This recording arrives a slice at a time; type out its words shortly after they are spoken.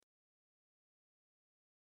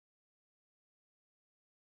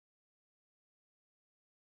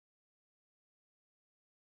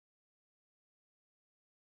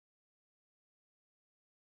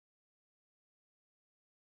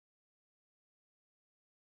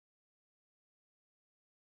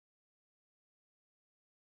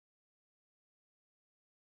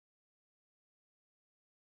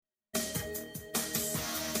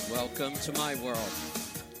welcome to my world.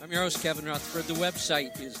 I'm your host, Kevin Rutherford. The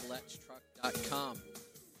website is letstruck.com.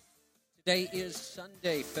 Today is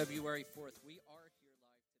Sunday, February 4th. We are here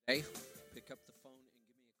live today. Pick up the phone and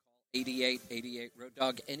give me a call, 8888 Road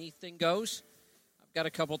Dog. Anything goes. I've got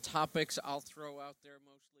a couple topics I'll throw out there,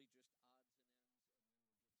 mostly just odds and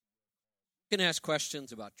ends. You can ask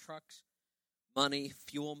questions about trucks, money,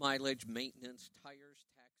 fuel mileage, maintenance, tires, taxes, technology.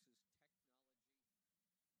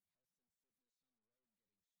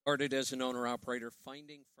 Started as an owner-operator,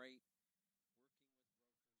 finding freight,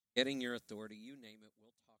 getting your authority, you name it, we'll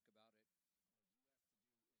talk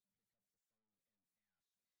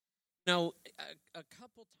about it. Now, a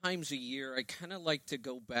couple times a year, I kind of like to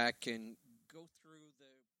go back and go through the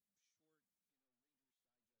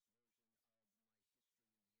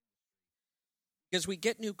because we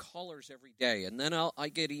get new callers every day, and then I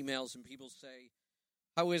get emails and people say,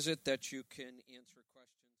 how is it that you can answer questions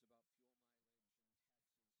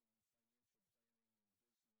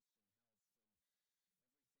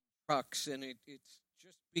about trucks? And it's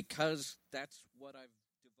just because that's what I've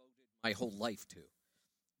devoted my whole life to.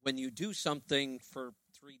 When you do something for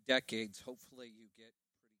 3 decades, hopefully you get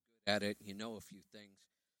pretty good at it. You know a few things.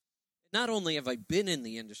 Not only have I been in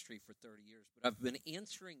the industry for 30 years, but I've been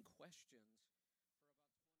answering questions,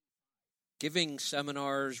 giving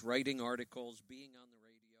seminars, writing articles, being on the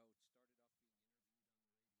radio.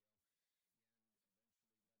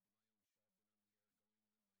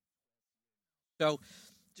 So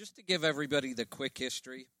just to give everybody the quick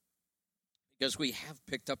history, because we have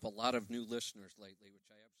picked up a lot of new listeners lately, which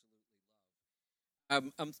I absolutely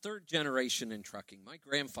love. I'm third generation in trucking. My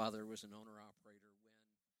grandfather was an owner-operator when,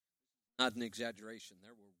 not an exaggeration,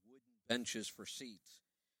 there were wooden benches for seats,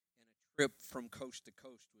 and a trip from coast to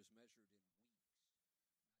coast was measured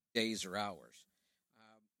in weeks, days, or hours.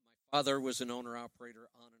 My father was an owner-operator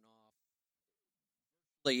on and off.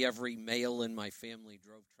 Really every male in my family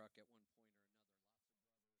drove truck at one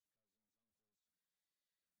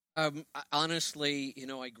point or another. Honestly,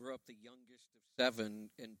 I grew up the youngest of 7,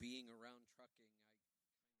 and being around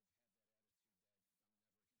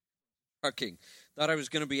trucking, thought I was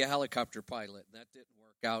going to be a helicopter pilot, and that didn't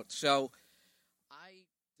work out. So I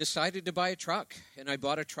decided to buy a truck, and I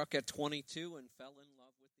bought a truck at 22 and fell in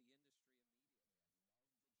love with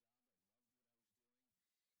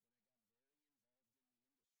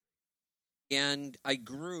the industry. And I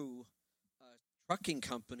grew a trucking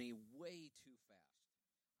company way too fast.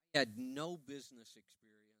 I had no business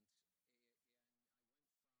experience.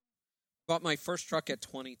 Bought my first truck at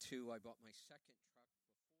 22. I bought my second truck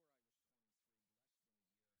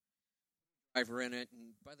driver in it,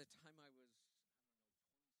 and by the time I was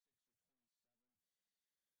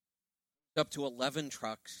up to 11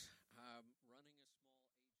 trucks, running a small agency.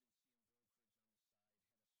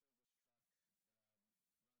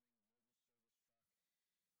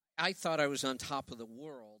 I thought I was on top of the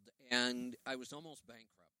world, and I was almost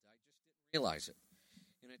bankrupt. I just didn't realize it.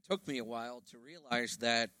 And it took me a while to realize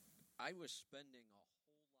that I was spending a whole lot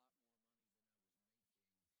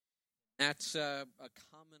more money. That's a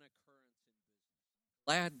common occurrence in business.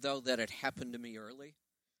 Glad, though, that it happened to me early,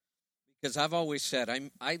 because I've always said I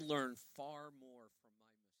learn far more from my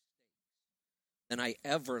mistakes than I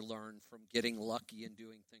ever learned from getting lucky and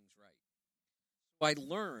doing things right. So I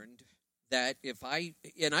learned that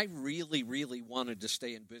and I really, really wanted to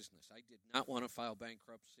stay in business. I did not want to file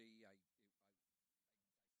bankruptcy.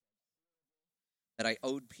 That I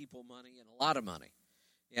owed people money, and a lot of money.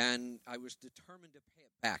 And I was determined to pay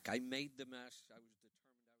it back. I made the mess. I was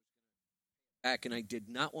determined I was going to pay it back, and I did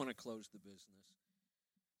not want to close the business.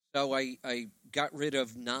 So I got rid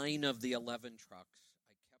of 9 of the 11 trucks. I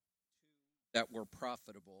kept 2 that were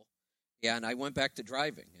profitable, and I went back to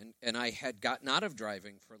driving. And I had gotten out of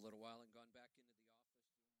driving for a little while and gone back into the office.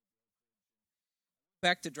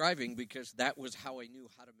 Back to driving because that was how I knew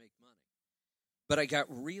how to make money. But I got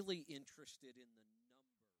really interested in the numbers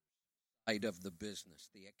side of the business,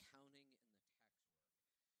 the accounting and the tax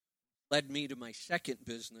work. Led me to my second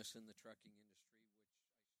business in the trucking industry,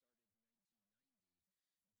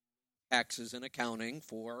 which taxes and accounting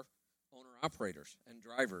for owner-operators and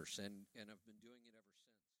drivers, and I've been doing it ever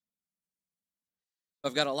since.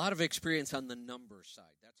 I've got a lot of experience on the numbers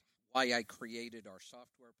side. That's why I created our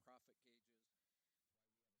software profit gauges.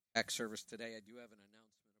 Tax service today, I do have an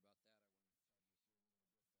announcement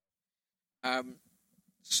about that.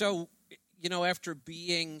 So, after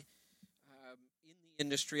being in the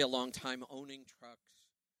industry a long time, owning trucks,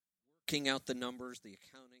 working out the numbers, the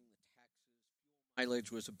accounting, the taxes, fuel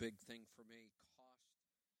mileage was a big thing for me, cost,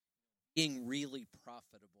 being really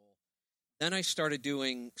profitable. Then I started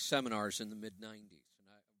doing seminars in the mid-'90s,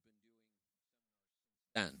 and I've been doing seminars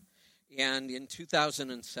since then. And in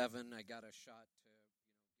 2007, I got a shot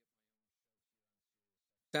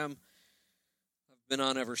to them. I've been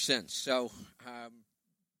on ever since. So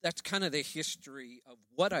that's kind of the history of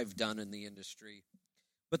what I've done in the industry.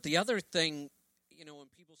 But the other thing, when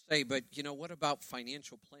people say, but, what about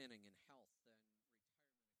financial planning and health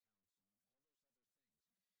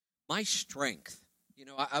and my strength?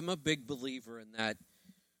 I'm a big believer in that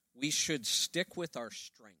we should stick with our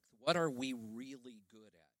strength. What are we really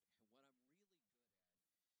good at? And what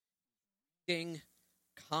I'm really good at is reading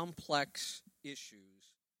complex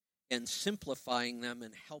issues and simplifying them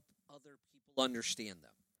and help other people understand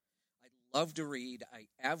them. I love to read. I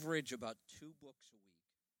average about 2 books a week.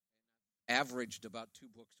 Averaged about 2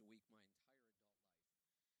 books a week my entire adult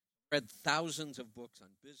life. Read thousands of books on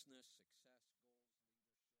business, success,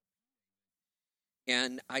 goals,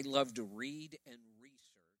 and I love to read and research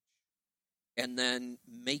and then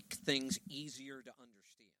make things easier to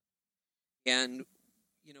understand. And,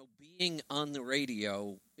 being on the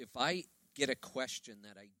radio, if I get a question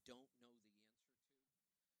that I don't know the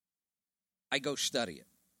answer to, I go study it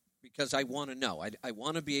because I want to know. I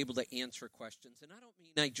want to be able to answer questions. And I don't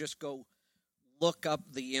mean I just go look up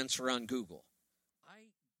the answer on Google. I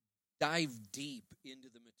dive deep into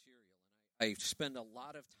the material, and I spend a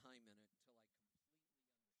lot of time in it until I completely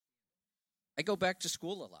understand it. I go back to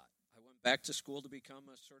school a lot. I went back to school to become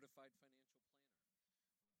a certified financial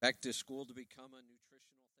planner, back to school to become a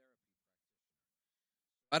nutritional therapy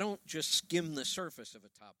practitioner. I don't just skim the surface of a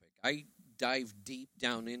topic. I dive deep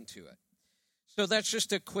down into it. So that's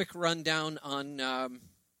just a quick rundown on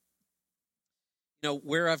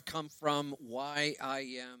where I've come from, why I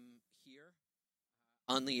am here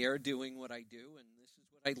on the air doing what I do, and this is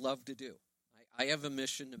what I love to do. I have a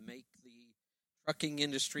mission to make the trucking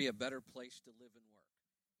industry a better place to live and work.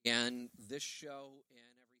 And this show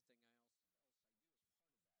and everything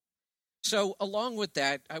else. So along with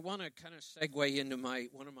that, I want to kind of segue into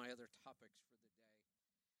one of my other topics for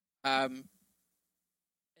the day. And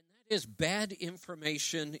that is bad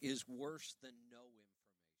information is worse than no information.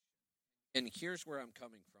 And here's where I'm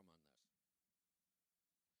coming from on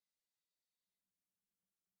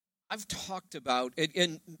this. I've talked about,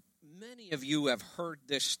 and many of you have heard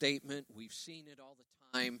this statement. We've seen it all the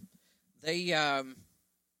time.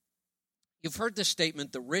 You've heard the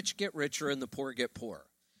statement, the rich get richer and the poor get poorer.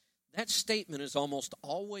 That statement is almost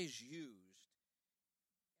always used,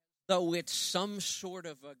 though it's some sort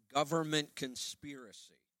of a government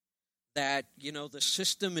conspiracy, that, the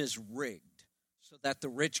system is rigged so that the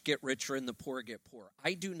rich get richer and the poor get poorer.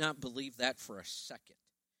 I do not believe that for a second.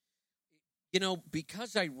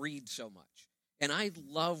 Because I read so much, and I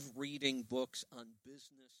love reading books on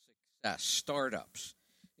business success, startups,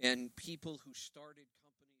 and people who started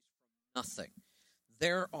companies from nothing.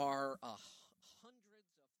 There are hundreds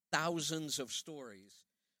of thousands of stories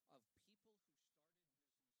of people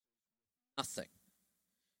who started nothing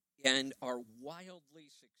and are wildly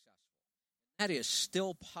successful. That is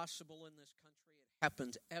still possible in this country. It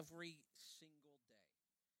happens every single day.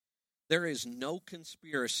 There is no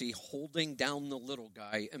conspiracy holding down the little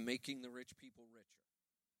guy and making the rich people richer.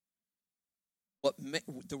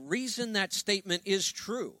 The reason that statement is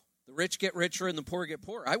true, the rich get richer and the poor get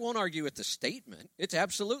poorer, I won't argue with the statement. It's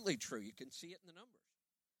absolutely true. You can see it in the numbers.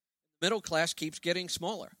 The middle class keeps getting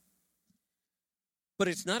smaller. But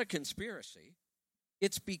it's not a conspiracy.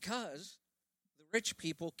 It's because the rich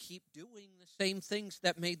people keep doing the same things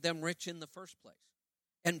that made them rich in the first place.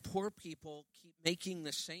 And poor people keep making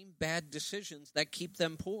the same bad decisions that keep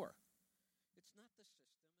them poor. It's not the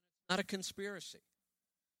system, and it's not a conspiracy.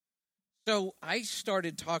 So I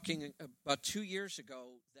started talking about 2 years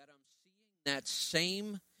ago that I'm seeing that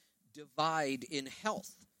same divide in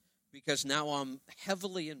health, because now I'm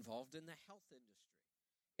heavily involved in the health industry.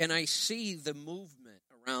 And I see the movement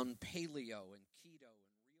around paleo and keto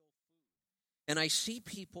and real food. And I see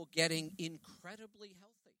people getting incredibly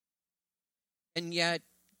healthy. And yet,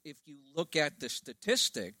 if you look at the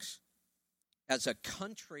statistics, as a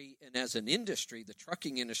country and as an industry, the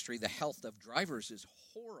trucking industry, the health of drivers is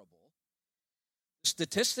horrible.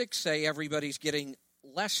 Statistics say everybody's getting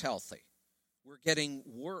less healthy. We're getting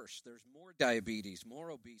worse. There's more diabetes, more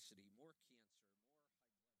obesity, more cancer,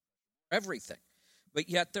 more everything. But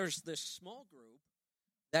yet there's this small group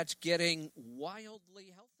that's getting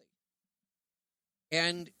wildly healthy.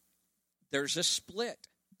 And there's a split.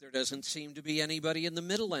 There doesn't seem to be anybody in the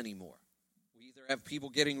middle anymore. We either have people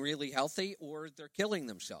getting really healthy or they're killing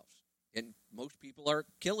themselves. And most people are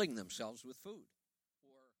killing themselves with food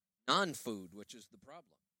or non-food, which is the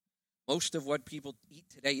problem. Most of what people eat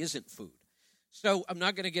today isn't food. So I'm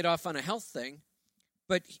not going to get off on a health thing,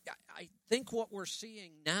 But I think what we're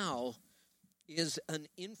seeing now is an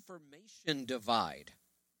information divide.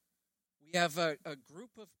 We have a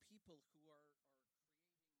group of people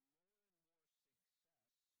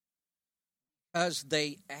who are as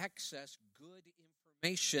they access good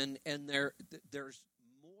information, and there's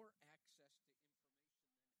more access to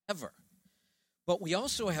information than ever. But we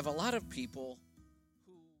also have a lot of people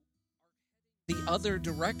who are heading the other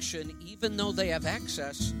direction, even though they have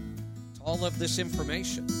access to all of this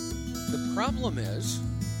information. The problem is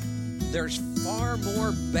there's far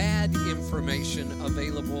more bad information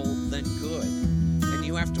available than good, and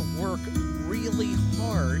you have to work really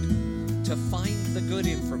hard to find the good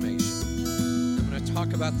information. I'm going to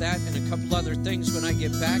talk about that and a couple other things when I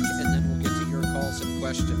get back, and then we'll get to your calls and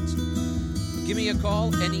questions. Give me a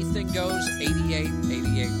call. Anything goes.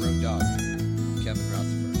 8888 Road Dog. I'm Kevin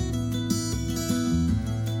Rutherford.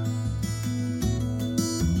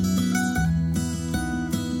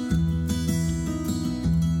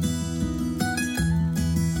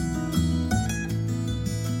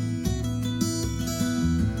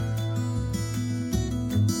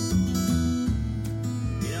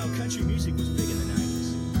 Country music was big in the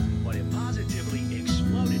 90s, but it positively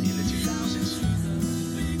exploded in the 2000s.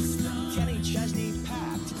 Kenny Chesney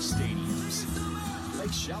packed stadiums.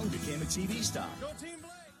 Blake Shelton became a TV star. Go Team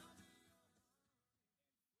Blake!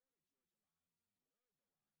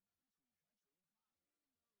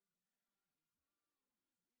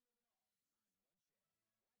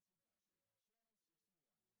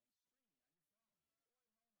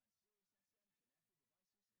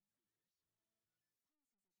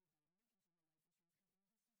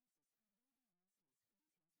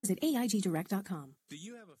 Visit AIGdirect.com. Do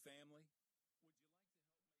you have a family?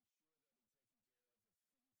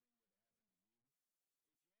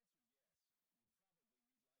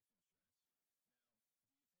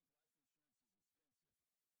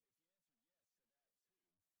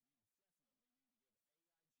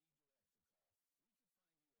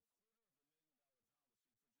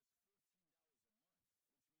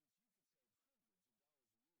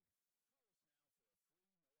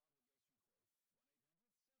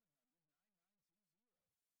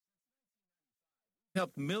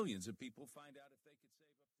 Helped millions of people find out if they could save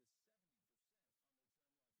up to 700.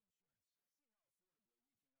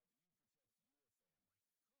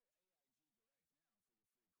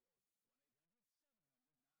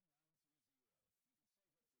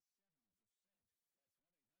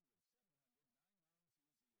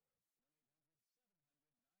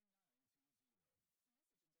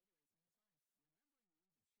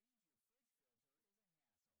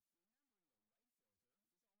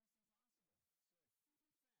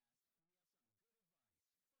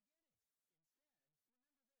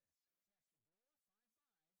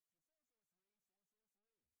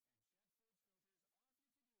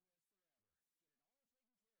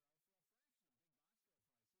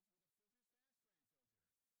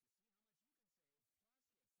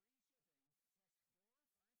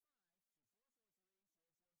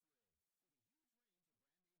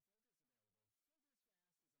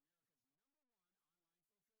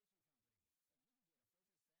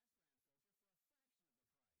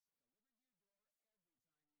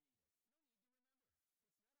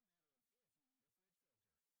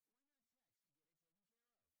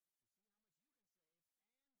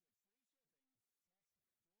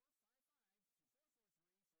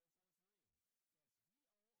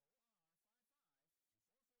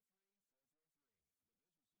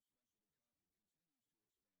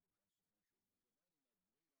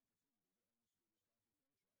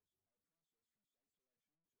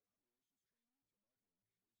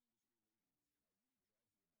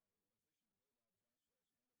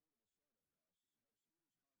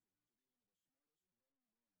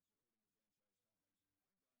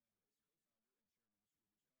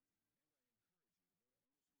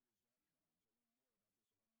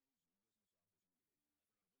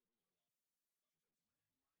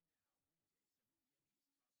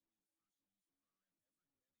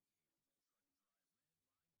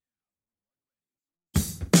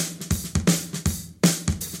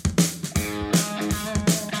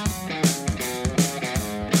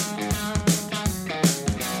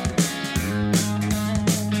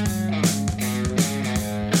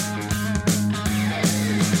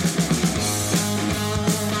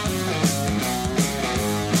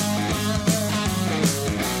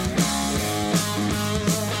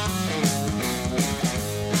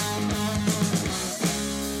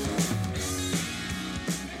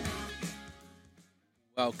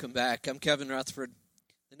 Welcome back. I'm Kevin Rutherford.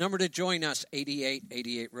 The number to join us,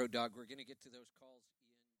 8888 Road Dog. We're going to get to those calls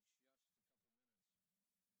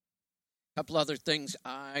in couple other things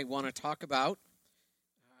I want to talk about.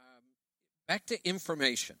 Back to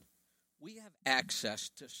information. We have access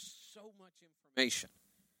to so much information,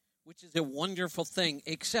 which is a wonderful thing,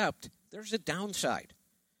 except there's a downside.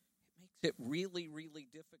 It makes it really, really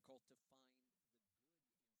difficult to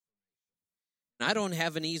find. And I don't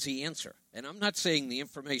have an easy answer. And I'm not saying the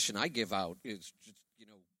information I give out is just, the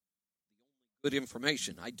only good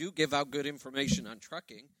information. I do give out good information on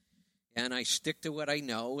trucking, and I stick to what I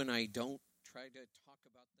know, and I don't try to talk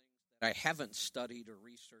about things that I haven't studied or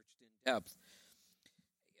researched in depth.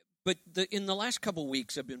 But in the last couple of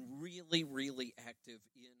weeks, I've been really, really active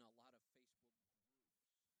in a lot of Facebook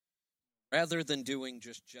groups. Rather than doing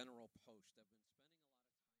just general posts, I've been spending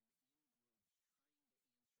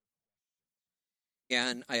a lot of time.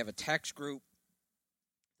 And I have a tax group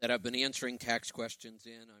that I've been answering tax questions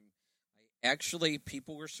in.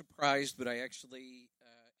 People were surprised, but I actually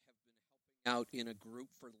have been helping out in a group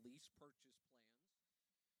for lease purchase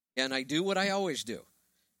plans. And I do what I alwa't do.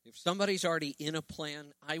 If somebody's already in a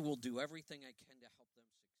plan, I will do everything I can to help them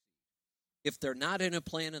succeed. If they're not in a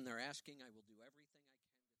plan and they're asking, I will do everything I can to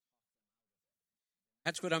talk them out of it.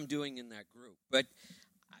 That's what I'm doing in that group. But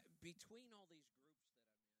between all these groups that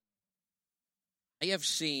I'm in, I have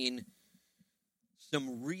seen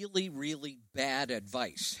some really, really bad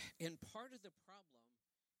advice. And part of the problem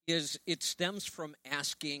is it stems from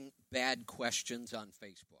asking bad questions on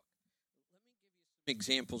Facebook.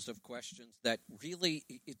 Examples of questions that really, I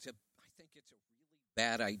think it's a really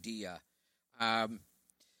bad idea. When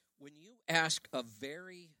you ask a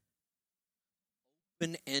very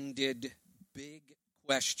open-ended, big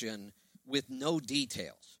question with no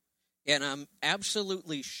details, and I'm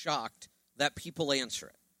absolutely shocked that people answer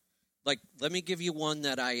it. Like, let me give you one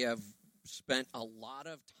that I have spent a lot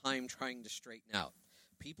of time trying to straighten out.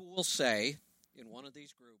 People will say in one of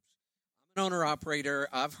these groups, an owner-operator,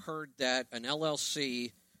 I've heard that an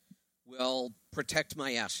LLC will protect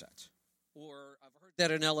my assets. Or I've heard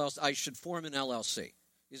that I should form an LLC.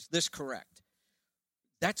 Is this correct?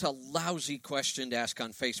 That's a lousy question to ask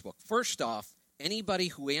on Facebook. First off, anybody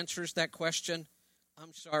who answers that question,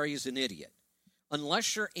 I'm sorry, is an idiot.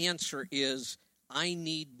 Unless your answer is, I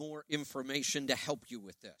need more information to help you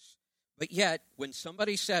with this. But yet, when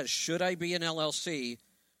somebody says, should I be an LLC,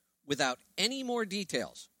 without any more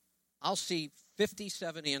details, I'll see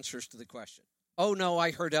 57 answers to the question. Oh, no, I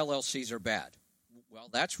heard LLCs are bad. Well,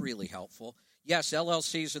 that's really helpful. Yes,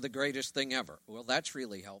 LLCs are the greatest thing ever. Well, that's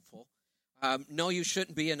really helpful. No, you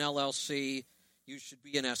shouldn't be an LLC. You should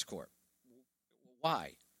be an S-Corp.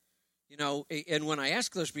 Why? And when I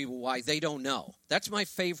ask those people why, they don't know. That's my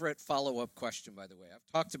favorite follow-up question, by the way. I've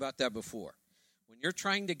talked about that before. When you're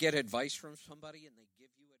trying to get advice from somebody and they give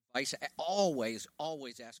you advice, always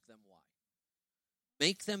ask them why.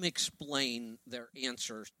 Make them explain their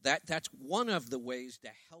answers. That's one of the ways to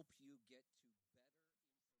help you get to better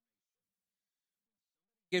information.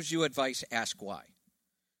 Gives you advice, ask why.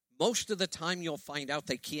 Most of the time you'll find out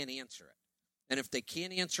they can't answer it. And if they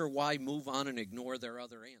can't answer why, move on and ignore their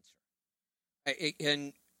other answer.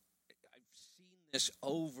 And I've seen this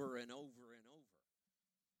over and over and over.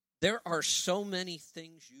 There are so many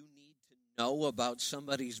things you need to know about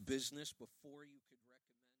somebody's business before you could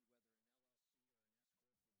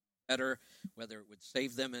better, whether it would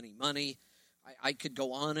save them any money. I could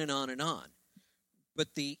go on and on and on.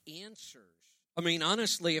 But the answers,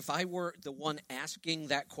 honestly, if I were the one asking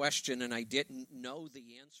that question and I didn't know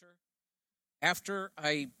the answer, after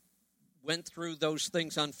I went through those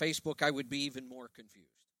things on Facebook, I would be even more confused.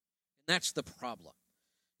 And that's the problem.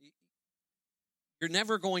 You're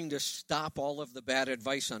never going to stop all of the bad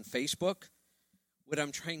advice on Facebook. What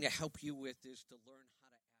I'm trying to help you with is to learn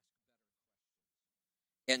how to ask better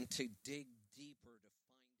questions and to dig deeper to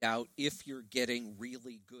find out if you're getting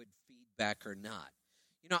really good feedback or not.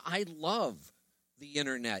 I love the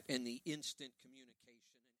internet and the instant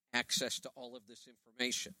communication and access to all of this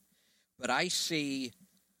information. But I see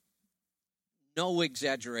no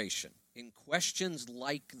exaggeration. In questions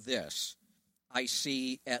like this, I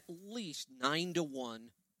see at least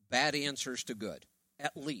 9-1 bad answers to good.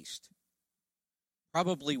 At least.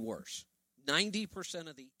 Probably worse. 90%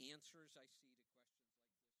 of the answers I see to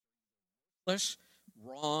questions like this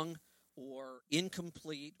are wrong or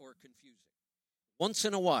incomplete or confusing. Once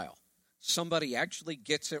in a while, somebody actually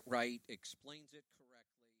gets it right, explains it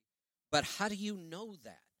correctly. But how do you know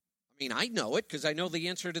that? I know it because I know the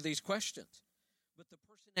answer to these questions. But the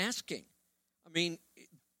person asking, if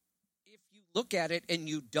you look at it and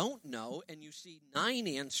you don't know and you see 9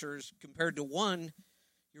 answers compared to 1,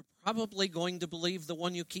 you're probably going to believe the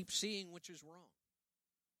one you keep seeing, which is wrong.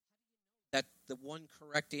 That the one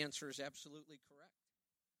correct answer is absolutely correct.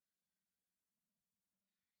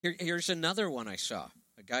 Here's another one I saw.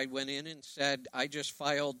 A guy went in and said, I just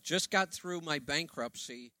got through my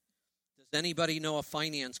bankruptcy. Does anybody know a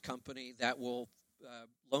finance company that will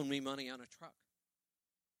loan me money on a truck?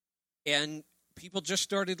 And people just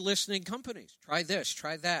started listing companies. Try this,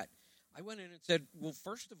 try that. I went in and said, well,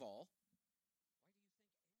 first of all,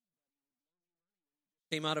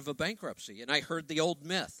 came out of a bankruptcy. And I heard the old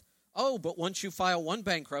myth. Oh, but once you file one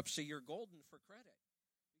bankruptcy, you're golden for credit.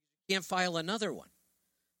 You can't file another one.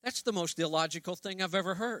 That's the most illogical thing I've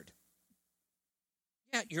ever heard.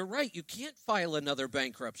 Yeah, you're right. You can't file another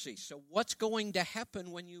bankruptcy. So what's going to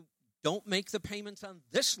happen when you don't make the payments on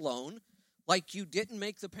this loan like you didn't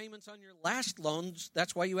make the payments on your last loans?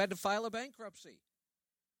 That's why you had to file a bankruptcy.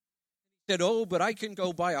 He said, oh, but I can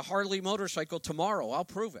go buy a Harley motorcycle tomorrow. I'll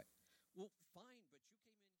prove it. Well, fine, but you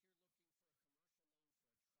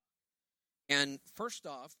came in here. And first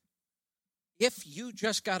off, if you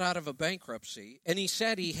just got out of a bankruptcy, and he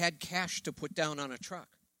said he had cash to put down on a truck,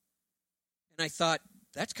 and I thought,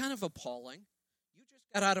 that's kind of appalling. You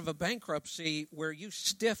just got out of a bankruptcy where you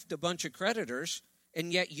stiffed a bunch of creditors,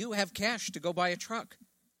 and yet you have cash to go buy a truck.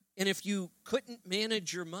 And if you couldn't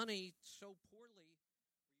manage your money so poorly,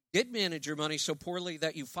 did manage your money so poorly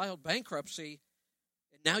that you filed bankruptcy,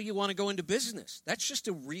 and now you want to go into business, that's just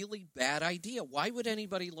a really bad idea. Why would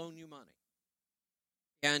anybody loan you money?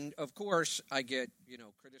 And, of course, I get,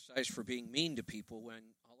 criticized for being mean to people when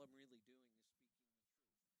all I'm really doing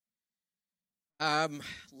is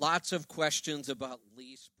speaking. Lots of questions about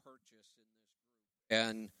lease purchase in this group.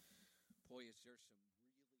 And, boy, is there some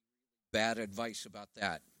really bad advice about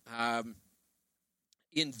that.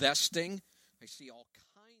 Investing, I see all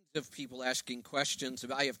kinds of people asking questions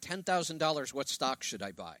about, I have $10,000, what stock should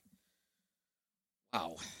I buy?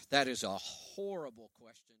 Wow, that is a horrible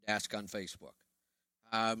question to ask on Facebook.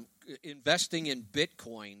 Investing in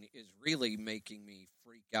Bitcoin is really making me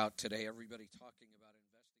freak out today. Everybody talking about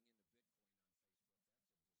investing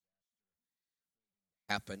in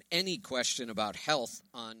Bitcoin. Happen. Any question about health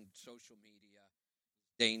on social media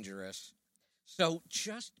is dangerous. So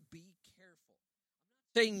just be careful.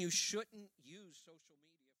 I'm not saying you shouldn't use social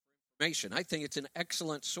media for information. I think it's an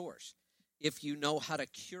excellent source if you know how to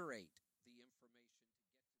curate the information.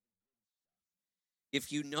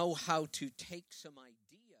 If you know how to take some ideas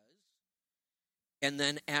and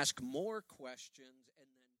then ask more questions and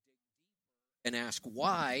then dig deeper and ask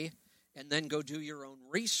why, and then go do your own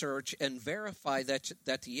research and verify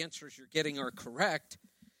that the answers you're getting are correct.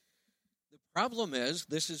 The problem is,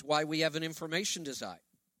 this is why we have an information divide.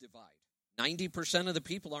 90% of the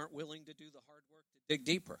people aren't willing to do the hard work to dig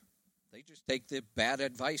deeper. They just take the bad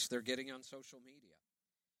advice they're getting on social media.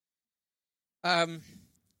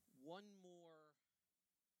 One more.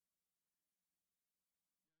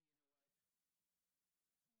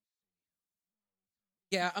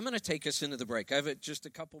 Yeah, I'm going to take us into the break. I have just a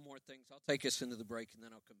couple more things. I'll take us into the break, and then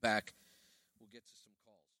I'll come back. We'll get to some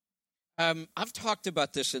calls. I've talked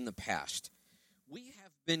about this in the past. We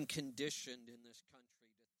have been conditioned in this country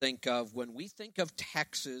to think of, when we think of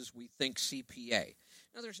taxes, we think CPA.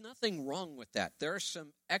 Now, there's nothing wrong with that. There are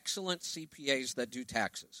some excellent CPAs that do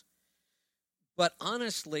taxes. But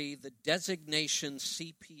honestly, the designation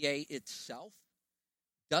CPA itself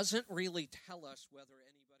doesn't really tell us whether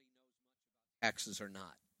anybody taxes or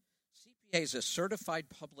not. CPA is a certified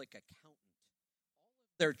public accountant. All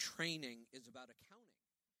of their training is about accounting.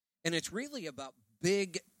 And it's really about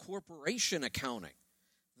big corporation accounting.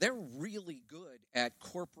 They're really good at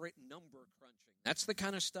corporate number crunching. That's the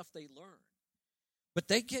kind of stuff they learn. But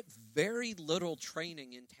they get very little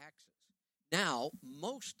training in taxes. Now,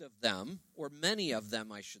 most of them, or many of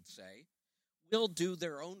them, I should say, will do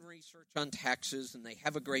their own research on taxes, and they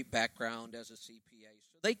have a great background as a CPA,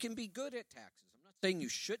 so they can be good at taxes. I'm not saying you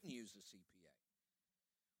shouldn't use a CPA.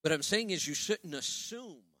 What I'm saying is you shouldn't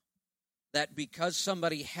assume that because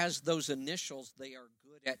somebody has those initials, they are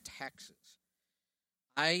good at taxes.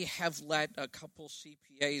 I have let a couple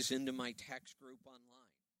CPAs into my tax group online.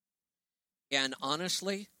 And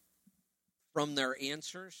honestly, from their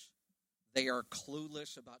answers, they are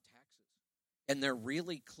clueless about taxes. And they're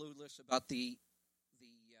really clueless about the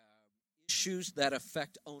issues that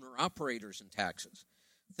affect owner-operators in taxes.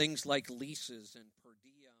 Things like leases and per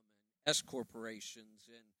diem and S corporations.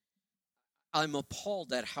 And I'm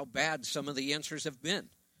appalled at how bad some of the answers have been.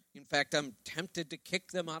 In fact, I'm tempted to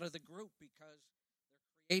kick them out of the group because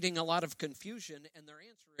they're creating a lot of confusion. And their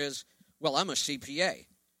answer is, well, I'm a CPA.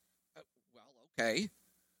 Well, okay.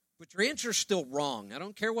 But your answer's still wrong. I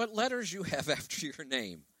don't care what letters you have after your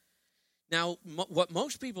name. Now, what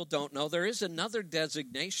most people don't know, there is another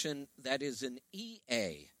designation that is an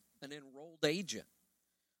EA, an enrolled agent.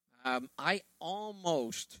 I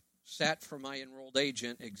almost sat for my enrolled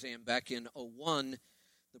agent exam back in '01.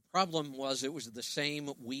 The problem was it was the same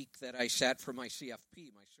week that I sat for my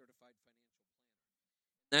CFP, my Certified Financial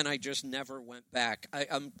Planner. Then I just never went back.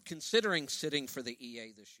 I'm considering sitting for the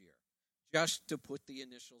EA this year, just to put the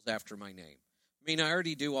initials after my name. I mean, I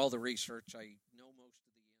already do all the research. I know most of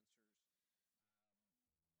the answers.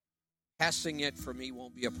 Passing it for me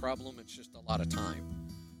won't be a problem. It's just a lot of time.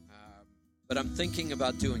 But I'm thinking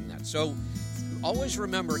about doing that. So always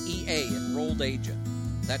remember EA, enrolled agent.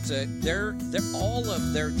 That's they're all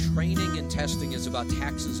of their training and testing is about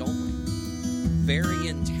taxes only. Very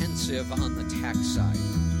intensive on the tax side.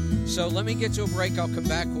 So let me get to a break. I'll come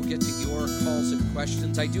back. We'll get to your calls and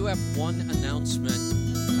questions. I do have one announcement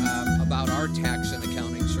about our tax and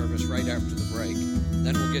accounting service right after the break.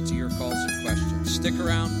 Then we'll get to your calls and questions. Stick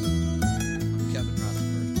around. I'm Kevin Rutherford.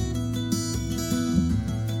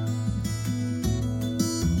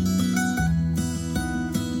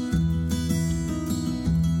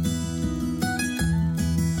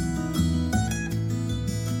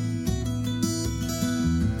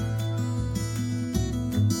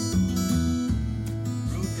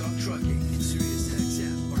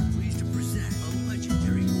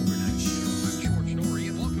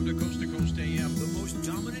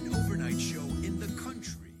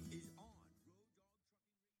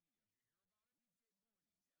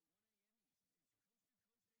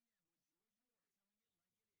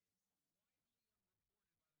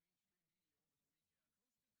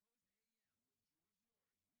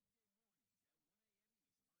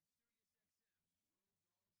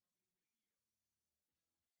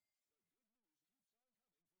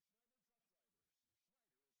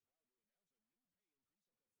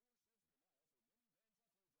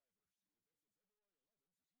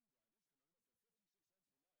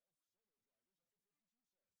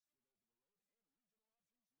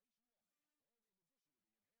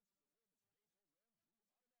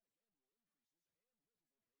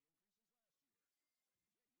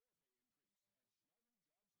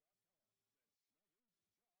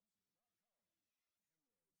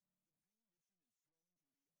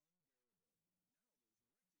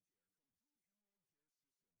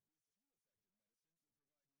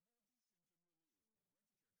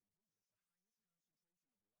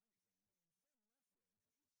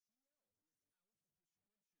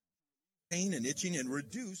 Pain and itching and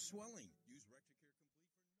reduce swelling. Use Recticare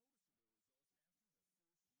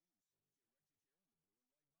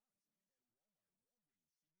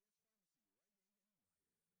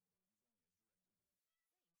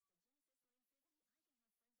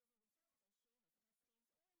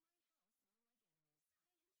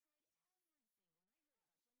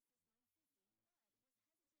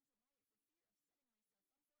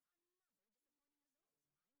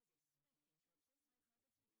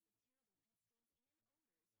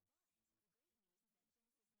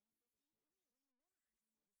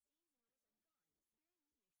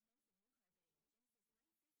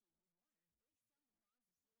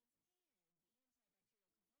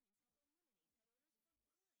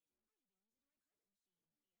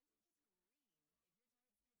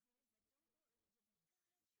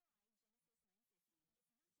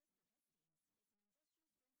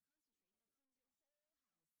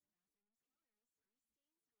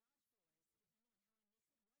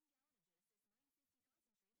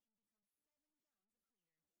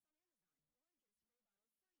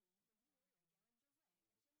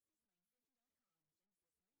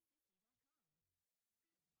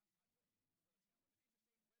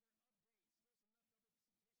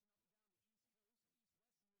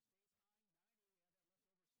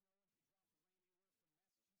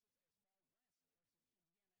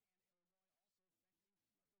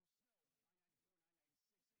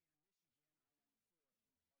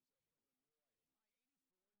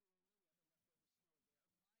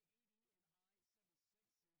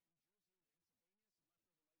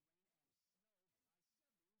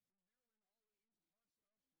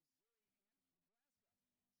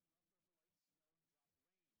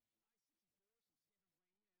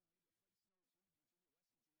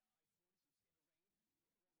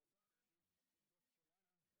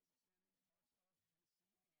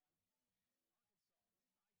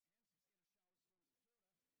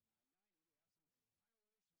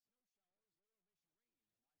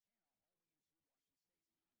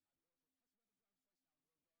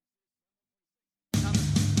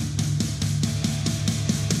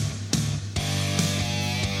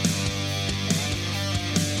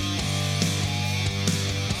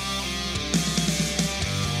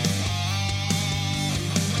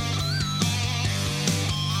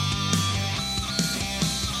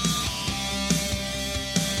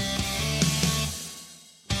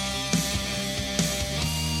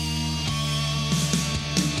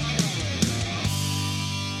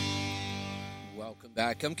Welcome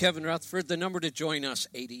back. I'm Kevin Rutherford. The number to join us,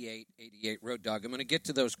 8888 Road Dog. I'm going to get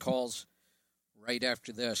to those calls right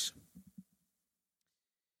after this.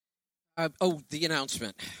 The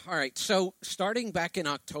announcement. All right. So starting back in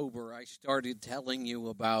October, I started telling you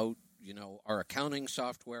about, our accounting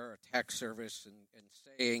software, our tax service, and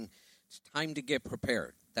saying it's time to get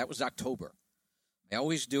prepared. That was October. I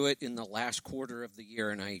always do it in the last quarter of the year,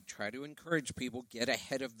 and I try to encourage people get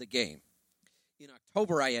ahead of the game. In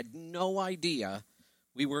October, I had no idea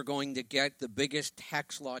we were going to get the biggest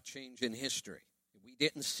tax law change in history. We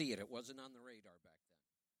didn't see it. It wasn't on the radar back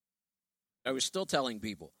then. I was still telling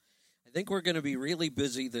people, I think we're going to be really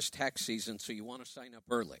busy this tax season, so you want to sign up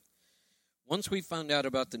early. Once we found out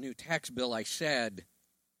about the new tax bill, I said,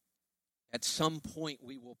 at some point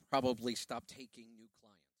we will probably stop taking new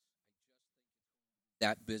clients. I just think it's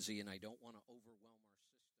that busy, and I don't want to overwhelm our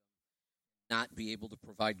system, not be able to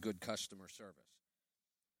provide good customer service.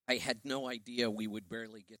 I had no idea we would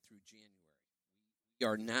barely get through January. We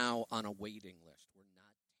are now on a waiting list. We're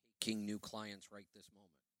not taking new clients right this moment.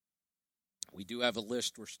 We do have a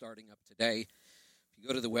list we're starting up today. If you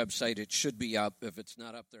go to the website, it should be up. If it's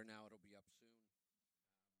not up there now, it'll be up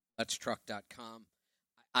soon. Let'sTruck.com.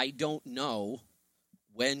 I don't know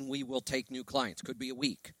when we will take new clients. Could be a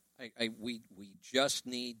week. We just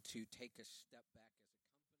need to take a step back as a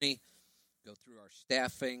company, go through our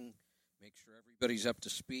staffing, make sure everybody's up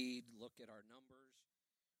to speed, look at our numbers.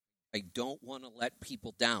 I don't want to let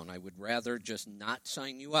people down. I would rather just not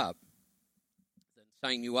sign you up than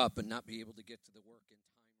sign you up and not be able to get to the work in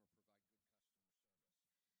time or provide good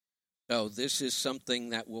customer service. So this is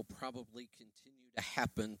something that will probably continue to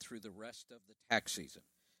happen through the rest of the tax season.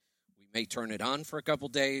 We may turn it on for a couple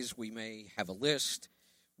days. We may have a list.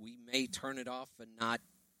 We may turn it off and not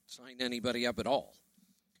sign anybody up at all.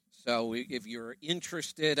 So if you're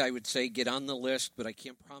interested, I would say get on the list, but I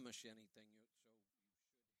can't promise you anything.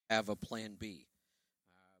 So have a plan B.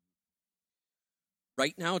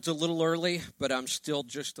 Right now it's a little early, but I'm still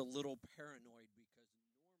just a little paranoid because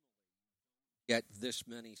normally you get this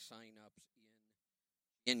many sign-ups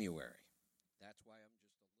in January. That's why I'm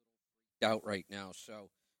just a little freaked out right now.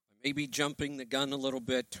 So I may be jumping the gun a little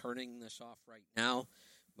bit, turning this off right now,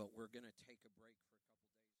 but we're going to take a break for a couple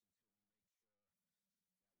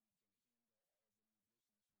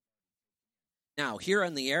days. Now, here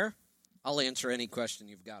on the air, I'll answer any question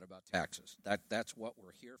you've got about taxes. That's what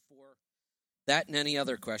we're here for. That and any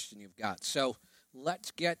other question you've got. So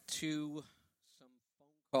let's get to some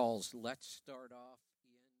phone calls. Let's start off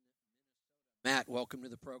in Minnesota. Matt, welcome to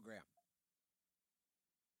the program.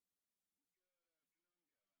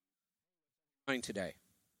 Fine today.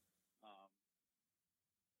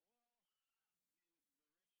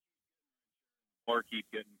 Or keep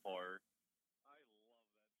getting poorer.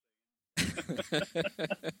 I love that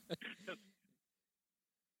saying.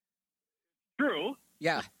 True.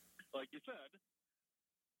 Yeah. Like you said.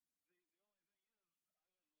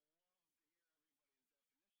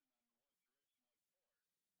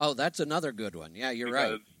 Oh, that's another good one. Yeah, you're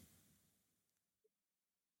right.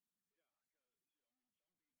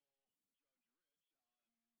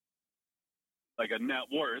 Like a net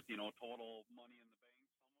worth, total money in the bank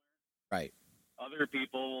somewhere. Right. Other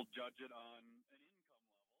people will judge it on an income level.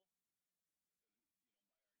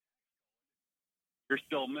 You're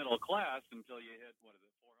still middle class until you hit, what is it,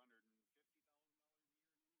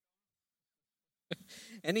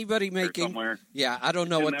 $450,000? Anybody making yeah, I don't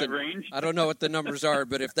know what the range? I don't know what the numbers are,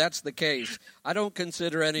 but if that's the case, I don't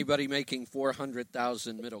consider anybody making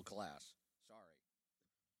 $400,000 middle class. Sorry.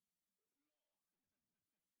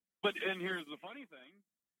 But and here's the funny thing.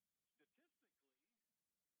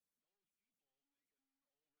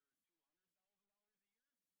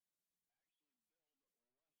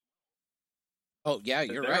 Oh, yeah,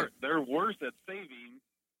 you're right. They're worse at saving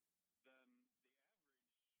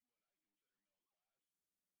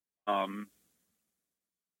than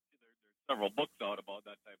there's several books out about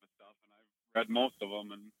that type of stuff, and I've read most of them,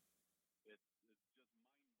 and it's just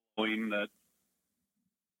mind-blowing that it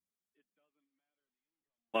doesn't matter the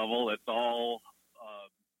income level. It's all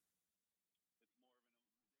it's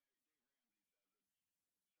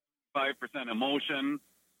more of 5% emotion,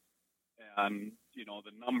 and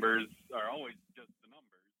the numbers are always just the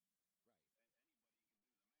numbers.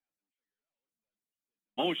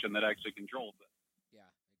 Emotion that actually controls it. Yeah,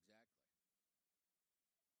 exactly.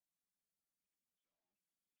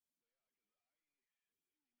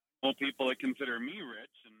 Well, people that consider me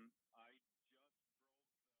rich, and I just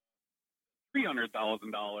broke $300,000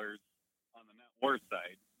 on the net worth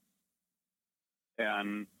side,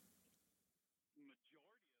 and the majority of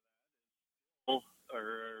that is still,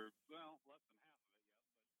 or well, less than half of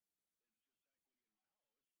it yet,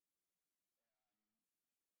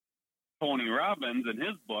 Tony Robbins, in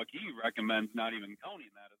his book, he recommends not even counting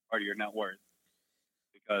that as part of your net worth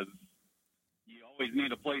because you always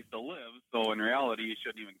need a place to live. So in reality, you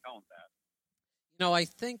shouldn't even count that. I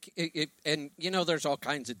think and there's all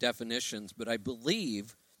kinds of definitions, but I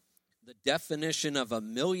believe the definition of a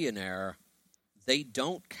millionaire, they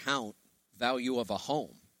don't count value of a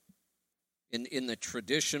home. In the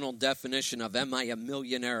traditional definition of am I a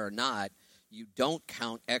millionaire or not, you don't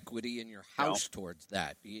count equity in your house towards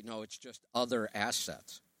that. It's just other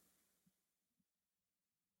assets.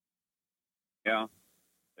 Yeah.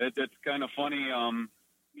 It's kind of funny. I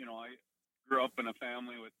grew up in a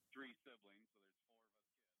family with 3 siblings, so there's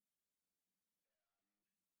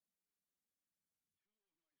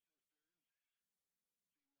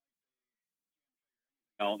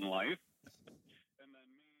 4 of us out in life. And then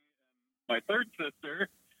me and my third sister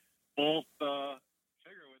both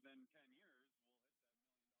figure within 10 years.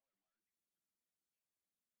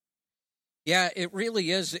 Yeah, it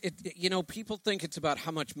really is. People think it's about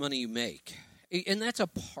how much money you make, and that's a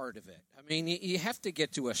part of it. I mean, you have to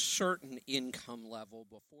get to a certain income level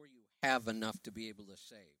before you have enough to be able to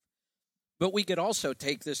save. But we could also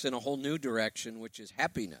take this in a whole new direction, which is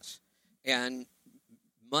happiness. And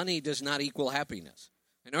money does not equal happiness.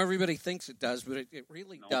 I know everybody thinks it does, but it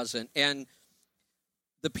really doesn't. And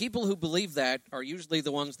the people who believe that are usually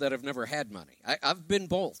the ones that have never had money. I've been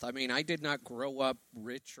both. I mean, I did not grow up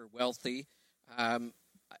rich or wealthy.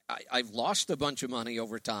 I've lost a bunch of money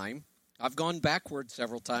over time. I've gone backwards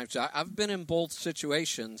several times. I've been in both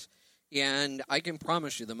situations, and I can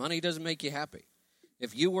promise you the money doesn't make you happy.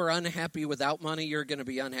 If you were unhappy without money, you're going to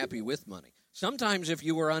be unhappy with money. Sometimes if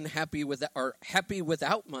you were unhappy with or happy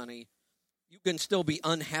without money, you can still be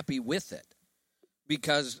unhappy with it.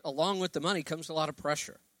 Because along with the money comes a lot of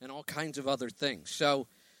pressure and all kinds of other things. So,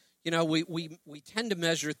 we tend to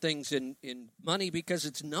measure things in money because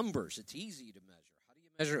it's numbers. It's easy to measure. How do you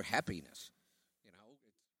measure happiness?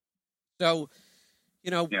 So,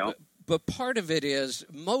 but part of it is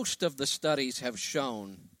most of the studies have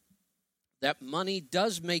shown that money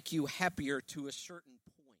does make you happier to a certain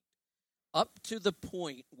point, up to the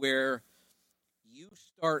point where you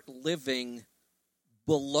start living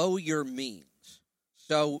below your means.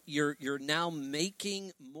 So you're now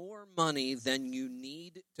making more money than you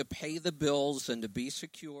need to pay the bills and to be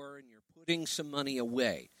secure, and you're putting some money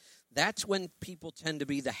away. That's when people tend to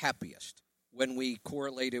be the happiest, when we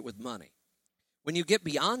correlate it with money. When you get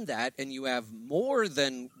beyond that and you have more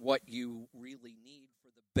than what you really need for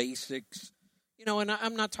the basics, and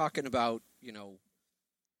I'm not talking about,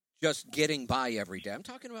 just getting by every day. I'm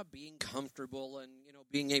talking about being comfortable and,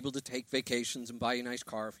 being able to take vacations and buy a nice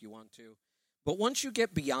car if you want to. But once you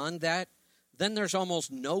get beyond that, then there's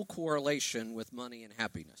almost no correlation with money and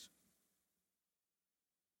happiness.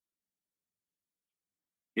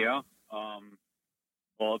 Yeah.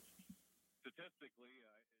 Well, statistically,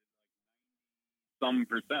 some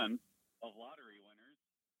percent of lottery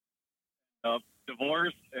winners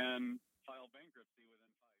divorce and file bankruptcy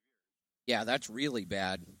within 5 years. Yeah, that's really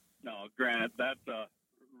bad. No, granted, that's a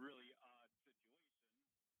really odd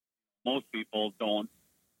situation. Most people don't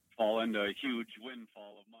fall into a huge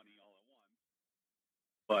windfall of money all at once.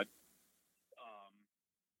 But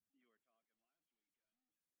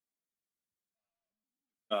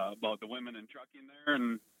you were talking about the women in trucking there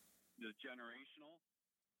and the generational.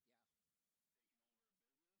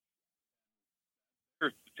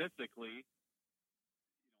 Statistically,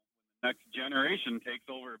 when the next generation takes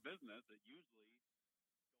over a business, it usually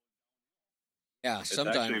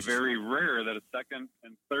sometimes it's actually very rare that a second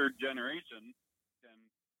and third generation can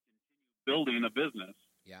continue building a business.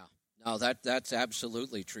 Yeah, no, that's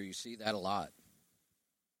absolutely true. You see that a lot.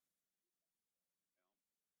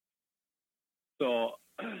 So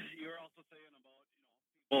you're also saying about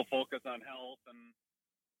people focus on health and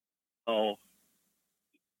the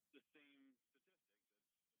same statistics.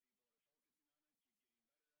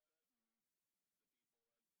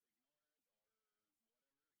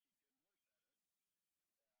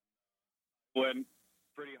 Went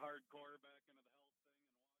pretty hardcore back into the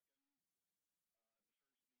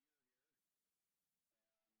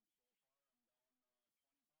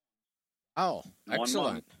health thing and walking. Oh,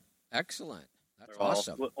 excellent. Excellent. That's Well,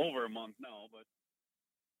 awesome. over a month now, but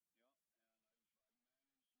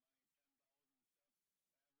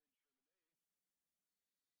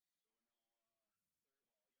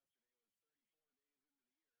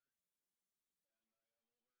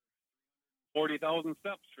 40,000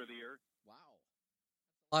 steps for the year. Wow.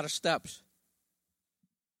 A lot of steps.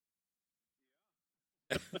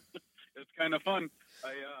 It's kind of fun. I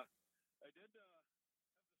did have to spend a little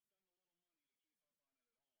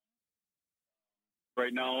money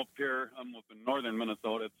right now up here. I'm up in northern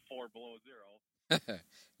Minnesota. It's 4 below zero. Yeah.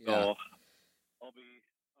 So I'm on my way home.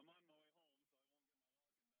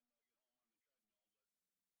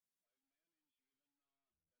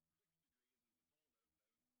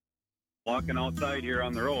 Walking outside here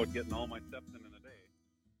on the road, getting all my steps in a day.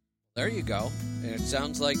 There you go. And it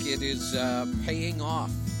sounds like it is paying off.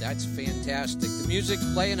 That's fantastic. The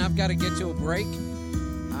music's playing. I've got to get to a break.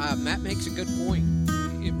 Matt makes a good point.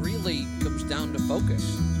 It really comes down to focus.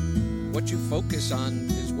 What you focus on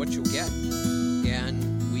is what you'll get.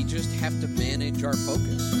 And we just have to manage our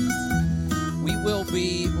focus. We will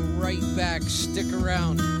be right back. Stick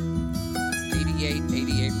around.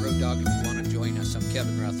 8888 Road Dog if you want to join us. I'm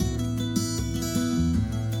Kevin Rutherford.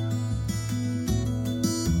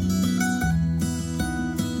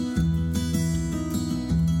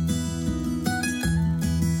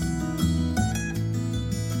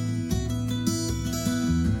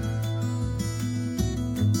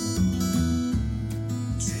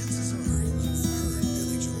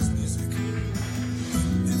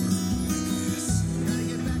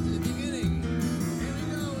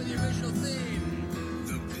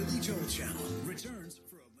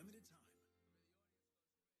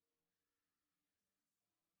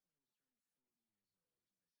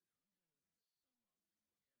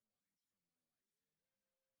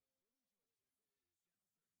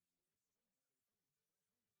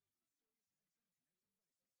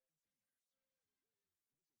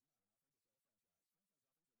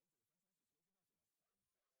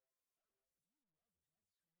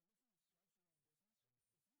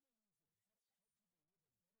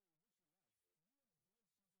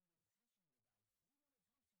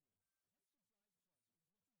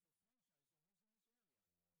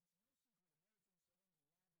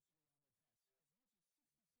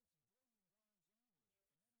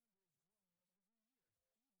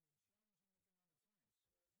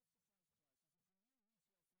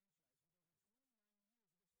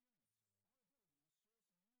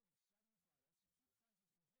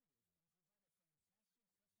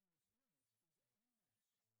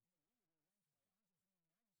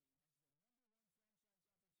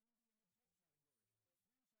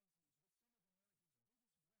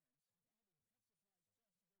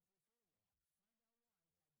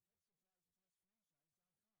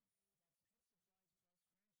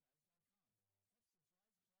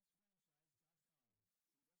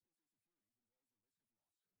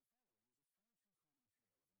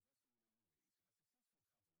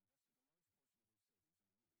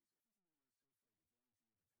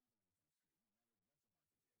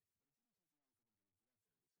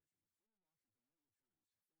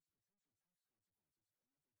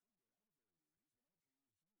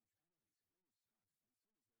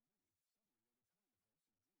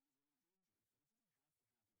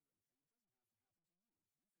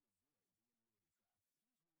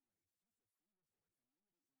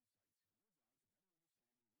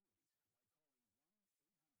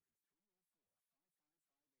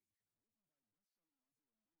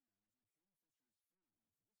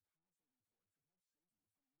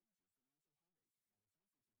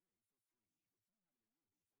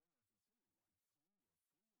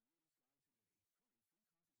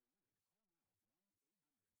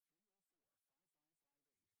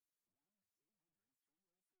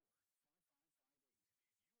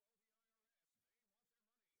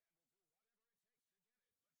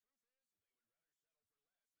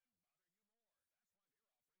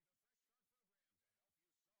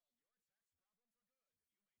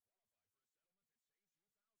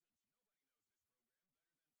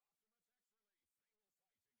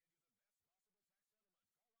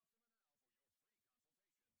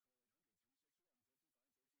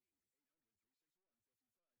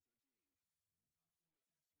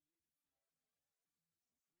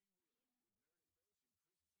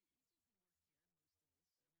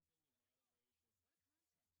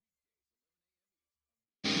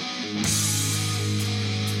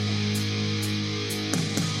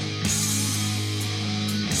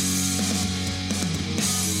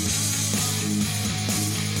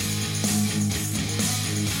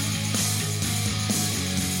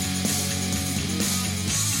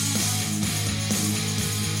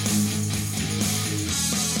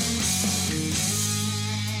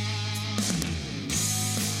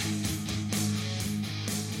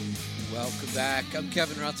 Back. I'm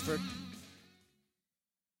Kevin Rutherford.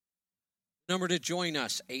 Number to join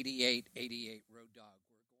us, 8888 Road Dog.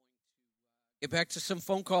 We're going to get back to some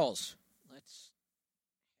phone calls. Let's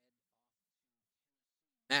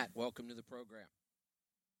Matt, welcome to the program.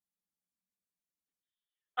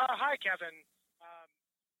 Hi, Kevin. Long-time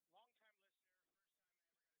listener, first time I ever got a chance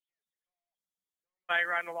to call. I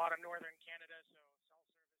run a lot of northern Canada, so cell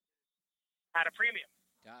service at a premium.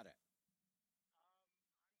 Got it.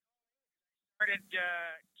 Started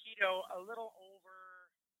keto a little over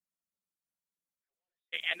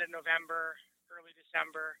the end of November, early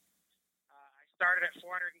December. I started at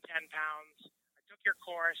 410 pounds. I took your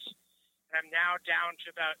course, and I'm now down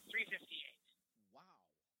to about 358. Wow.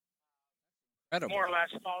 Incredible. More or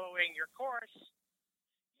less following your course.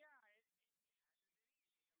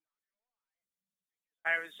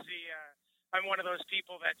 I'm one of those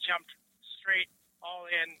people that jumped straight all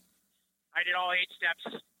in. I did all 8 steps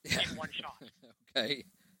in one shot. Okay.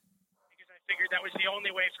 Because I figured that was the only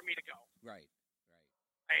way for me to go. Right.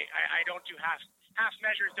 I don't do half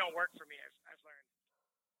measures. Don't work for me. I've learned.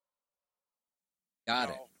 Got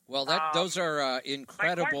it. Well, those are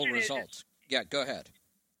incredible results. Yeah, go ahead.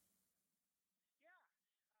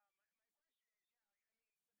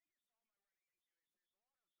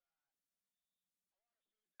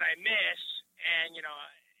 I miss, and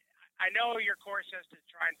I know your course says to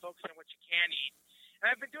try and focus on what you can eat, and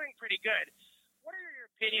I've been doing pretty good. What are your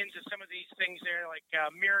opinions of some of these things there, like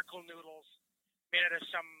miracle noodles made out of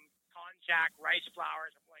some konjac, rice flour,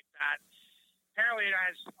 something like that? Apparently, it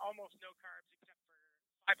has almost no carbs except for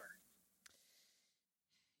fiber.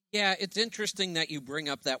 Yeah, it's interesting that you bring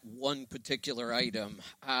up that one particular item.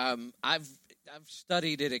 I've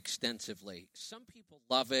studied it extensively. Some people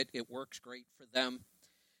love it; it works great for them.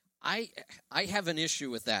 I have an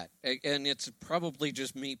issue with that, and it's probably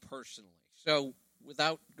just me personally. So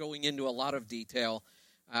without going into a lot of detail,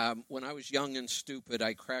 when I was young and stupid,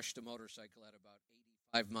 I crashed a motorcycle at about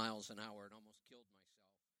 85 miles an hour and almost killed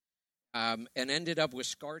myself, and ended up with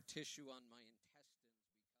scar tissue on my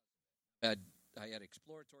intestines. I had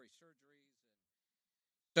exploratory surgeries.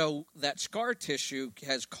 So that scar tissue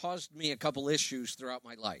has caused me a couple issues throughout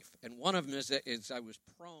my life, and one of them is I was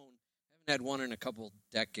prone. Had one in a couple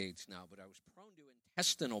decades now, but I was prone to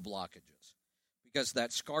intestinal blockages because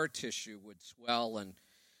that scar tissue would swell. And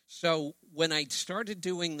so when I started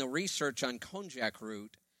doing the research on konjac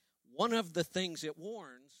root, one of the things it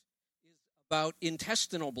warns is about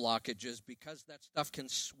intestinal blockages because that stuff can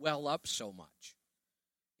swell up so much.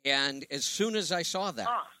 And as soon as I saw that,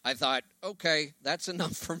 I thought, okay, that's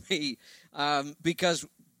enough for me, because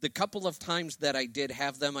the couple of times that I did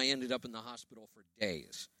have them, I ended up in the hospital for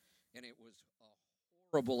days. And it was a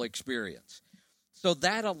horrible experience. So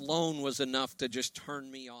that alone was enough to just turn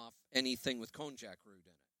me off anything with konjac root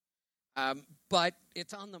in it. But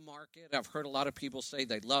it's on the market. I've heard a lot of people say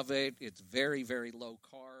they love it. It's very, very low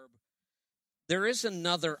carb. There is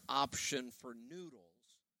another option for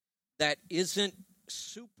noodles that isn't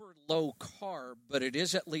super low carb, but it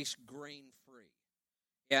is at least grain-free.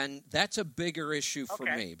 And that's a bigger issue for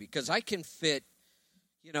me because I can fit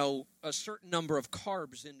a certain number of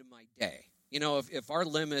carbs into my day. If our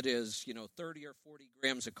limit is, 30 or 40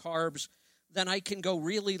 grams of carbs, then I can go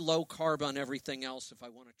really low carb on everything else if I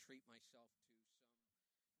want to treat myself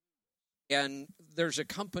to some. And there's a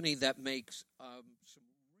company that makes some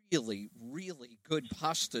really, really good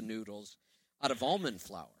pasta noodles out of almond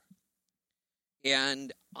flour.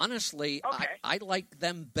 And honestly, I like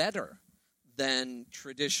them better than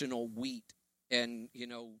traditional wheat and,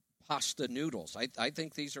 pasta noodles. I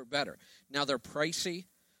think these are better. Now, they're pricey.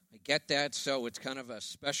 I get that, so it's kind of a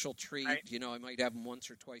special treat. Right. I might have them once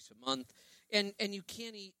or twice a month. And you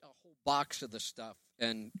can't eat a whole box of the stuff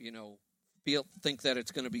and, think that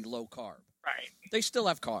it's going to be low carb. Right. They still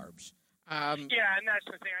have carbs. Yeah, and that's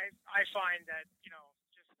the thing. I find that,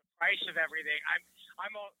 just the price of everything.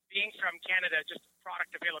 I'm being from Canada, just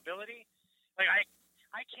product availability. Like, I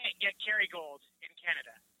can't get Kerrygold in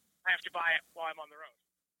Canada. I have to buy it while I'm on the road.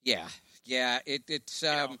 Yeah. It's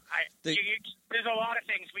there's a lot of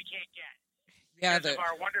things we can't get because of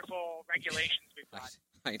our wonderful regulations we've got.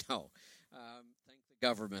 I know. Thank the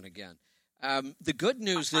government again. The good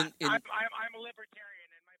news I'm a libertarian,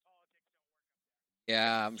 and my politics don't work.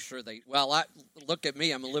 Yeah, I'm sure they. Well, look at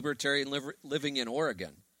me. I'm a libertarian living in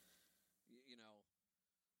Oregon.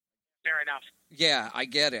 Fair enough. Yeah, I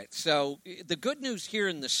get it. So the good news here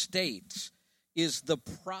in the States is the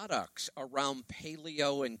products around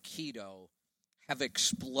paleo and keto have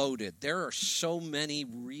exploded. There are so many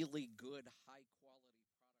really good, high-quality products.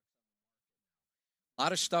 A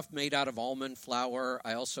lot of stuff made out of almond flour.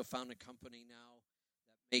 I also found a company now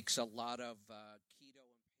that makes a lot of keto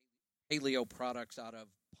and paleo products out of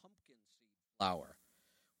pumpkin seed flour,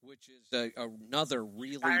 which is another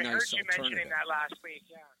really nice alternative. I heard you mentioning that last week,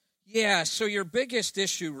 yeah. Yeah, so your biggest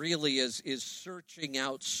issue really is searching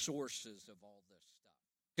out sources of all this stuff.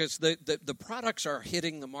 Because the products are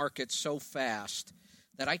hitting the market so fast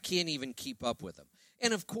that I can't even keep up with them.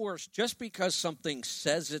 And of course, just because something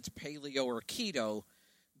says it's paleo or keto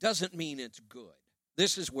doesn't mean it's good.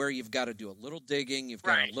 This is where you've got to do a little digging. You've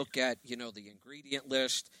got to look at, the ingredient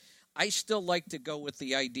list. I still like to go with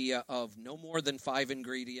the idea of no more than 5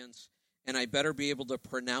 ingredients, and I better be able to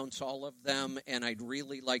pronounce all of them, and I'd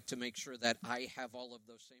really like to make sure that I have all of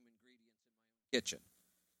those same ingredients in my own kitchen.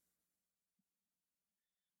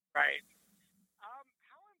 Right. How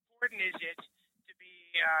important is it to be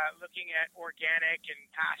looking at organic and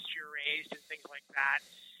pasture-raised and things like that?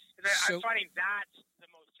 I'm finding that's the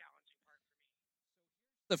most challenging part for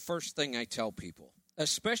me. The first thing I tell people,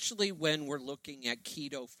 especially when we're looking at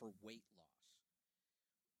keto for weight loss,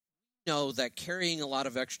 know that carrying a lot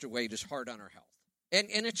of extra weight is hard on our health. And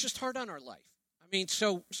it's just hard on our life. I mean,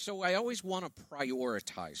 so I always want to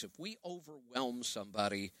prioritize. If we overwhelm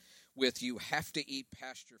somebody with you have to eat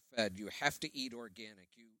pasture-fed, you have to eat organic,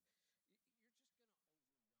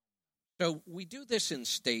 so we do this in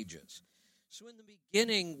stages. So in the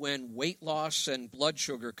beginning, when weight loss and blood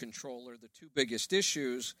sugar control are the two biggest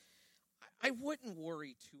issues, I wouldn't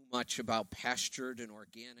worry too much about pastured and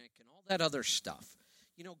organic and all that other stuff.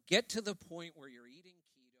 Get to the point where you're eating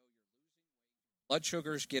keto, you're losing weight, blood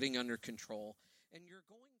sugar's getting under control, and you're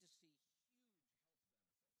going to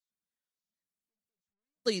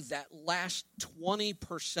see really that last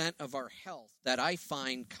 20% of our health that I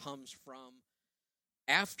find comes from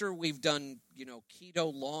after we've done,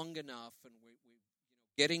 keto long enough and we're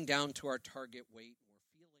getting down to our target weight and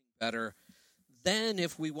we're feeling better. Then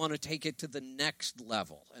if we want to take it to the next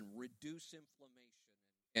level and reduce inflammation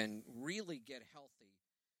and really get healthy,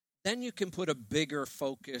 then you can put a bigger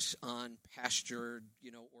focus on pastured,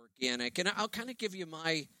 organic. And I'll kind of give you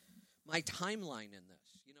my timeline in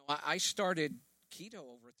this. I started keto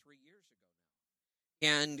over 3 years ago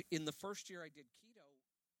now. And in the first year I did keto,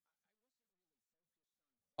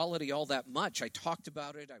 quality all that much. I talked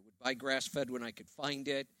about it. I would buy grass-fed when I could find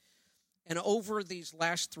it. And over these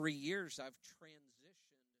last 3 years, I've transitioned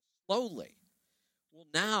slowly. Well,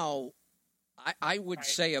 now I would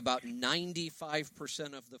say about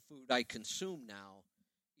 95% of the food I consume now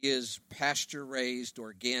is pasture-raised,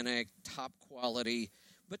 organic, top quality.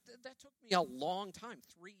 But that took me a long time,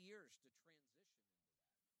 3 years to transition.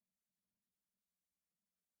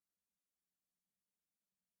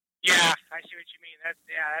 Yeah, I see what you mean. That's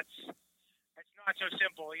not so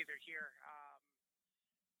simple either here.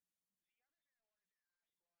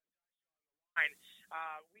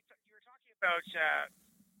 You were talking about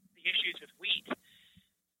the issues with wheat.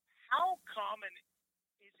 How common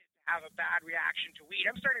is it to have a bad reaction to wheat?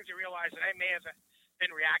 I'm starting to realize that I may have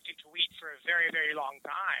been reacting to wheat for a very, very long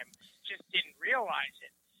time. Just didn't realize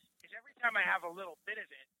it. Because every time I have a little bit of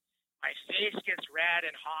it, my face gets red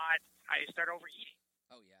and hot. I start overeating.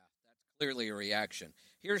 Oh, yeah. That's clearly a reaction.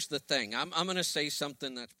 Here's the thing. I'm going to say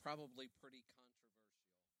something that's probably pretty controversial.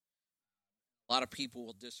 A lot of people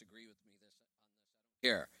will disagree with me on this. I don't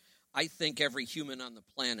care. I think every human on the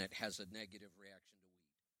planet has a negative reaction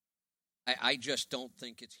to wheat. I just don't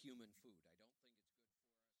think it's human food. I don't think it's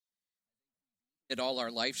good for us. It all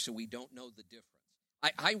our life, so we don't know the difference.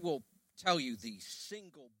 I will tell you the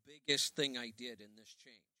single biggest thing I did in this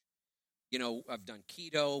change. I've done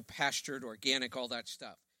keto, pastured, organic, all that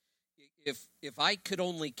stuff. If I could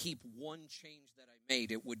only keep one change that I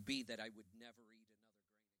made, it would be that I would never eat another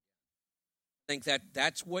grain again. I think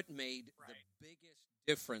that's what made the biggest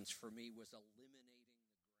difference for me was eliminating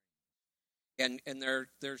the grain. And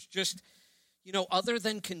there's just, other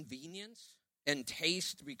than convenience and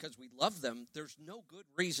taste, because we love them, there's no good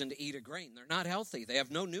reason to eat a grain. They're not healthy. They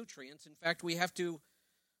have no nutrients. In fact, we have to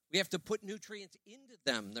put nutrients into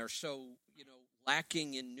them. They're so,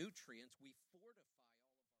 lacking in nutrients. We fortify all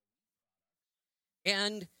of our wheat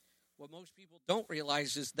products. And what most people don't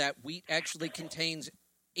realize is that wheat actually contains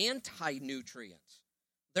anti-nutrients.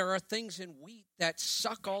 There are things in wheat that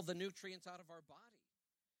suck all the nutrients out of our body.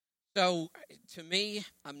 So, to me,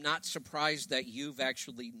 I'm not surprised that you've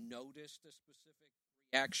actually noticed a specific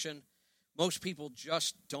reaction. Most people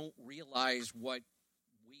just don't realize what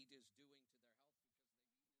wheat is doing to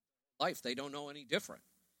their life. They don't know any different.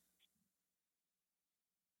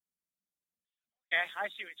 Okay, I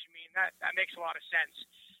see what you mean. That makes a lot of sense.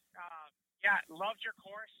 Loved your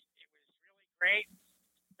course. It was really great.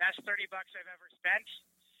 Best $30 I've ever spent,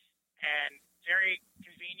 and very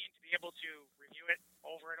convenient to be able to review it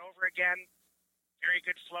over and over again. Very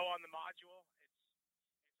good flow on the module.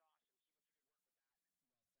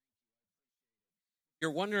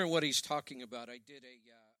 You're wondering what he's talking about. I did a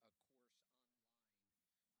course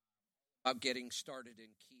online about getting started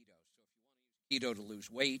in keto. So if you want to use keto to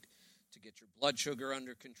lose weight, to get your blood sugar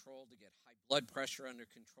under control, to get high blood pressure under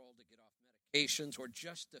control, to get off medication, complications, or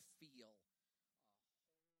just to feel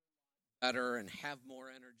better and have more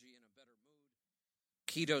energy and a better mood,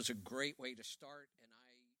 keto's a great way to start.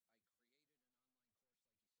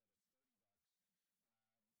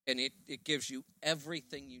 And it gives you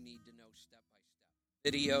everything you need to know step by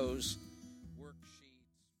step. Videos,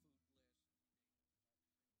 worksheets.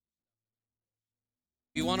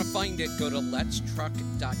 If you want to find it, go to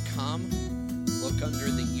letstruck.com. Look under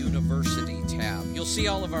the University tab. You'll see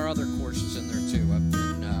all of our other courses in there, too. I've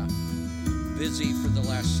been busy for the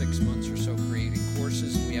last 6 months or so creating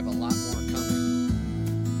courses, and we have a lot more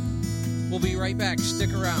coming. We'll be right back.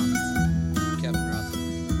 Stick around. I'm Kevin Rutherford.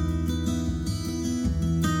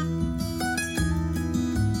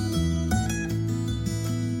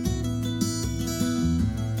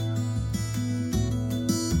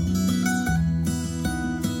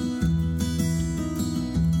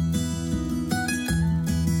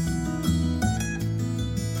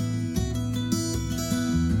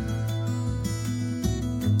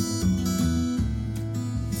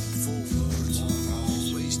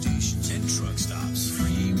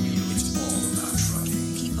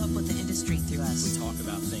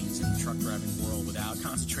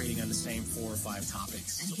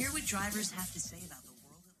 Drivers have to say about the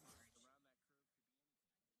world at large.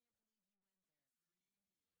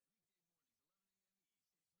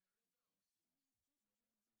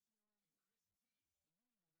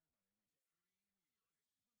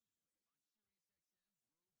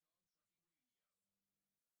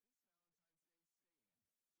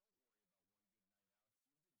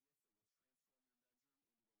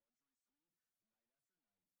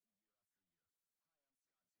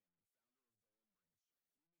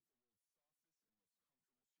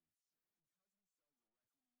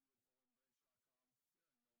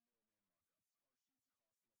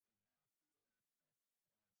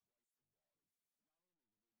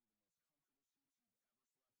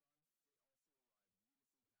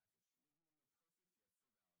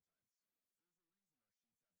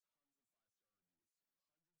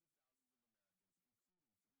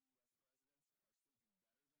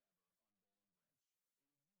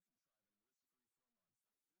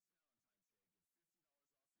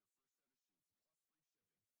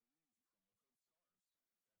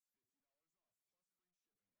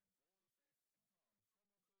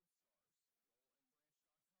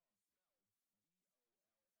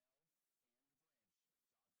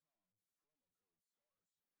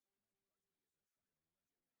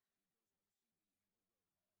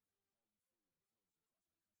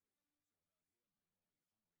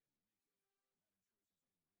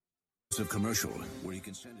 Of commercial, where he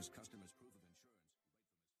can send his customers proof of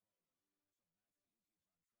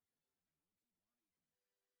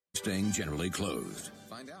insurance. Staying generally closed.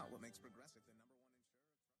 Find out what makes Progressive the number one insurer.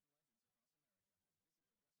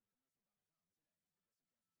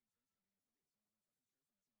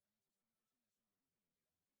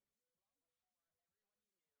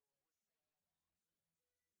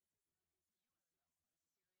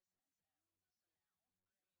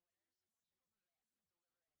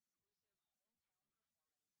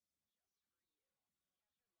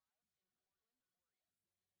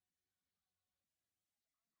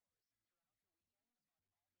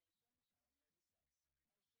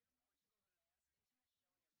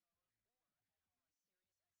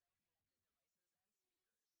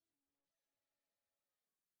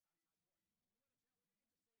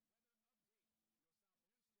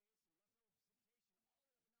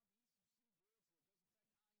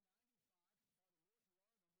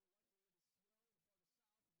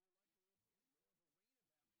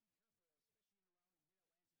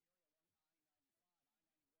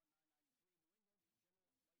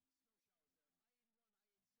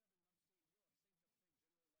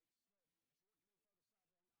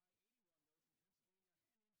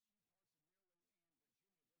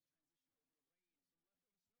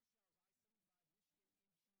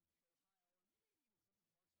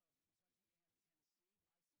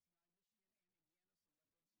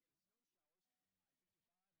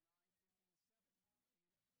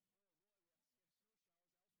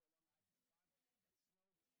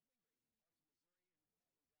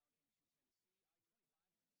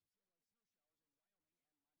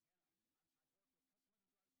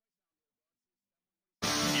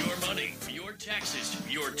 money, your taxes,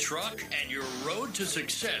 your truck, and your road to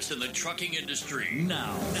success in the trucking industry.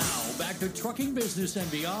 Now, back to Trucking Business and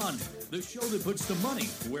Beyond, the show that puts the money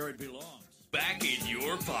where it belongs. Back in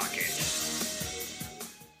your pocket.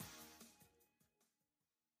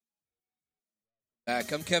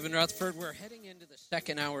 Back. I'm Kevin Rutherford. We're heading into the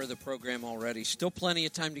second hour of the program already. Still plenty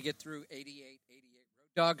of time to get through 8888 Road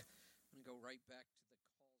Dog. I'm going to go right back to the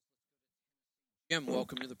calls. Jim,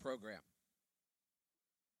 welcome to the program.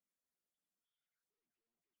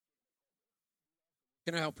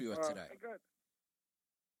 Can I help you with today? Good.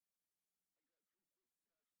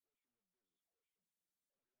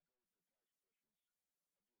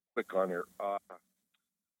 Click on here. I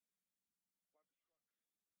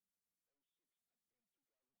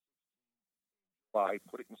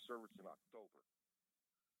put it in service in October.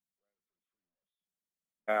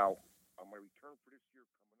 Now, on my return for this year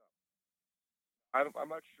coming up, I'm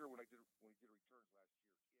not sure when we did returns last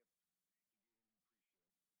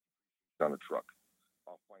year on the truck.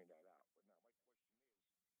 I'll find that out.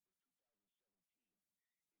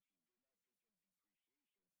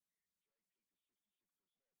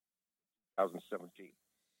 But now my question is, 2017.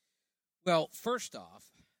 Well, first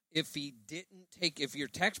off, if your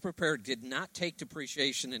tax preparer did not take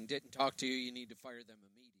depreciation and didn't talk to you, you need to fire them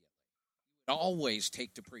immediately. You would always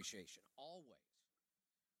take depreciation, always.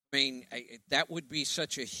 I mean, that would be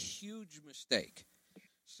such a huge mistake.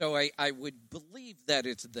 So I would believe that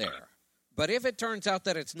it's there. But if it turns out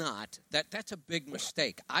that it's not, that's a big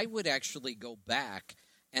mistake. I would actually go back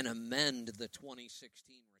and amend the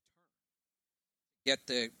 2016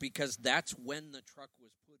 return. Because that's when the truck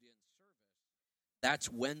was put in service.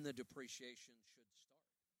 That's when the depreciation should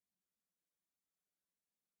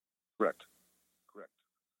start. Correct.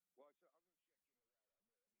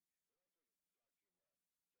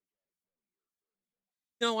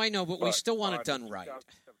 No, I know, but we still want it done right.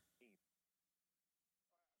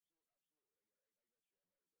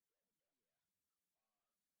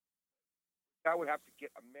 That would have to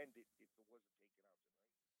get amended if it wasn't taken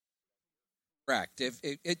out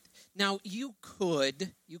tonight. Correct. Now you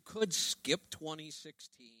could skip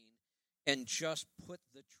 2016 and just put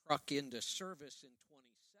the truck into service in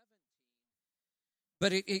 2017.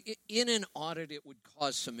 But in an audit, it would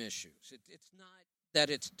cause some issues. It's not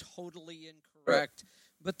that it's totally incorrect,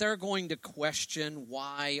 but they're going to question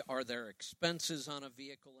why are there expenses on a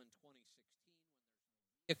vehicle in 2016 when there's no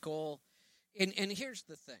vehicle. And here's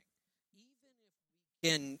the thing.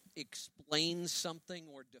 Can explain something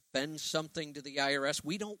or defend something to the IRS,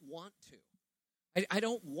 we don't want to. I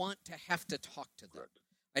don't want to have to talk to them.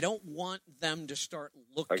 I don't want them to start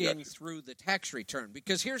looking through the tax return.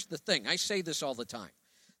 Because here's the thing. I say this all the time.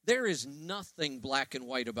 There is nothing black and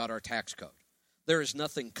white about our tax code. There is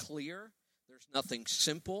nothing clear. There's nothing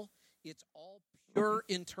simple. It's all pure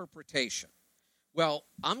interpretation. Well,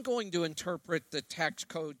 I'm going to interpret the tax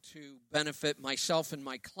code to benefit myself and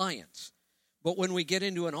my clients. But when we get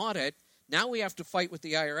into an audit, now we have to fight with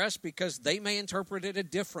the IRS because they may interpret it a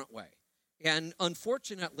different way. And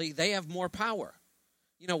unfortunately, they have more power.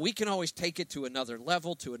 You know, we can always take it to another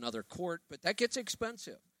level, to another court, but that gets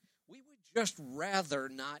expensive. We would just rather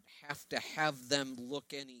not have to have them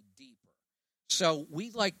look any deeper. So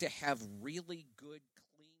we like to have really good,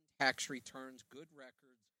 clean tax returns, good records,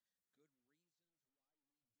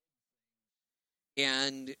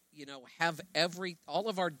 and, you know, have all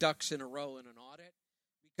of our ducks in a row in an audit,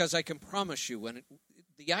 because I can promise you, when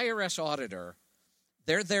the IRS auditor,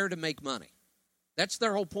 they're there to make money. That's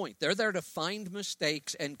their whole point. They're there to find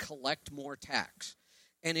mistakes and collect more tax.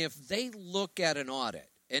 And if they look at an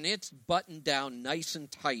audit and it's buttoned down nice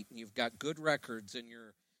and tight and you've got good records and you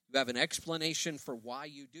have an explanation for why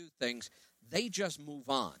you do things, they just move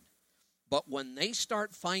on. But when they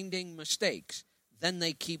start finding mistakes, then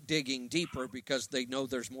they keep digging deeper because they know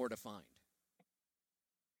there's more to find.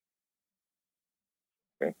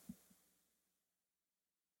 Okay.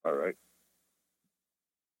 All right.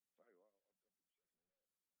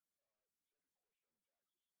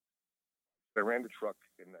 I ran the truck,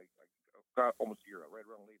 and I got almost a year, right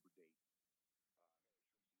around Labor Day.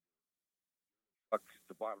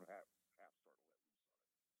 The bottom half started letting loose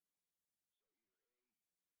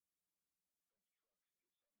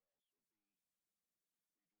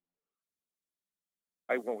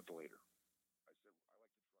on it. I went with the later. I said, I like the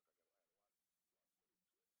truck.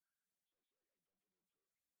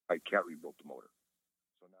 I can't rebuild the motor.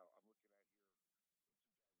 So now I'm looking at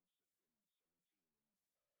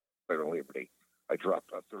here, right on Labor Day, I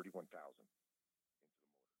dropped $31,000 into the motor.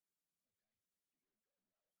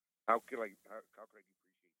 How can I depreciate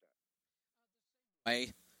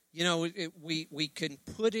that? You know, we can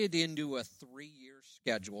put it into a 3-year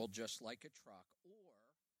schedule just like a truck,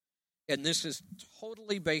 and this is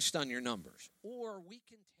totally based on your numbers, or we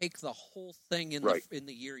can take the whole thing in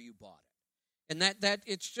the year you bought it. And that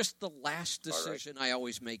it's just the last decision I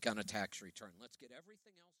always make on a tax return. Let's get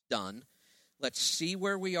everything else done. Let's see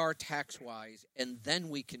where we are tax-wise, and then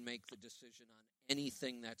we can make the decision on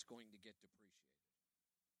anything that's going to get depreciated.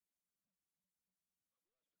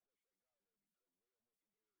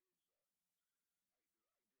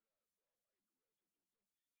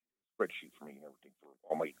 spreadsheet for me and everything for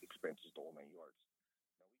all my expenses, the whole 9 yards.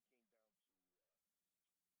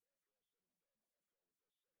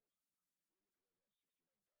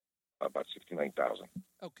 About 69,000.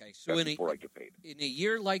 Okay, so That's before I get paid. in a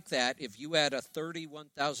year like that, if you had a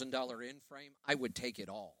 $31,000 in frame, I would take it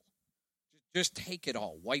all. Just take it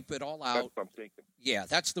all, wipe it all out. That's what I'm thinking. Yeah,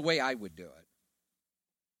 that's the way I would do it.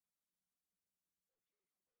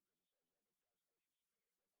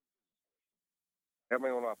 I have my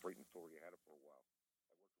own operating authority. I had it for a while.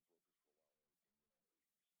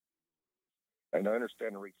 And I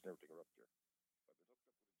understand the rates and everything are up there.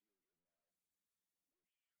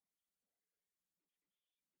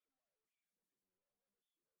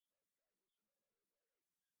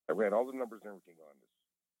 I ran all the numbers and everything on this.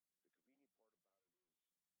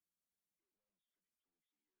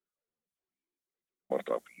 Month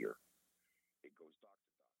off a year. It goes dock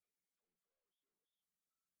to dock.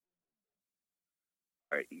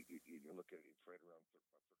 You look at it, it's right around 3,200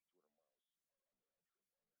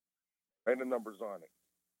 miles. Ran the numbers on it.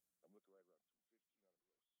 I'm looking right around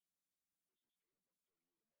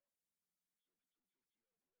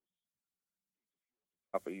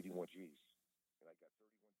 250 up at 81 G's. And I got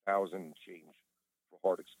 31,000 and change for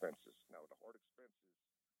hard expenses. Now, the hard expenses,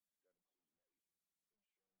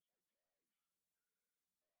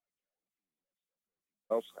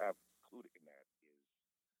 I also have included in that is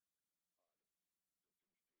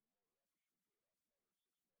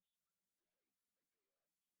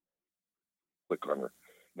click on her.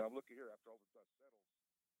 Now I'm looking here after all the dust settles.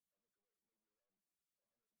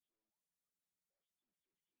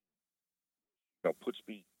 Now puts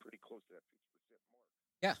me pretty close to that 50% mark.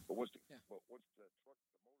 Yeah. But once the truck, the motor's paid off,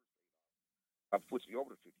 that puts me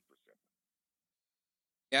over the 50%.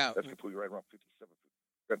 Yeah. That's completely right around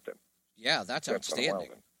 57% then. Yeah, that's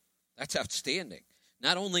outstanding. That's outstanding.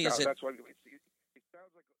 Not only is it. That's why it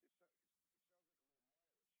sounds like.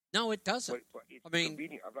 No, it doesn't. But it's I mean,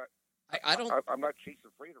 convenient. I'm not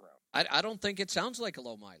chasing freight around. I don't think it sounds like a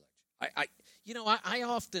low mileage. I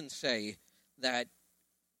often say that,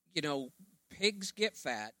 pigs get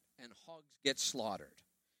fat and hogs get slaughtered.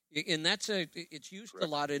 And it's used a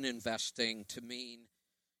lot in investing to mean,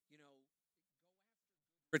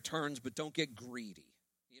 returns, but don't get greedy.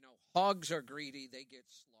 Hogs are greedy, they get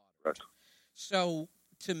slaughtered. So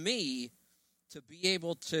to me, to be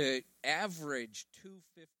able to average $2.15 a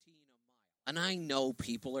mile, and I know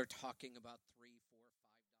people are talking about $3,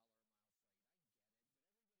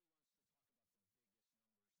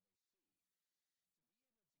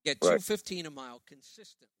 $4, $5 get $2.15 a mile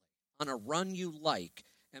consistently on a run you like,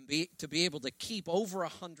 and to be able to keep over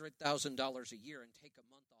 $100,000 a year and take a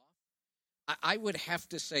month off, I would have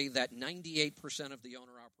to say that 98% of the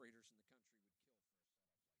owner operators in the country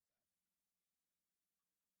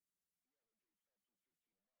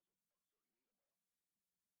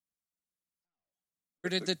would kill. Where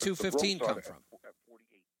did the 215 come from? At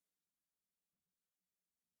 48.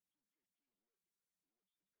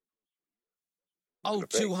 Oh,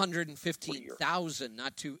 215,000,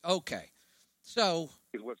 not two. Okay. So.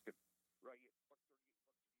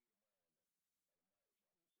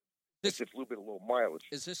 It's just a little bit of low mileage.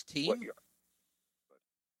 Is this team?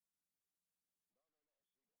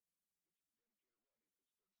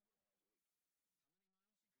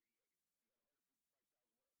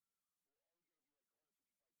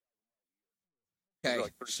 Okay,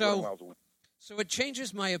 so it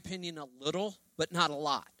changes my opinion a little, but not a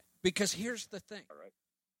lot. Because here's the thing. All right.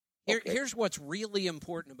 Here's what's really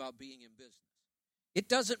important about being in business. It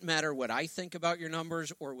doesn't matter what I think about your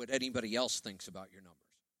numbers or what anybody else thinks about your numbers.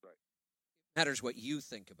 Right. It matters what you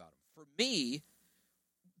think about them. For me,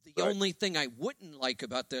 the only thing I wouldn't like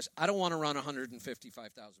about this, I don't want to run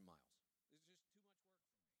 155,000 miles. It's just too much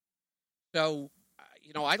work. So,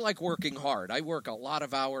 I like working hard. I work a lot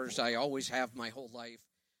of hours. I always have my whole life.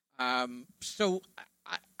 So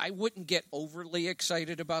I wouldn't get overly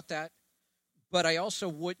excited about that, but I also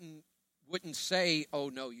wouldn't say, "Oh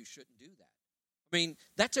no, you shouldn't do that." I mean,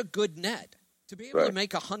 that's a good net to be able to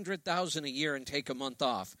make $100,000 a year and take a month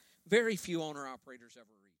off. Very few owner operators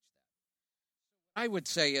ever reach that. What I would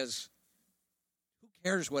say is, who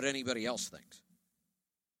cares what anybody else thinks?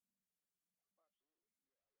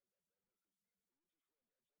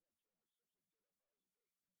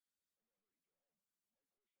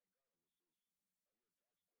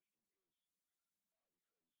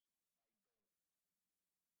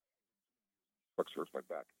 Trucks hurts my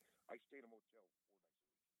back. I stay in a motel 4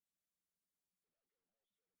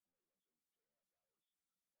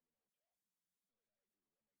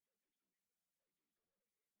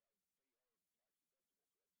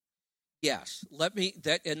 nights Yes.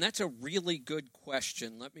 And that's a really good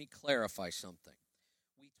question. Let me clarify something.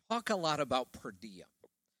 We talk a lot about per diem,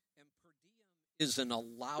 and per diem is an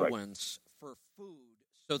allowance for food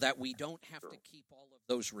so that we don't have to keep all of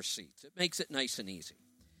those receipts. It makes it nice and easy.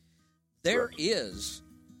 There is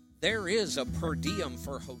a per diem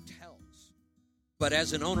for hotels, but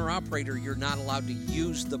as an owner-operator, you're not allowed to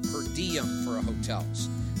use the per diem for hotels.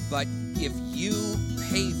 But if you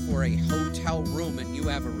pay for a hotel room and you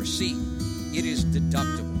have a receipt, it is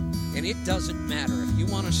deductible. And it doesn't matter. If you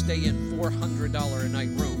want to stay in $400 a night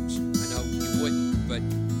rooms, I know you wouldn't, but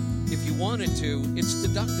if you wanted to, it's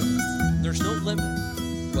deductible. There's no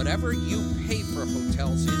limit. Whatever you pay for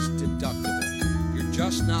hotels is deductible. You're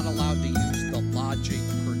just not allowed to use the lodging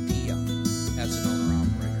per diem as an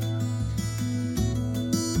owner-operator.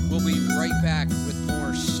 We'll be right back with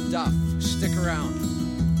more stuff. Stick around.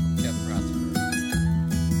 Kevin Rutherford.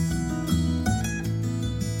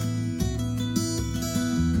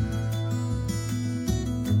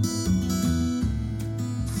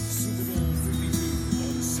 Super Bowl 52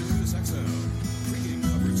 on Sirius XM. Pre-game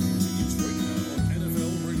coverage continues right now on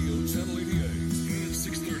NFL Radio Channel 88. And at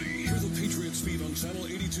 6:30, hear the Patriots feed on Channel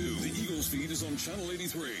 82. The Eagles feed is on Channel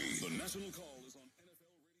 83. The National Call is on NFL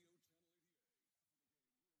Radio.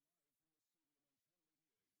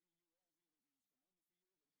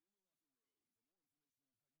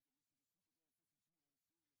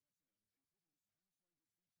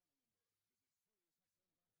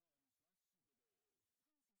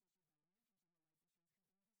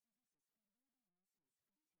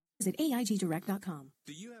 Visit AIGDirect.com.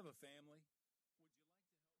 Do you have a family?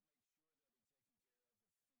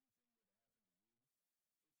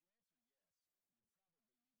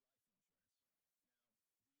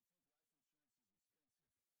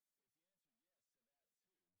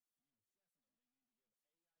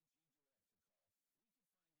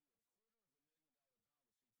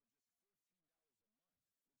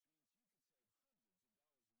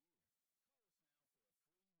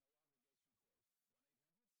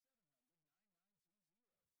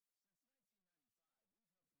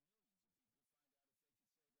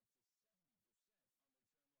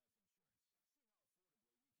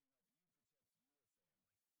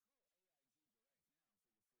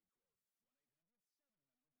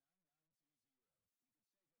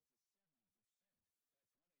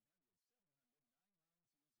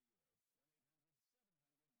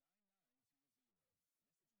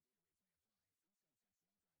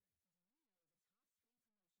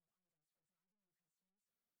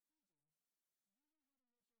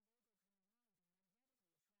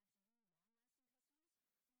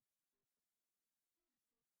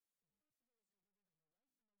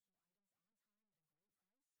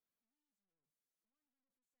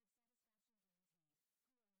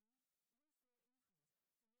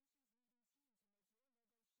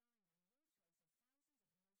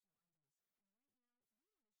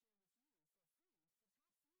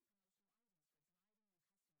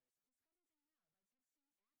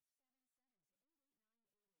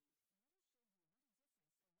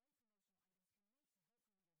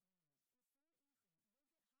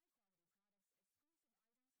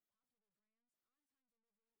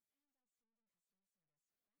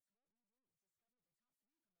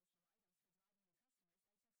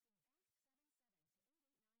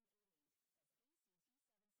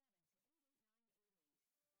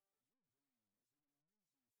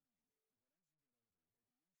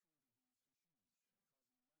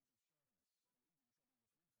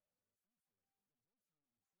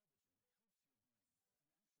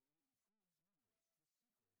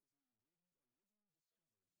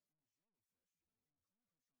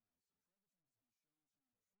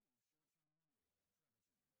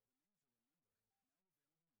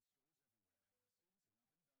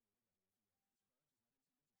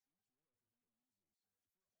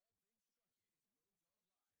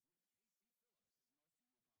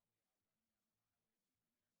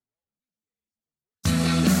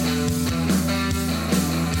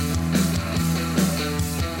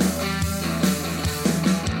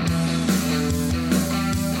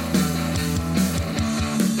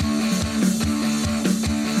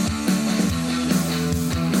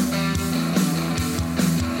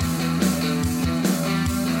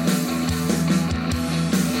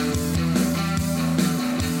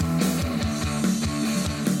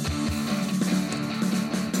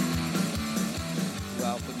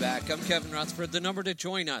 I'm Kevin Rutherford. The number to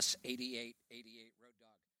join us, 8888 Road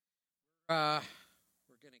Dog.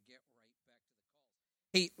 We're going to get right back to the call.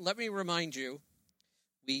 Hey, let me remind you,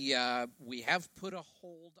 we have put a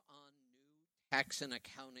hold on new tax and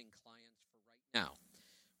accounting clients for right now.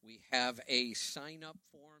 We have a sign-up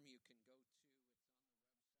form. You can go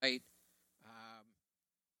right?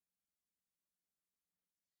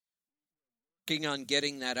 Working on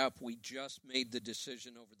getting that up. We just made the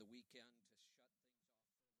decision over the weekend to shut things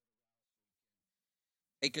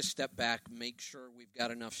off. Take a step back, make sure we've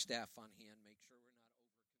got enough staff on hand, make sure we're not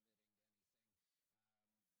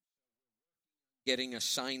overcommitting. Getting a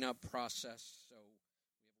sign-up process, so we have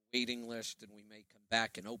a waiting list, and we may come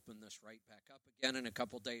back and open this right back up again in a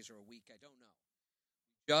couple days or a week. I don't know.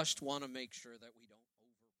 We just want to make sure that we don't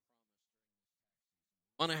overpromise.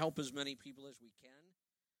 We want to help as many people as we can.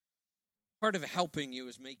 Part of helping you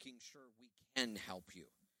is making sure we can help you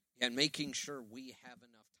and making sure we have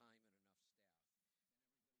enough time and enough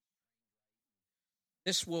staff.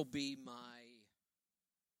 This will be my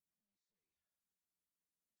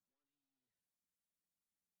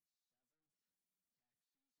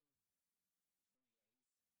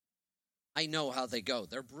I know how they go.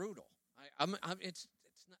 They're brutal. It's not. It just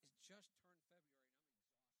turned February.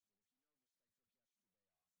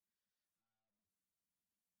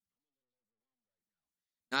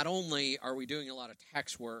 Not only are we doing a lot of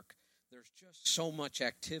tax work, there's just so much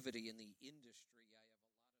activity in the industry. I have a lot of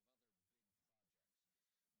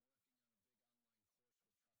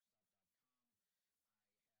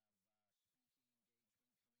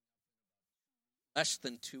other less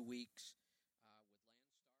than 2 weeks with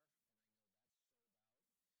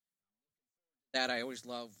Landstar. That I always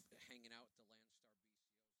love hanging out with the Landstar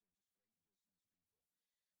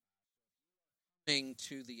BCO.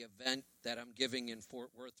 To the event that I'm giving in Fort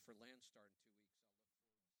Worth for Landstar in 2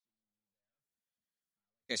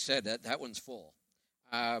 weeks. Like I said, that one's full.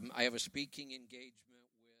 I have a speaking engagement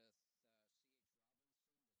with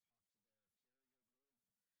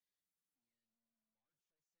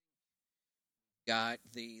got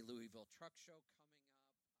the Louisville Truck Show coming up.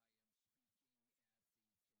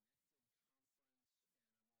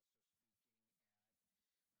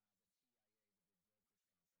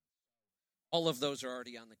 All of those are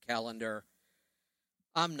already on the calendar.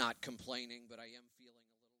 I'm not complaining, but I am feeling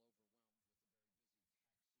a little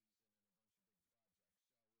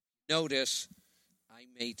overwhelmed. Notice I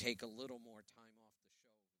may take a little more time off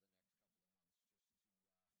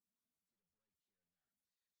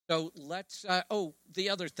the show. So let's, the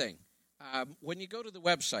other thing. When you go to the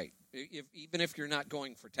website, even if you're not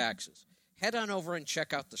going for taxes, head on over and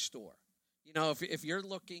check out the store. You know, if you're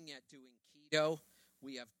looking at doing keto,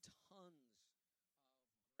 we have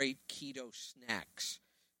great keto snacks.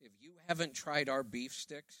 If you haven't tried our beef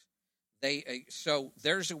sticks, so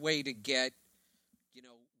there's a way to get, really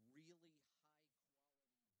high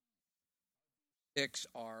quality sticks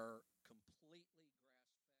are completely grass-fed,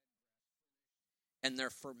 and they're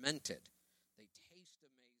fermented. They taste amazing.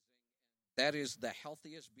 That is the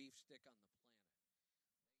healthiest beef stick on the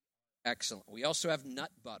planet. Excellent. We also have nut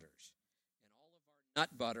butters, and all of our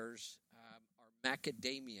nut butters are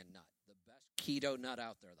macadamia nut. Keto nut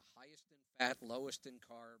out there, the highest in fat, lowest in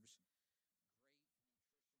carbs,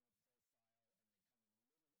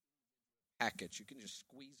 great package. You can just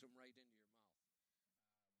squeeze them right into your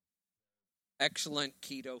mouth. Excellent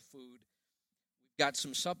keto food. We've got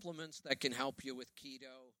some supplements that can help you with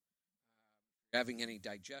keto. If you're having any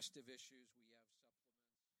digestive issues, we have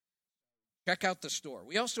supplements. Check out the store.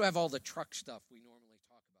 We also have all the truck stuff we normally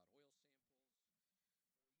talk about. Oil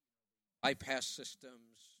samples, bypass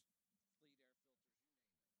systems,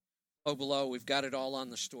 below. We've got it all on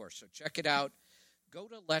the store. So check it out. Go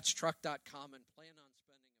to letstruck.com and plan on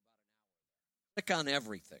spending about an hour. Click on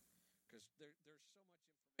everything because there's so much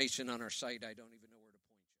information on our site I don't even know where to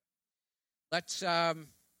point you. Let's get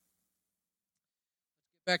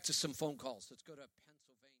back to some phone calls. Let's go to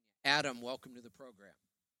Pennsylvania. Adam, welcome to the program.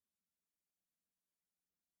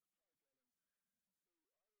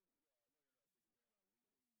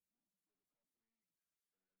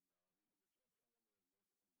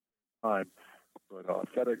 Time, but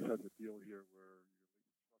FedEx has a deal here where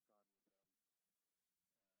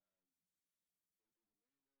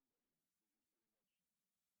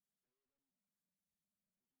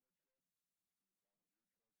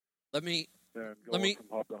let me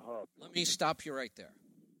stop you right there.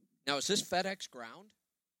 Now, is this FedEx Ground?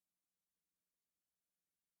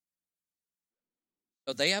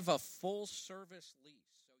 So they have a full service lease.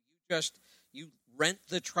 So you rent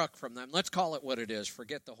the truck from them. Let's call it what it is.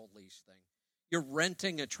 Forget the whole lease thing. You're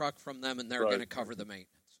renting a truck from them, and they're going to cover the maintenance.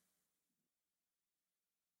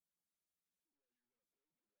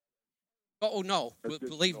 Oh, no.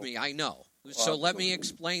 Believe me, I know. So let me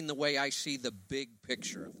explain the way I see the big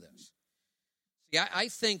picture of this. See, I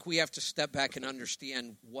think we have to step back and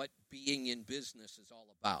understand what being in business is all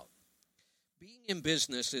about. Being in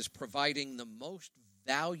business is providing the most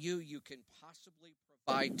value you can possibly provide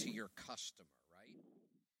provide to your customer, right?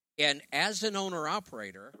 And as an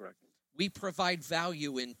owner-operator, Correct. we provide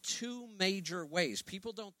value in two major ways.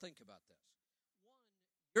 People don't think about this.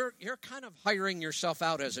 One, you're kind of hiring yourself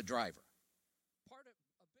out as a driver. A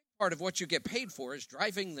big part of what you get paid for is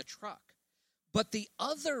driving the truck. But the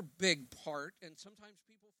other big part, and sometimes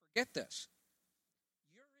people forget this,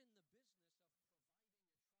 you're in the business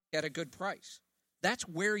of at a good price. That's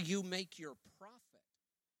where you make your profit.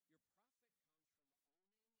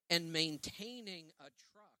 And maintaining a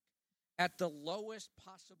truck at the lowest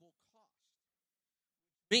possible cost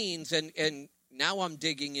means, and now I'm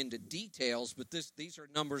digging into details, but these are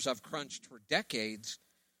numbers I've crunched for decades.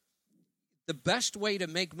 The best way to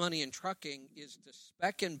make money in trucking is to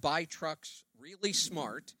spec and buy trucks really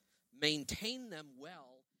smart, maintain them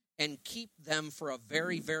well, and keep them for a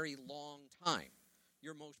very, very long time.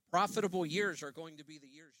 Your most profitable years are going to be the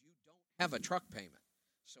years you don't have a truck payment.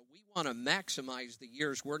 So we want to maximize the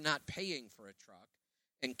years we're not paying for a truck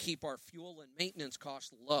and keep our fuel and maintenance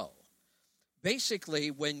costs low.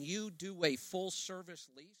 Basically, when you do a full-service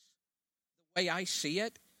lease, the way I see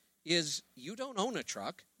it is you don't own a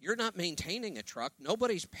truck. You're not maintaining a truck.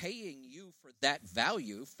 Nobody's paying you for that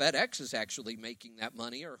value. FedEx is actually making that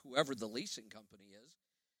money, or whoever the leasing company is.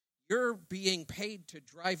 You're being paid to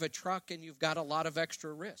drive a truck, and you've got a lot of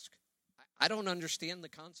extra risk. I don't understand the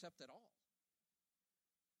concept at all.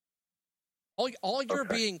 All you're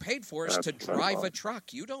being paid for is to drive a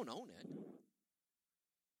truck. You don't own it.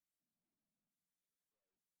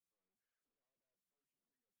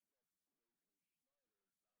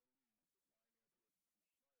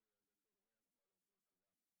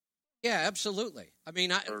 Yeah, absolutely. I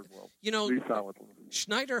mean,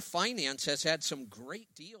 Schneider Finance has had some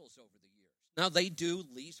great deals over the years. Now, they do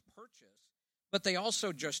lease purchase, but they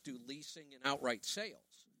also just do leasing and outright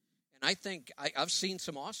sales. And I think I've seen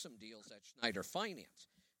some awesome deals at Schneider Finance.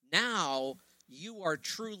 Now, you are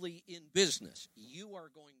truly in business. You are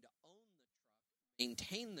going to own the truck,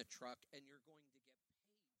 maintain the truck, and you're going to get paid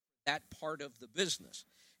for that part of the business.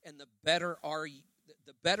 And the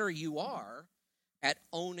better you are at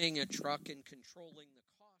owning a truck and controlling the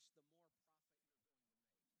cost, the more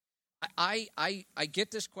profit. I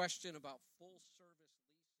get this question about full service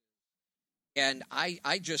leases, and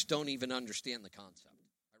I just don't even understand the concept.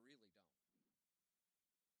 I really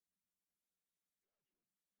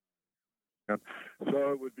don't.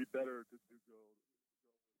 So it would be better to go.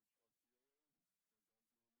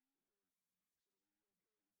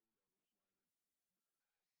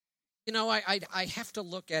 You know, I have to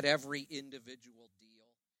look at every individual deal.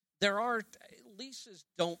 There are leases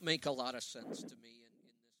don't make a lot of sense to me in this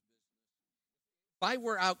business. If I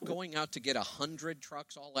were going out to get 100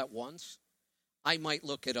 trucks all at once, I might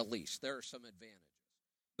look at a lease. There are some advantages.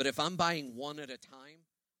 But if I'm buying one at a time,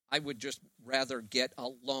 I would just rather get a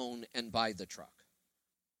loan and buy the truck.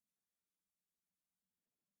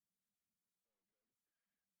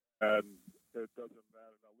 And it doesn't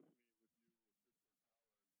matter. Now,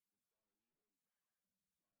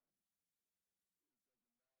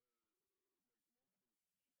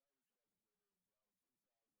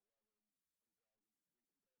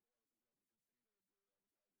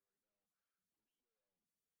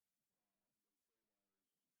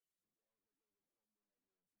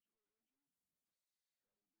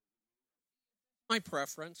 My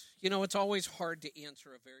preference. You know, it's always hard to answer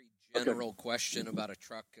a very general question about a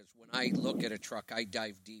truck because when I look at a truck, I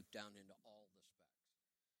dive deep down into all the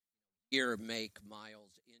specs. Year, make,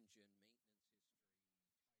 miles, engine,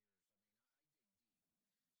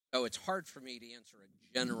 maintenance. So it's hard for me to answer a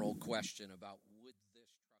general question about would this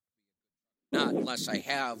truck be a good truck? Not unless I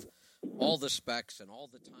have all the specs and all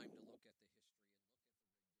the time to look at the history.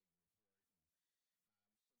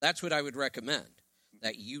 That's what I would recommend.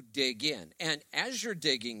 That you dig in. And as you're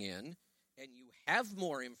digging in and you have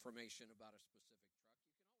more information about a specific truck,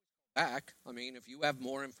 you can always go back. I mean, if you have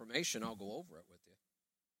more information, I'll go over it with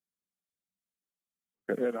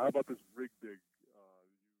you. And how about this rig dig?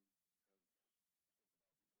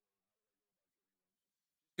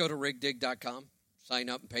 Go to rigdig.com, sign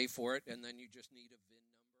up and pay for it, and then you just need a VIN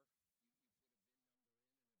number.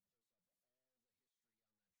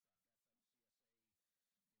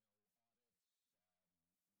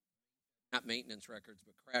 Not maintenance records,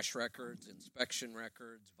 but crash records, inspection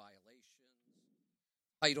records, violations,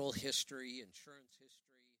 title history, insurance history.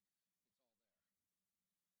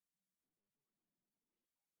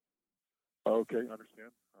 Okay,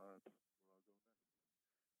 understand.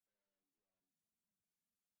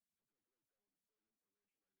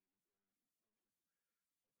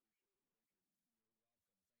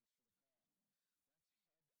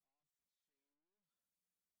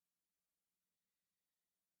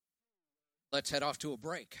 Let's head off to a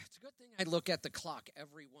break. It's a good thing I look at the clock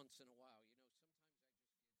every once in a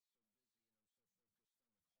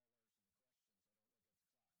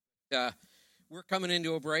while. We're coming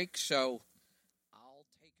into a break, so I'll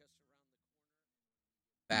take us around the corner.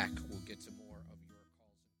 Back, we'll get some more of your calls and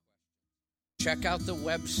questions. Check out the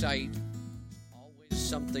website. Always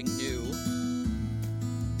something new.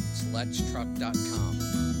 It's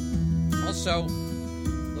letstruck.com. Also,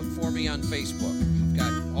 look for me on Facebook. I've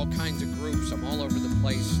got all kinds of groups. I'm all over the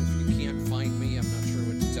place. If you can't find me, I'm not sure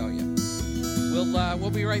what to tell you.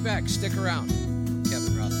 We'll be right back. Stick around. I'm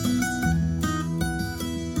Kevin Rutherford.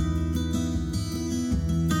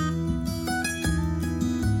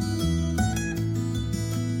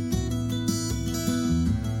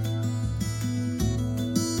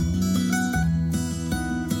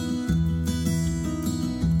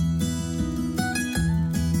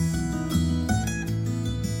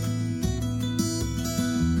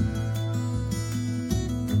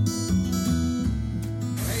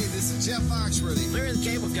 Larry the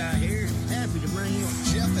Cable Guy here. Happy to bring you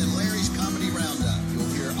Jeff and Larry's Comedy Roundup.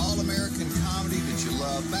 You'll hear all-American comedy that you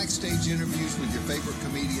love, backstage interviews with your favorite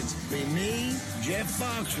comedians. Be me, Jeff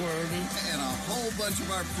Foxworthy, and a whole bunch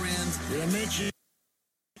of our friends. Did I mention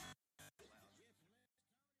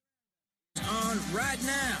on right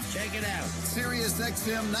now? Check it out. Sirius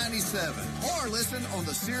XM 97. Or listen on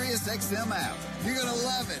the Sirius XM app. You're going to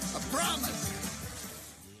love it. I promise.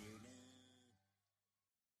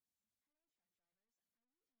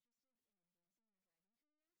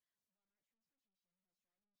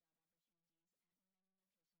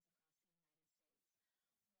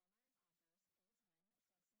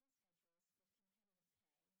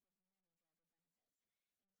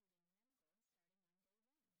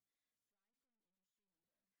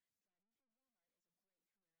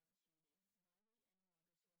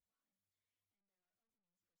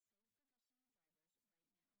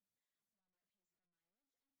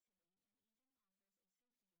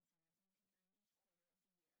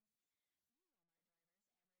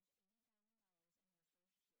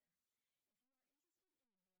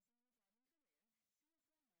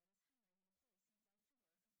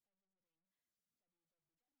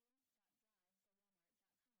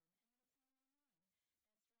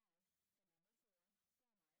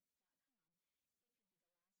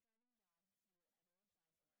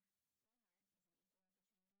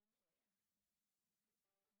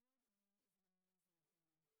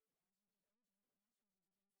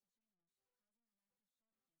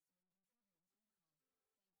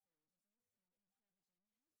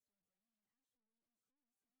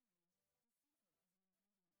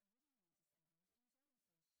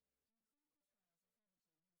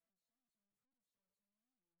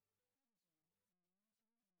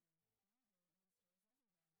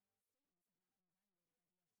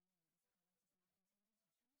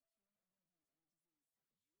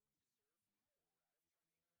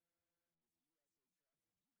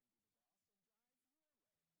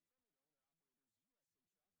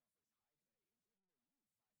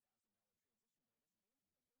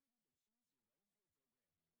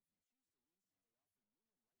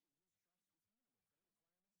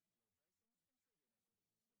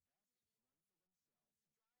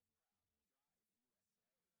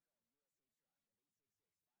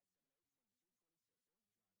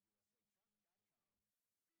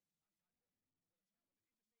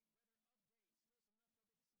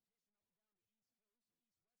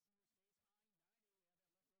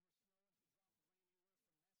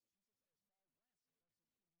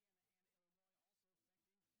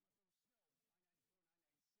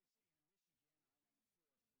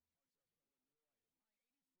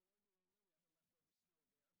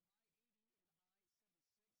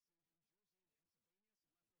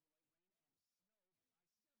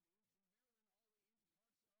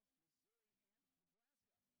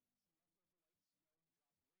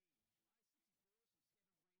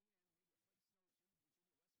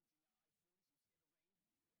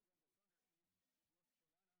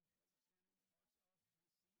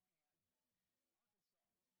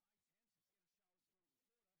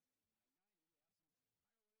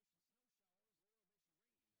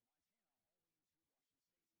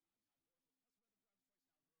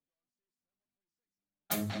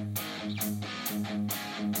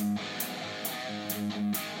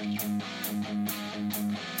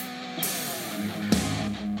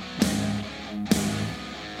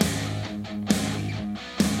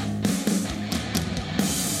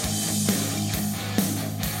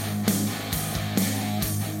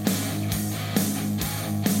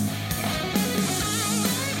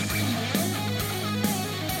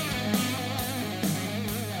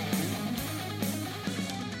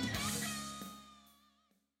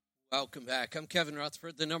 Welcome back. I'm Kevin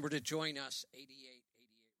Rutherford. The number to join us, 8888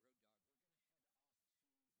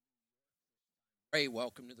 Ray,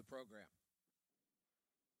 welcome to the program.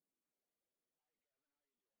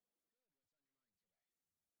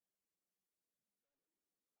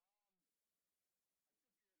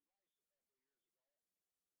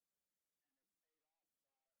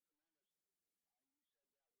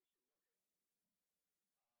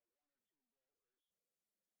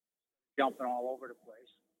 Jumping all over the place.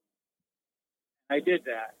 I did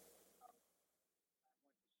that.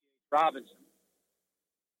 Robinson.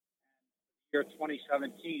 Year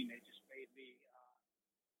 2017, they just made me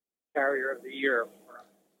Carrier of the Year for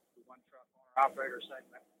the One Truck Owner Operator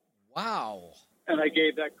segment. Wow. And I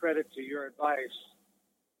gave that credit to your advice.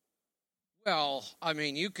 Well, I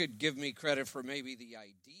mean, you could give me credit for maybe the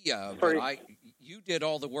idea, but you did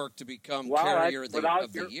all the work to become Carrier of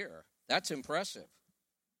the Year. That's impressive.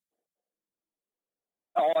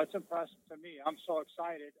 Oh, it's impressive to me. I'm so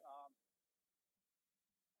excited.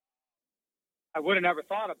 I would have never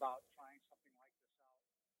thought about trying something like this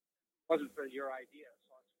out. It wasn't for your idea.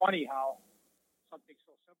 So it's funny how something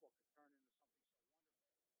so simple could turn into something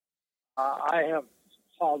so wonderful. I have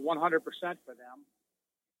hauled 100% for them.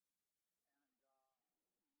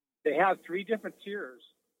 They have 3 different tiers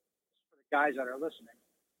for the guys that are listening.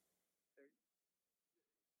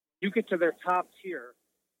 You get to their top tier,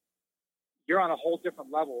 you're on a whole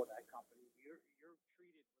different level with that company. You're treated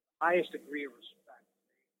with the highest degree of respect.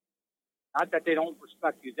 Not that they don't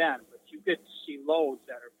respect you then, but you get to see loads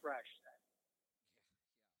that are fresh.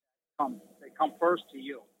 They come first to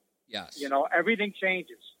you. Yes. You know, everything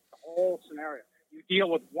changes. The whole scenario. You deal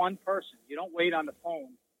with one person. You don't wait on the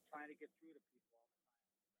phone trying to get through to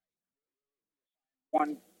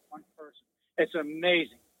people. One person. It's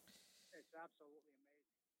amazing. It's absolutely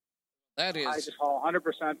amazing. That is. I just haul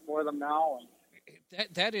 100% for them now.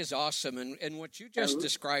 That is awesome, and what you just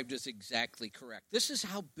described is exactly correct. This is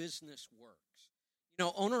how business works. You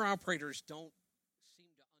know, owner-operators don't seem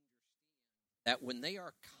to understand that when they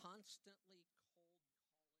are constantly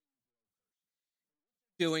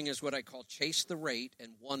doing is what I call chase the rate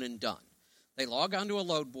and one and done. They log onto a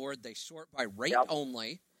load board, they sort by rate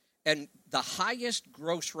only, and the highest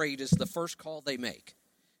gross rate is the first call they make.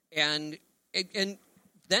 And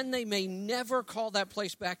then they may never call that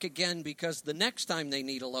place back again because the next time they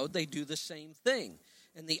need a load, they do the same thing.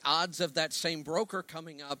 And the odds of that same broker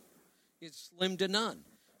coming up is slim to none.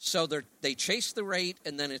 So they chase the rate,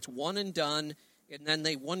 and then it's one and done, and then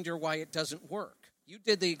they wonder why it doesn't work. You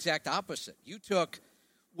did the exact opposite. You took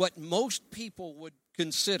what most people would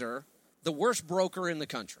consider the worst broker in the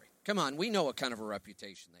country. Come on, we know what kind of a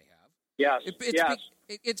reputation they have. Yes,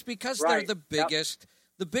 it's because they're the biggest. Yep.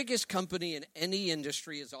 The biggest company in any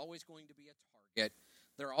industry is always going to be a target.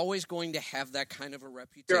 They're always going to have that kind of a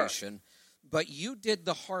reputation. Sure. But you did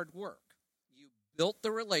the hard work. You built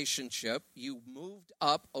the relationship. You moved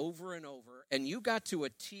up over and over. And you got to a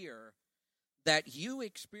tier that you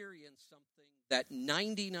experienced something that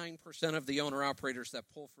 99% of the owner-operators that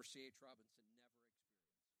pull for C.H. Robinson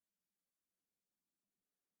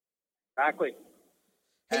never experienced. Exactly.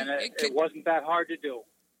 And it wasn't that hard to do.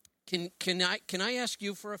 Can I ask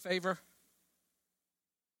you for a favor?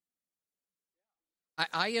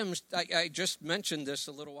 I just mentioned this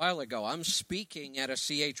a little while ago. I'm speaking at a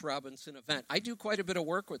C.H. Robinson event. I do quite a bit of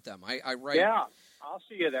work with them. I write. Yeah, I'll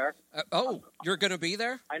see you there. You're going to be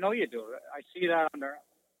there? I know you do. I see that on there.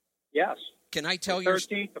 Yes. Can I tell the your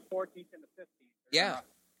 13th, the 14th, and the 15th? Yeah.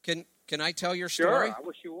 Can I tell your story? Sure. I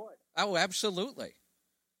wish you would. Oh, absolutely.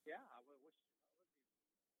 Yeah.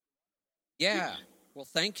 Yeah. Well,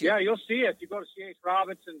 thank you. Yeah, you'll see it. If you go to C.H.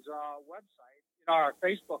 Robinson's website, our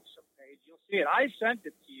Facebook page, you'll see it. I sent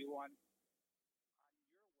it to you on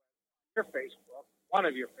your Facebook, one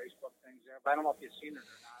of your Facebook things there, but I don't know if you've seen it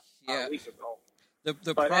or not a week ago.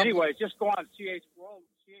 But anyway, just go on C.H. Robinson,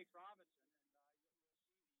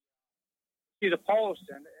 see the post,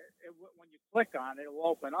 and when you click on it, it will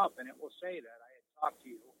open up, and it will say that I had talked to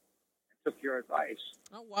you and took your advice.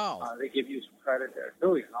 Oh, wow. They give you some credit there,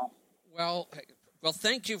 too, you know. Well,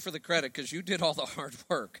 thank you for the credit because you did all the hard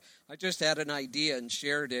work. I just had an idea and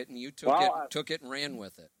shared it, and you took it and ran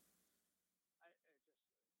with it.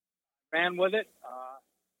 Ran with it.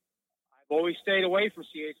 I've always stayed away from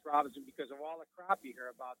C.H. Robinson because of all the crap you hear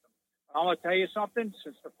about them. But I'm going to tell you something.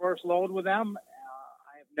 Since the first load with them,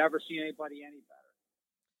 I have never seen anybody any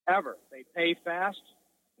better. Ever. They pay fast.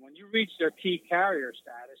 When you reach their key carrier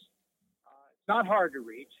status, it's not hard to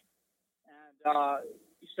reach. And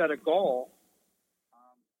you set a goal.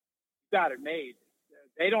 Got it made.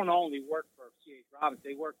 They don't only work for C.H. Robinson,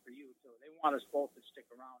 they work for you, too. They want us both to stick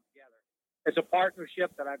around together. It's a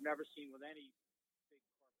partnership that I've never seen with any big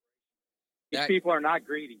corporation. These people are not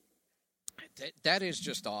greedy. That is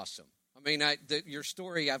just awesome. I mean, your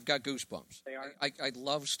story, I've got goosebumps. They are. I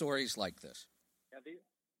love stories like this. Yeah, these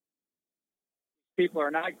people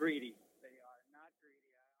are not greedy. They are not greedy.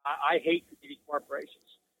 I hate greedy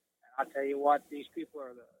corporations. And I'll tell you what, these people are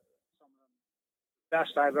some of the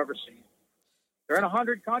best I've ever seen. They're in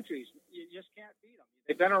 100 countries. You just can't beat them.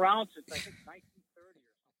 They've been around since, I think, 1930 or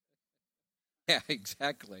something. Yeah,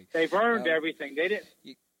 exactly. They've earned everything. They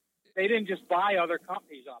didn't just buy other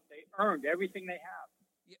companies up. They earned everything they have.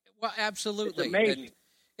 Well, absolutely. It's amazing.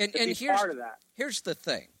 And here's part of that. Here's the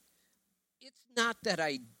thing. It's not that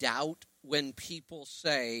I doubt when people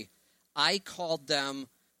say, I called them,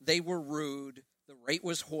 they were rude, the rate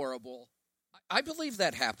was horrible. I believe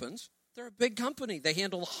that happens. They're a big company. They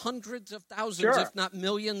handle hundreds of thousands, if not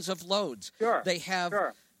millions of loads. They have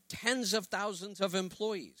tens of thousands of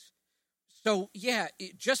employees. So, yeah,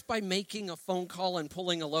 just by making a phone call and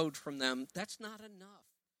pulling a load from them, that's not enough.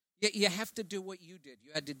 You have to do what you did.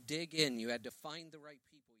 You had to dig in. You had to find the right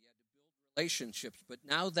people. You had to build relationships. But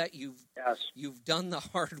now that you've done the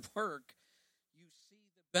hard work, you see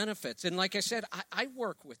the benefits. And like I said, I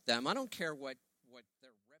work with them. I don't care what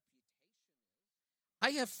their reputation is.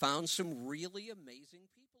 I have found some really amazing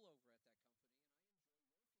people over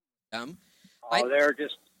at that company. They're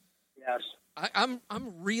just, yes. I'm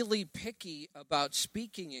really picky about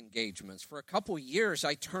speaking engagements. For a couple years,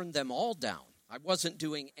 I turned them all down. I wasn't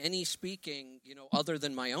doing any speaking, other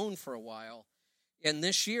than my own for a while. And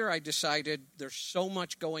this year I decided there's so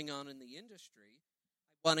much going on in the industry.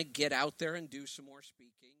 I want to get out there and do some more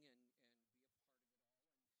speaking.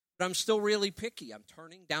 But I'm still really picky. I'm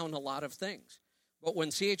turning down a lot of things. But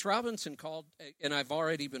when C.H. Robinson called, and I've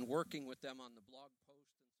already been working with them on the blog post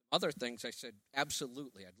and some other things, I said,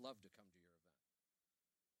 absolutely, I'd love to come to your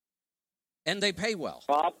event. And they pay well.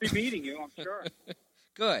 Well, I'll be meeting you, I'm sure.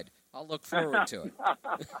 Good. I'll look forward to it.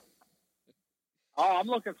 I'm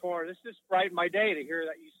looking forward. This just brightened my day to hear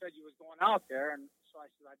that you said you was going out there, and so I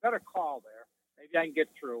said I better call there. Maybe I can get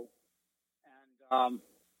through. And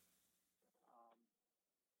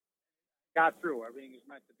got through. Everything is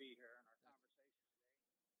meant to be here in our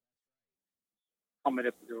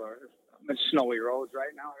conversation today. I'm in snowy roads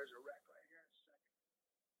right now. There's a wreck right here in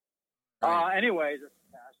a second. Anyways, it's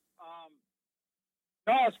past.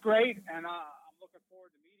 No, it's great, and I'm looking forward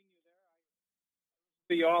to meeting you there. I'll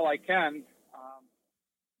be all I can.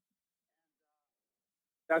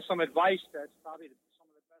 That's some advice that's probably some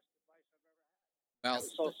of the best advice I've ever had. Well,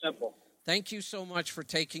 it's so simple. Thank you so much for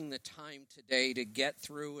taking the time today to get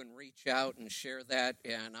through and reach out and share that,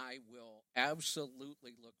 and I will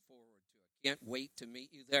absolutely look forward to it. Can't wait to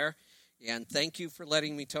meet you there, and thank you for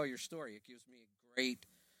letting me tell your story. It gives me a great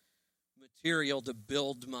material to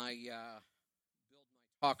build my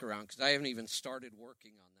talk around, because I haven't even started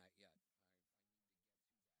working on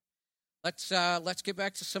that yet. Let's get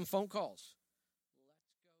back to some phone calls.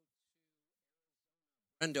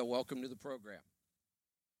 Brenda, welcome to the program.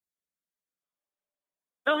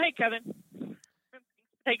 Oh, hey, Kevin. Thanks for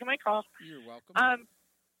taking my call. You're welcome.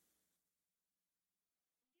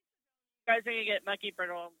 You guys are going to get Mucky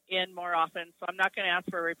Brittle in more often, so I'm not going to ask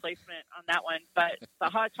for a replacement on that one. But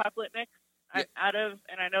the hot chocolate mix, I'm out of,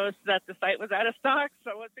 and I noticed that the site was out of stock,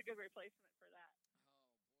 so what's a good replacement for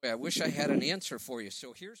that? I wish I had an answer for you.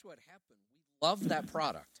 So here's what happened. We love that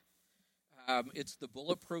product. It's the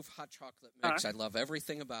Bulletproof Hot Chocolate Mix. I love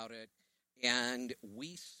everything about it. And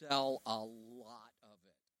we sell a lot of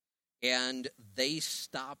it. And they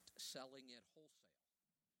stopped selling it wholesale.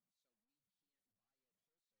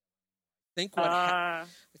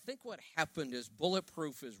 I think what happened is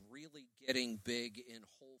Bulletproof is really getting big in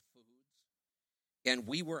Whole Foods. And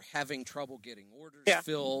we were having trouble getting orders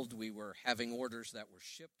filled. We were having orders that were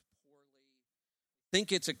shipped poorly. I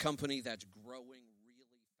think it's a company that's growing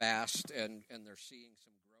really fast, and they're seeing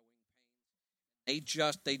some growing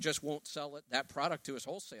pains. They just won't sell that product to us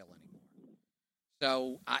wholesale anymore.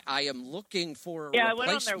 So I am looking for a replacement. I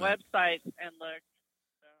went on their website and looked.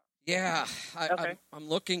 So. Yeah, I'm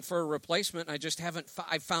looking for a replacement. I just haven't.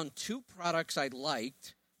 I found two products I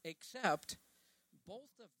liked, except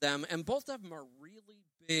both of them, and both of them are really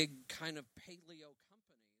big kind of paleo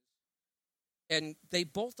companies, and they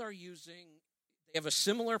both are using. They have a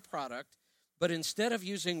similar product, but instead of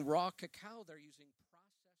using raw cacao, they're using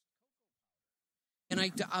processed cocoa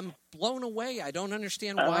powder. And I'm blown away. I don't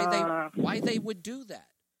understand why they would do that.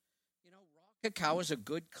 Raw cacao is a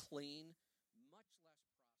good, clean, much less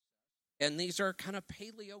processed. And these are kind of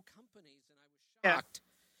paleo companies, and I was shocked.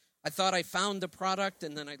 I thought I found the product,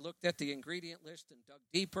 and then I looked at the ingredient list and dug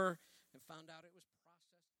deeper and found out it was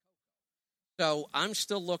processed So I'm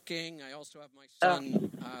still looking. I also have my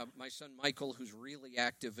son Michael, who's really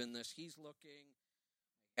active in this. He's looking.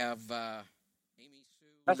 I have Amy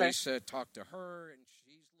Sue, Lisa, talked to her, and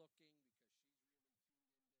she's looking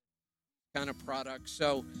kind of product.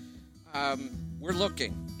 So we're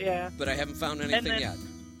looking. Yeah. But I haven't found anything yet.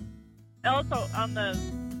 Also on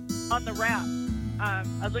the wrap,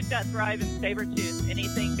 I looked at Thrive and Sabretooth.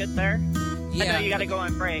 Anything good there? Yeah. I know you got to go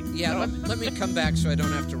on break. Yeah, so. let me come back so I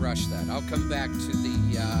don't have to rush that. I'll come back to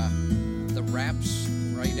the wraps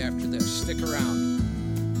right after this. Stick around.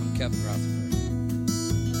 I'm Kevin Rutherford.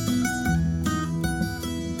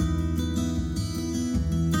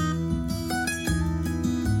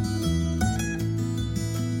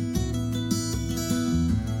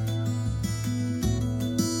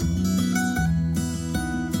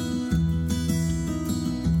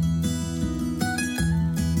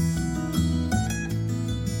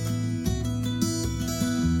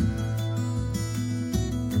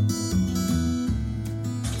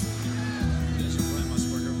 This is Brent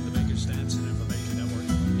Musburger from the Vegas Stats and Information Network.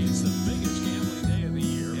 It's the biggest gambling day of the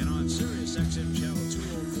year, and on Sirius XM Channel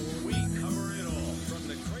 204, we cover it all, from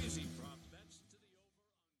the crazy prop bets to the over.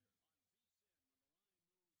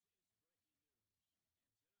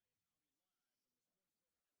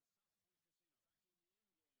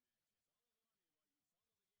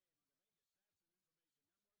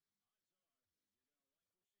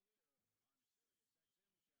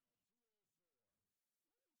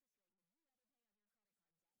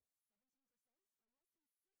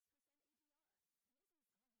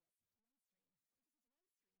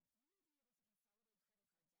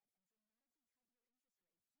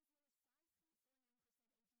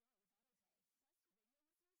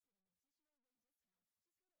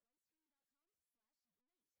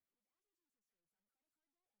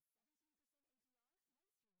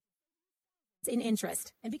 In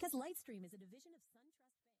interest. And because Lightstream is a division of SunTrust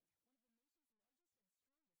Bank.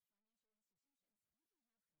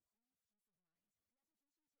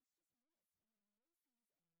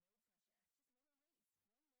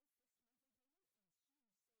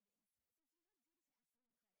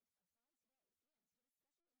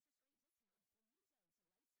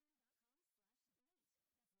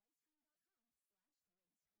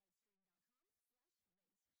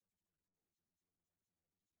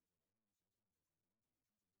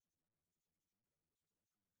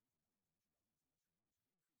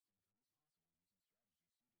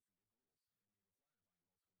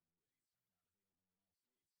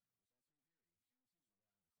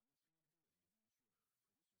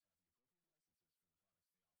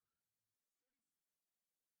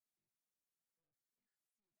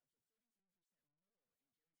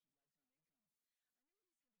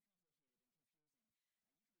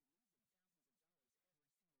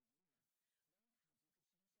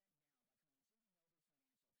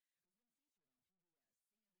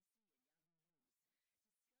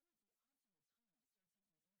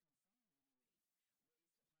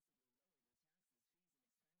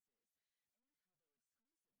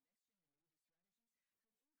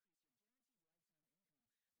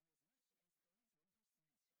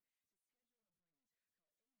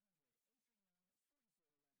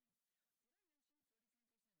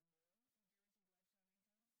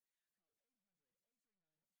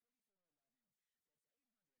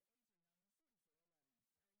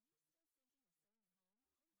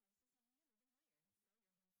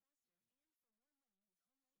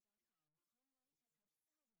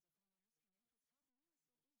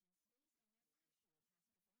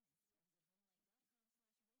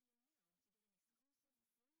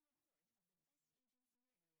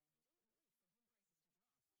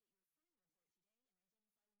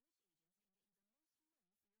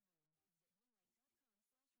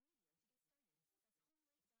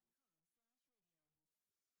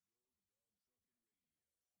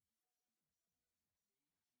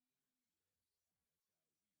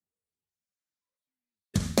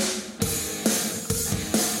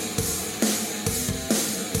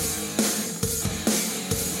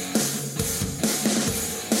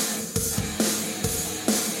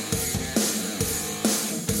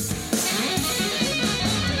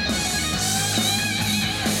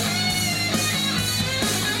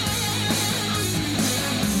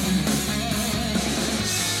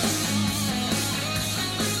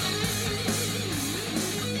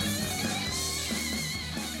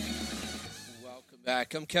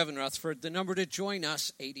 Back. I'm Kevin Rutherford. The number to join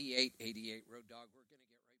us, 8888 Road Dog. We're going to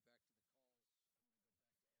get right back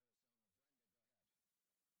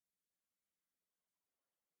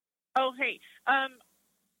to Oh, hey.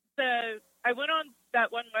 I went on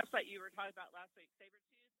that one website you were talking about last week,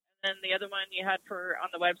 Sabretooth, and and the other one you had for on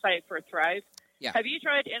the website for Thrive. Yeah. Have you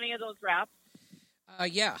tried any of those wraps?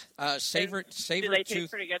 Yeah. Saber Do they Tooth.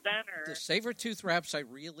 taste pretty good then? Or? The Saber Tooth wraps I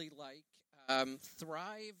really like.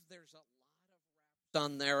 Thrive, there's a lot of wraps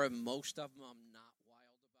on there, and most of them I'm not wild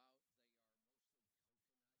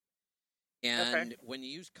about. And when you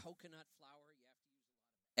use coconut flour,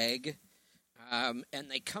 you have to use a lot of egg.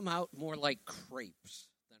 And they come out more like crepes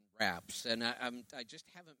than wraps. And I just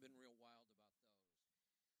haven't been real wild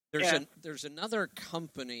about those. There's another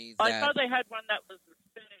company that... I thought they had one that was the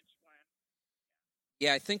spinach one.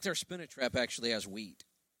 Yeah, I think their spinach wrap actually has wheat.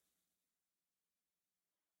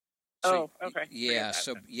 Okay.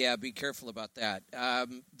 Yeah, be careful about that.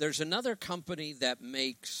 There's another company that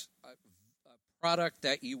makes a product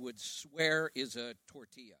that you would swear is a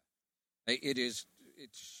tortilla. It's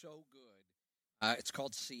so good. It's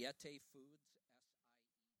called Siete Foods,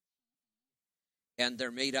 and they're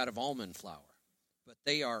made out of almond flour. But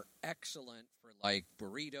they are excellent for like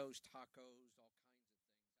burritos, tacos, all kinds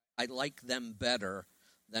of things. I like them better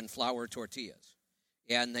than flour tortillas.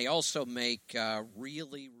 And they also make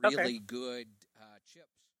really good chips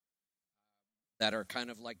that are kind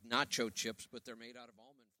of like nacho chips, but they're made out of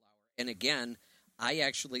almond flour. And again, I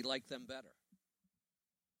actually like them better.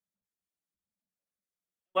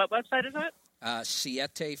 What website is that?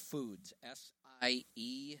 Siete Foods,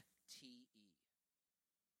 SIETE.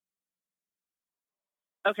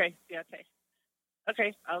 Okay, Siete.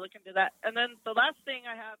 Okay, I'll look into that. And then the last thing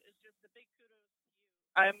I have is just a big kudos to you.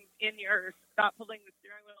 I'm in your Stop Pulling the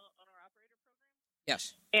Steering Wheel Owner-Operator program.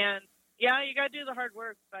 Yes. And, yeah, you got to do the hard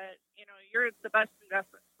work, but, you know, you're the best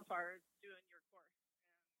investment so far as doing your course.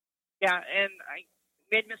 And I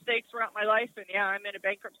made mistakes throughout my life, and, yeah, I'm in a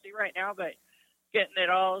bankruptcy right now, but getting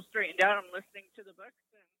it all straightened out, I'm listening to the books,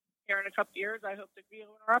 and here in a couple of years, I hope to be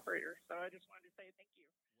an owner-operator. So I just wanted to say thank you.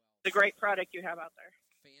 It's a great product you have out there.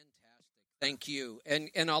 Thank you.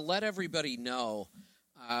 And I'll let everybody know,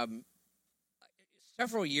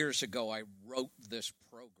 several years ago I wrote this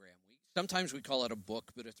program. Sometimes we call it a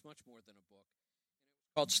book, but it's much more than a book.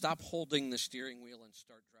 It's called Stop Holding the Steering Wheel and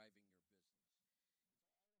Start Driving Your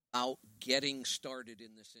Business. About getting started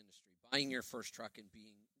in this industry, buying your first truck and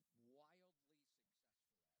being wildly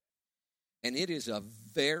successful. And it is a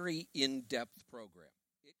very in-depth program.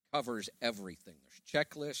 It covers everything. There's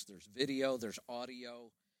checklists, there's video, there's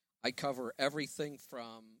audio. I cover everything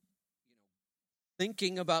from,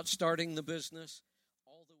 thinking about starting the business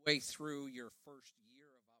all the way through your first year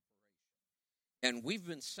of operation. And we've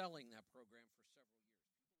been selling that program for several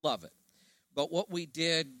years. Love it. But what we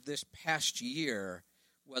did this past year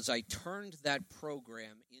was I turned that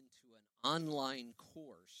program into an online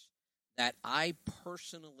course that I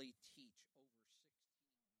personally teach over 16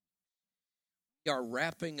 weeks. We are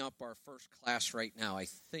wrapping up our first class right now. I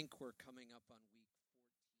think we're coming up on week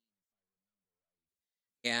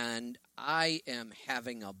 14. And I am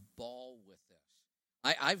having a ball with this.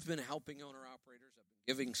 I've been helping owner-operators. I've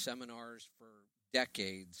been giving seminars for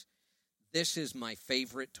decades. This is my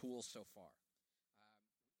favorite tool so far.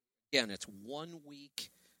 Again, it's 1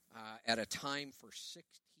 week at a time for 16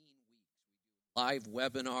 weeks. We do live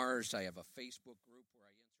webinars. I have a Facebook group where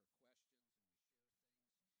I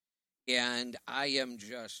answer questions.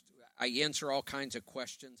 And I answer all kinds of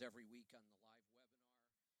questions every week on the live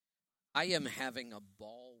webinar. I am having a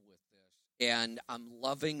ball with this, and I'm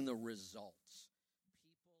loving the results.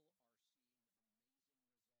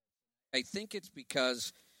 I think it's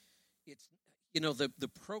because it's, the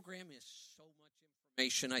program is so much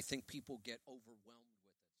information, I think people get overwhelmed with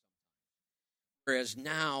it sometimes. Whereas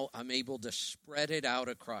now I'm able to spread it out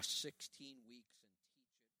across 16 weeks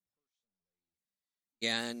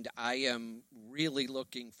and teach it personally. And I am really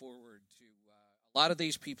looking forward to, a lot of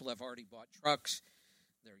these people have already bought trucks.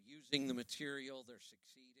 They're using the material. They're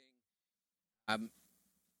succeeding.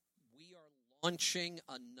 We are launching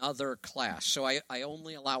another class. So I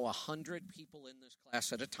only allow 100 people in this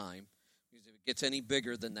class at a time. Because if it gets any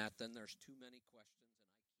bigger than that, then there's too many questions,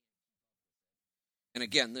 and I can't keep up with it. And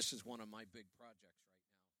again, this is one of my big projects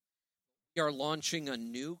right now. We are launching a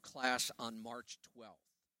new class on March 12th,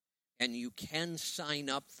 and you can sign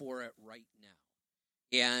up for it right now.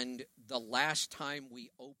 And the last time we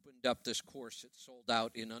opened up this course, it sold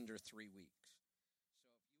out in under 3 weeks. So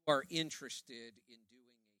if you are interested in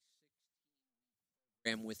doing a 16-week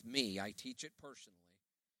program with me, I teach it personally.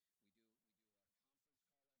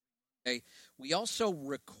 We also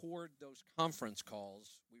record those conference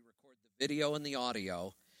calls. We record the video and the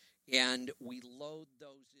audio, and we load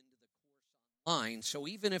those into the course online. So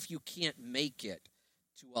even if you can't make it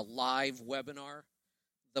to a live webinar,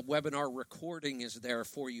 the webinar recording is there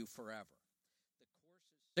for you forever. The course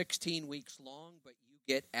is 16 weeks long, but you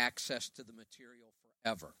get access to the material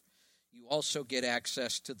forever. You also get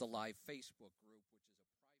access to the live Facebook group, which is a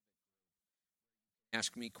private group.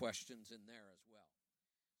 Ask me questions in there as well.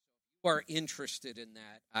 So if you are interested in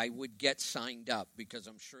that, I would get signed up because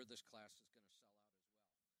I'm sure this class is going to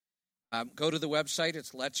sell out as well. Go to the website.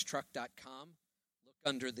 It's letstruck.com. Look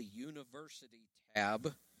under the University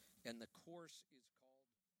tab, and the course is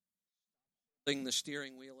called Holding the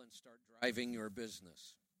Steering Wheel and Start Driving Your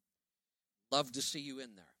Business. Love to see you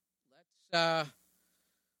in there.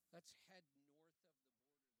 Let's head north of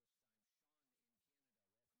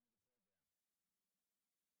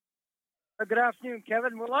the border. Good afternoon,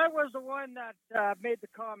 Kevin. Well, I was the one that made the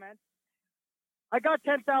comment. I got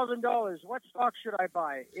 $10,000. What stock should I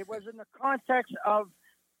buy? It was in the context of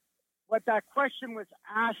what that question was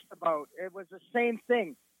asked about. It was the same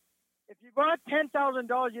thing. If you got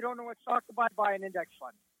 $10,000, you don't know what stock to buy an index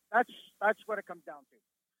fund. That's what it comes down to.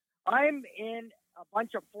 I'm in a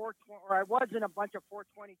bunch of 420, or I was in a bunch of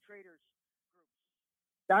 420 traders groups.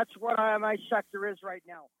 That's what my sector is right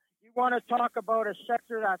now. You want to talk about a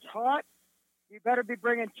sector that's hot? You better be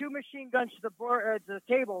bringing 2 machine guns to the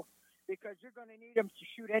table, because you're going to need them to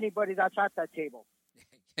shoot anybody that's at that table.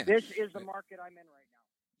 This is the market I'm in right now.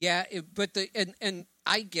 Yeah, and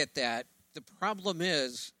I get that. The problem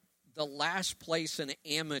is the last place an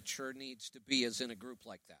amateur needs to be is in a group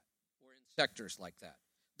like that or in sectors like that.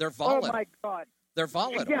 They're volatile. Oh, my God. They're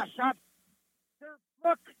volatile. Yes.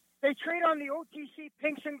 Look, they trade on the OTC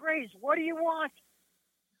pinks and grays. What do you want?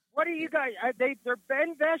 What do you guys? They're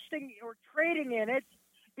investing or trading in it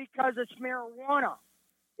because it's marijuana.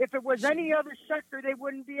 If it was any other sector, they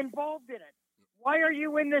wouldn't be involved in it. Why are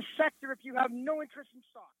you in this sector if you have no interest in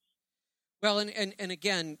stocks? Well, and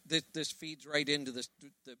again, this feeds right into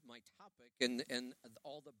my topic and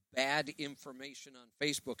all the bad information on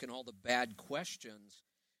Facebook and all the bad questions.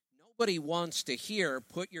 Nobody wants to hear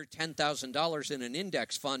put your $10,000 in an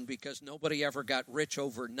index fund because nobody ever got rich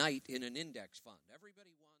overnight in an index fund. Everybody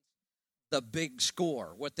wants the big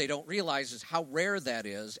score. What they don't realize is how rare that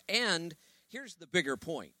is. And here's the bigger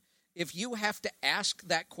point. If you have to ask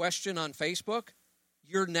that question on Facebook,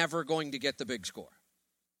 you're never going to get the big score.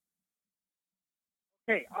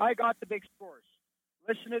 Okay, I got the big scores.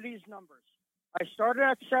 Listen to these numbers. I started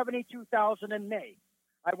at 72,000 in May.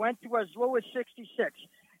 I went to as low as 66.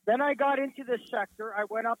 Then I got into this sector. I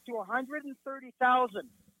went up to 130,000.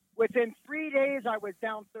 Within 3 days, I was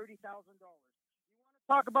down $30,000. You want to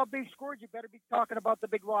talk about big scores? You better be talking about the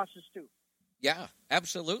big losses too. Yeah,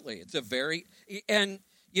 absolutely. It's a very and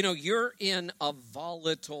you're in a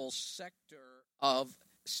volatile sector of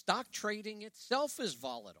stock trading itself is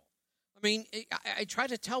volatile. I mean, I try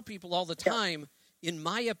to tell people all the time, in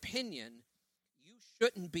my opinion, you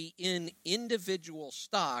shouldn't be in individual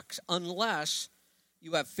stocks unless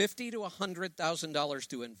you have $50,000 to $100,000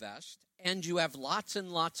 to invest and you have lots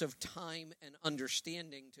and lots of time and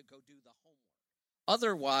understanding to go do the homework.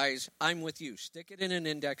 Otherwise, I'm with you. Stick it in an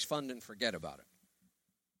index fund and forget about it.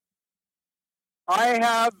 I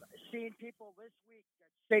have seen people this week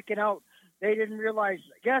get shaken out. They didn't realize,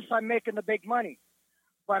 yes, I'm making the big money,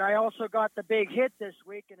 but I also got the big hit this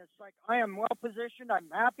week, and it's like I am well positioned, I'm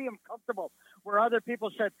happy, I'm comfortable, where other people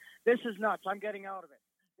said, this is nuts, I'm getting out of it.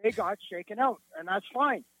 They got shaken out, and that's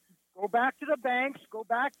fine. Go back to the banks, go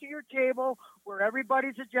back to your table where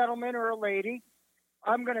everybody's a gentleman or a lady.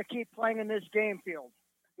 I'm going to keep playing in this game field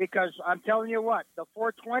because I'm telling you what, the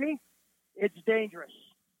 420, it's dangerous.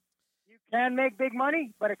 You can make big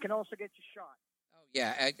money, but it can also get you shot. Oh,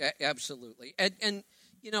 yeah, absolutely. And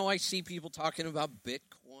I see people talking about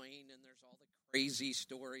Bitcoin, and there's all the crazy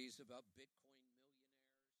stories about Bitcoin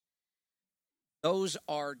millionaires. Those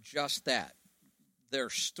are just that. They're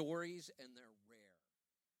stories, and they're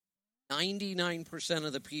rare. 99%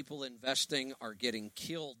 of the people investing are getting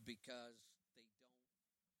killed because they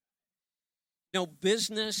don't.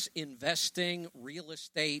 Business, investing, real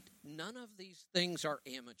estate, none of these things are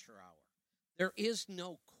amateur hour. There is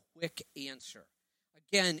no quick answer.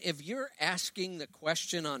 Again, if you're asking the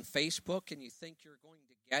question on Facebook and you think you're going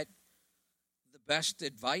to get the best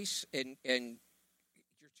advice and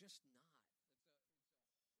you're just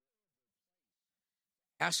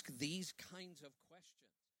not. Ask these kinds of questions.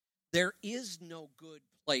 There is no good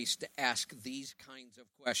place to ask these kinds of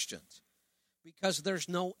questions because there's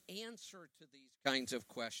no answer to these kinds of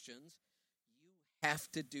questions. You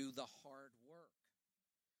have to do the hard work.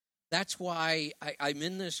 That's why I'm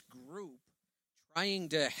in this group trying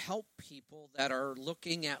to help people that are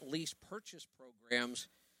looking at lease purchase programs.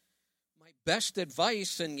 My best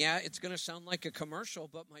advice, and yeah, it's going to sound like a commercial,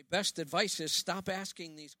 but my best advice is stop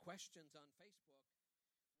asking these questions on Facebook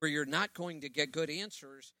where you're not going to get good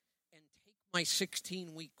answers and take my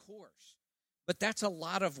 16-week course. But that's a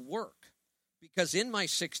lot of work because in my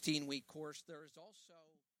 16-week course, there is also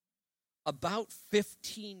about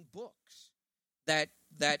 15 books that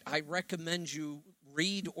I recommend you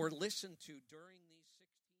read or listen to during these 16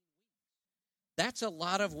 weeks. That's a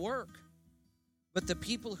lot of work. But the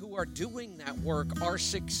people who are doing that work are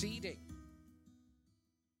succeeding.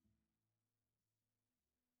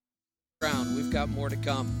 We've got more to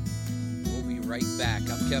come. We'll be right back.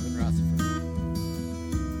 I'm Kevin Rutherford.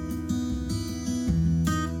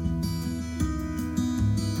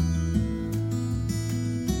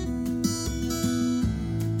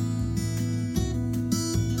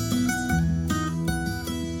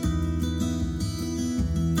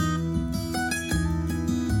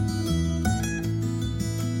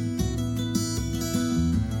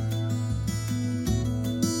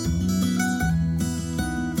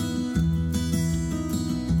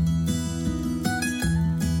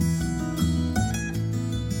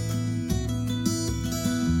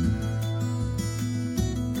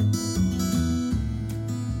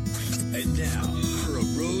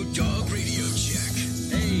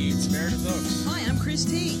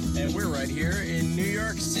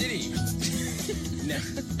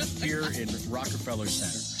 Rockefeller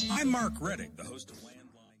Center. I'm Mark Reddick, the host of Landline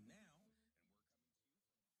Now.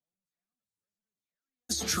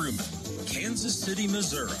 It's Truman, Kansas City,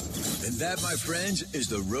 Missouri. And that, my friends, is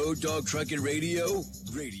the Road Dog Trucking Radio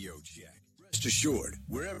Check. Rest assured,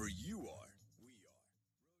 wherever you are, we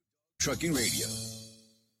are. Trucking Radio.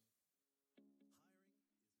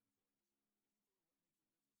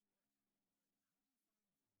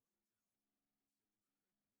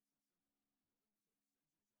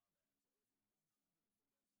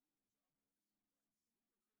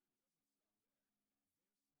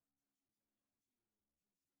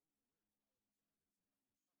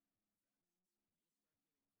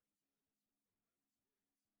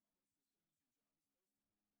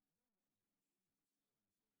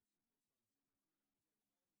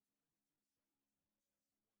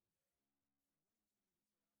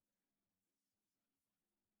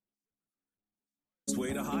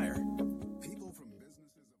 Way to hire. People from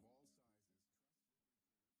businesses of all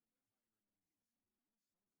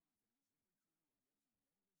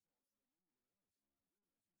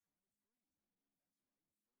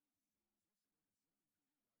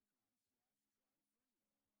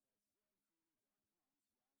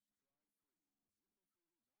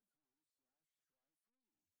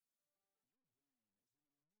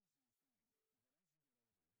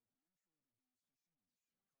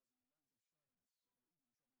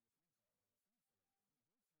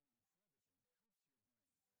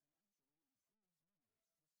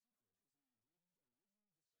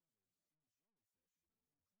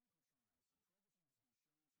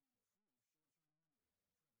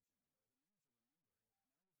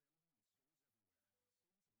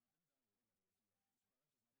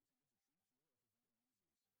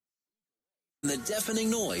The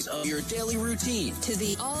deafening noise of your daily routine to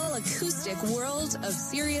the all-acoustic world of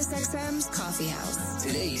SiriusXM's Coffee House.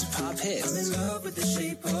 Today's pop hits. I'm in love with the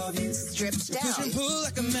shape of you. Stripped down. Push and pull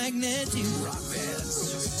like a magnet. You rock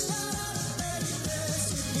bands.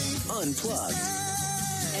 Unplugged.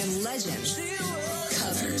 And legend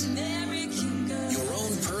covered. Your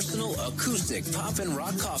own personal acoustic pop and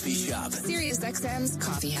rock coffee shop. SiriusXM's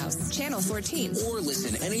Coffee House, Channel 14. Or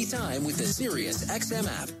listen anytime with the SiriusXM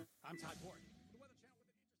app. I'm Todd Ford.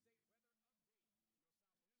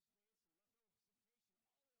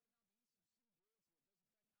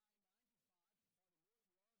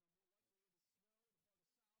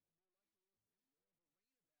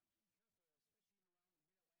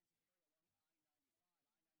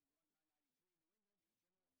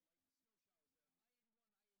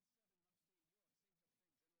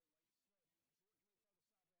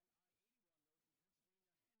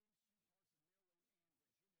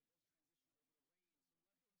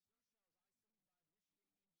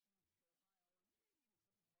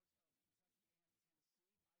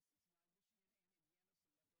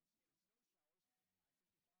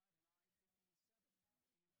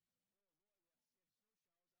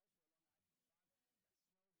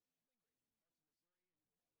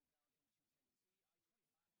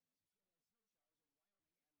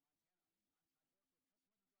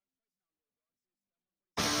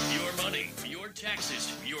 Your money, your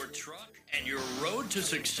taxes, your truck, and your road to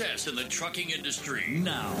success in the trucking industry.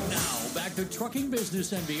 Now, back to Trucking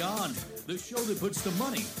Business and Beyond, the show that puts the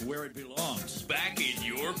money where it belongs. Back in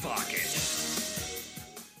your pocket.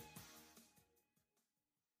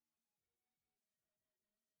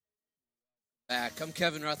 Back. I'm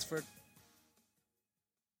Kevin Rutherford.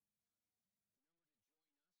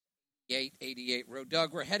 8888 Road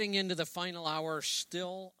Dog. We're heading into the final hour.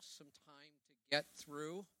 Still some time to get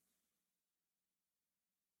through.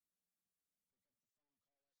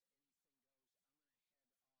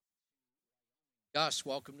 Gus,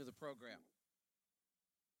 welcome to the program.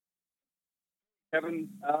 Kevin,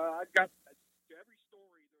 I've got to every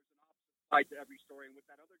story, there's an opposite side to every story. And with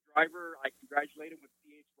that other driver, I congratulate him with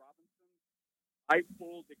C.H. Robinson. I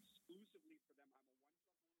pulled exclusively for them. I'm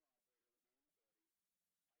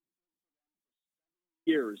a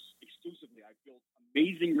years exclusively. I've built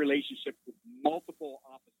amazing relationships with multiple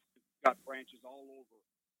offices. We've got branches all over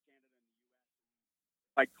Canada and the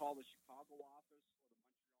U.S. If I call the Chicago office or the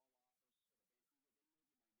Montreal office,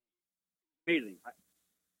 amazing.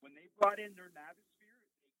 When they brought in their Navisphere,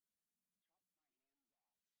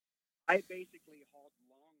 I basically hauled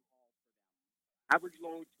long haul for them. Average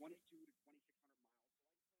load 22 to 2,600 miles.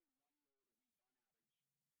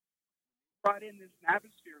 Brought in this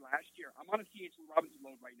Navisphere last year. I'm on a C.H. Robinson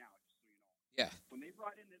load right now, just so you know. Yeah. When they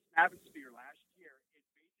brought in this Navisphere last year, it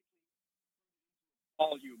basically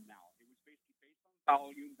volume now. It was basically based on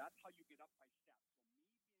volume. That's how you get up by steps.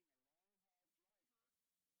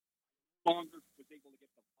 So me being a longer was able to get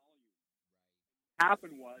the volume. What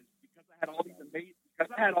happened was because I had all these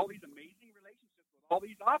amazing relationships with all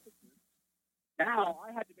these offices. Now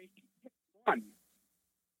I had to basically pick one,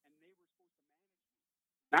 and they were supposed to manage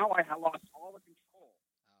me. Now I had lost all the control.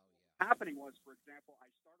 What's happening was, for example, I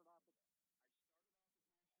started off with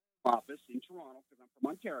my office in Toronto because I'm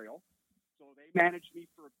from Ontario, so they managed me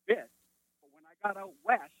for a bit. But when I got out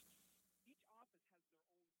west, each office has their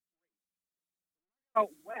own rate.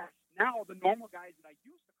 Out west, now the normal guys that I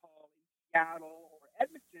used to call in Seattle or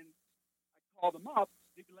Edmonton, I call them up.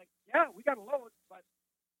 They'd be like, "Yeah, we got a load, but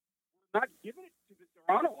we're not giving it to the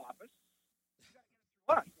Toronto office. You got to get it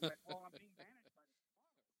through us." I'm like, "Well, I'm being managed by the Toronto."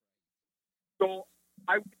 So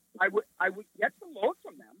I would get the load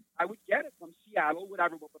from them. I would get it from Seattle,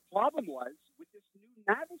 whatever. But the problem was with this new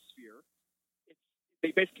Navisphere,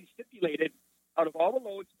 they basically stipulated out of all the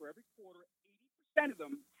loads for every quarter, 80% of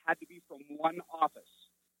them had to be from one office.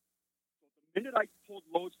 So the minute I pulled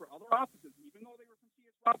loads for other offices, even though they were from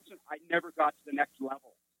C.H. Robinson, I never got to the next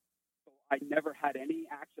level. So I never had any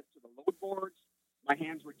access to the load boards. My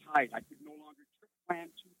hands were tied. I could no longer trip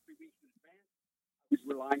plan 2-3 weeks in advance. I was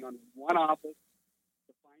relying on one office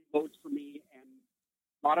to find loads for me, and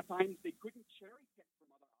a lot of times they couldn't cherry pick from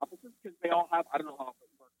other offices because they all have, I don't know how it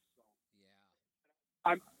works. So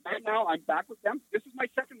yeah, right now I'm back with them. This is my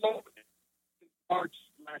second load since March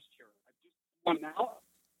last year. I just won now.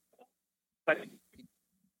 But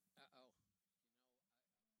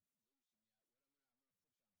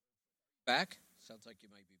back? Sounds like you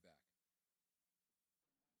might be back.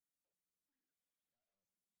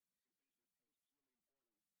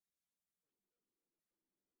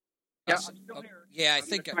 Yeah, I'm still here. Yeah, I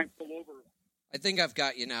think I've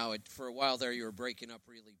got you now. For a while there, you were breaking up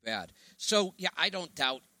really bad. So, yeah, I don't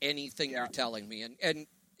doubt anything you're telling me. And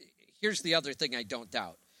here's the other thing I don't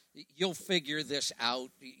doubt. You'll figure this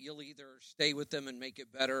out. You'll either stay with them and make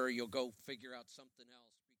it better, or you'll go figure out something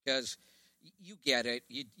else because you get it.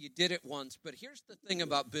 You did it once. But here's the thing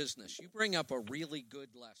about business. You bring up a really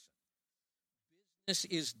good lesson.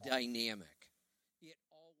 Business is dynamic. It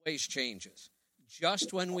always changes.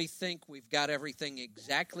 Just when we think we've got everything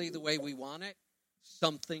exactly the way we want it,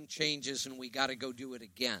 something changes and we got to go do it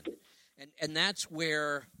again. And that's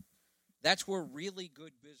where really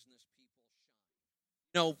good business people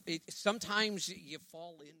shine. You know, sometimes you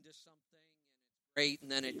fall into something and it's great,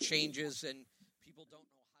 and then it changes and people don't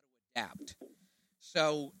know how to adapt.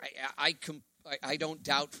 So I don't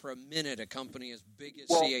doubt for a minute a company as big as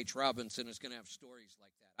C.H. Robinson is going to have stories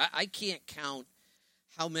like that. I can't count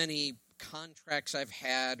how many contracts I've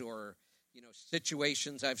had or,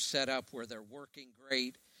 situations I've set up where they're working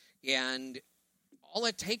great. And all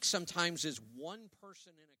it takes sometimes is one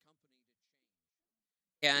person in a company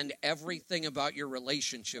to change. And everything about your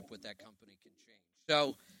relationship with that company can change.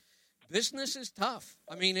 So business is tough.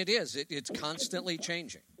 I mean, it is. It's constantly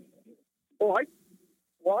changing. I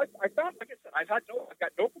thought, like I said, I've got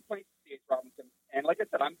no complaints with C.H. Robinson. And like I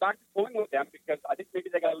said, I'm back to pulling with them because I think maybe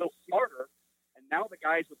they got a little smarter. And now the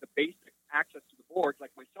guys with the basic access to the boards,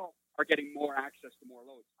 like myself, are getting more access to more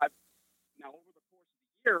loads. Now, over the course of the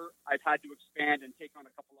year, I've had to expand and take on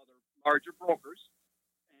a couple other larger brokers.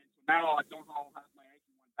 And so now I don't all have my eggs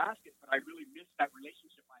in one basket, but I really miss that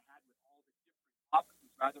relationship I had with all the different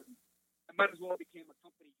offices rather than I might as well became a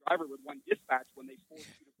company driver with one dispatch when they forced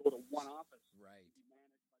you to go to one office. Right. To be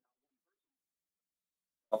managed by that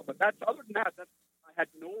one person. But that's other than that, I had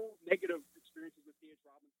no negative experiences with C.H.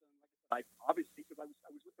 Robinson. Like I said, obviously, because I was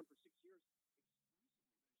with them for 6 years.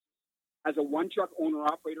 as a one-truck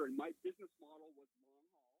owner-operator, and my business model was long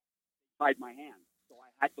haul, tied my hands. So I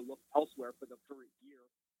had to look elsewhere for the current year,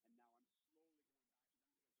 and now I'm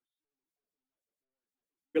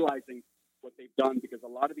slowly realizing what they've done, because a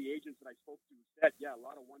lot of the agents that I spoke to said, yeah, a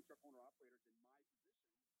lot of one-truck owner-operators in my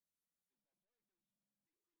position.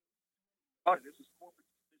 Oh, this is corporate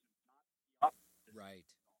decision, not the opposite. Right.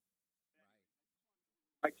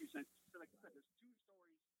 My 2 cents. Like I said, there's two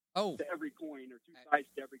stories to every coin, or two sides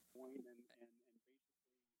to every coin, and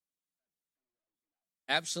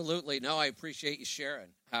Absolutely. No, I appreciate you sharing.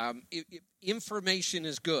 Information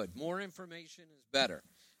is good. More information is better.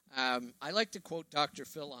 I like to quote Dr.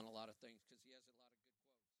 Phil on a lot of things because he has a lot of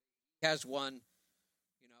good quotes. He has one,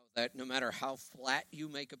 that no matter how flat you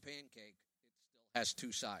make a pancake, it still has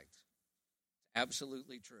two sides. It's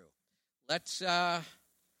absolutely true. Let's head off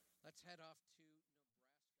to Nebraska.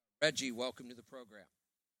 Reggie, welcome to the program.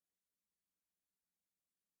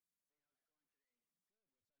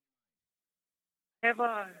 I have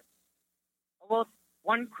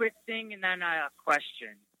one quick thing and then a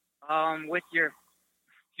question. With your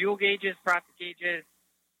fuel gauges, profit gauges,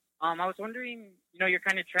 I was wondering, you're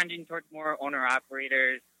kind of trending towards more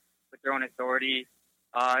owner-operators with their own authority.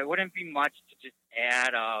 It wouldn't be much to just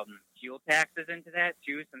add fuel taxes into that,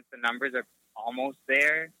 too, since the numbers are almost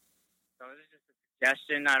there. So this is just a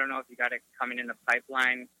suggestion. I don't know if you got it coming in the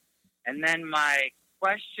pipeline. And then my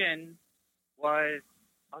question was,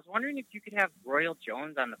 I was wondering if you could have Royal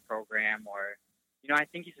Jones on the program, or, I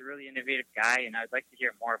think he's a really innovative guy, and I'd like to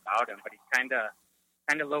hear more about him, but he's kind of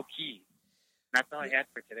low key. And that's all I had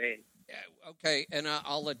for today. Yeah, okay, and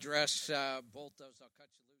I'll address both those. I'll cut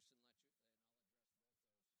you loose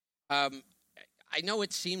and let you. I know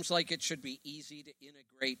it seems like it should be easy to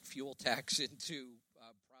integrate fuel tax into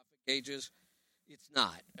profit gauges. It's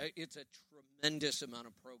not. It's a tremendous amount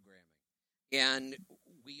of programming, and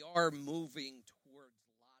we are moving towards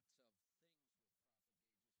lots of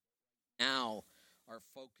things. Now, our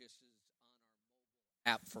focus is on our mobile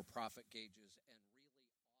app for profit gauges and really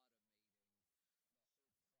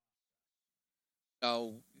automating.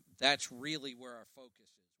 So that's really where our focus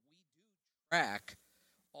is. We do track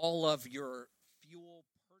all of your fuel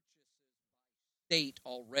purchases by state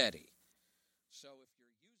already. So if you're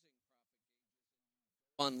using profit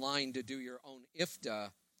gauges online to do your own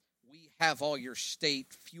IFTA, we have all your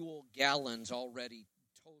state fuel gallons already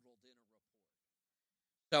totaled in a report.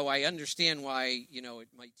 So I understand why,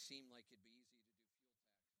 it might seem like it'd be easy to do fuel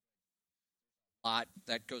tax. A lot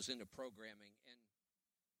that goes into programming. And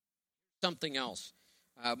something else.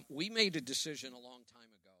 We made a decision a long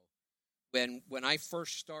time ago when I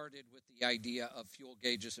first started with the idea of fuel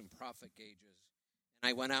gauges and profit gauges, and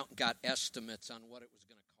I went out and got estimates on what it was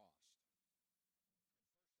going to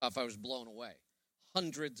cost. I was blown away.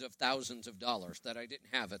 Hundreds of thousands of dollars that I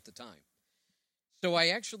didn't have at the time. So I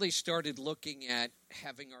actually started looking at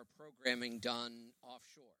having our programming done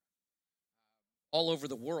offshore. All over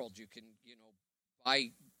the world, you can,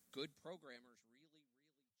 buy good programmers really, really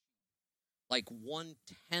cheap. Like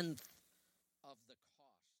 1/10 of the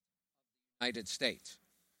cost of the United States.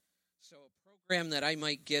 So a program that I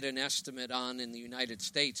might get an estimate on in the United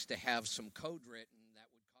States to have some code written that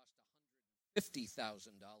would cost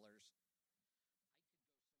 $150,000.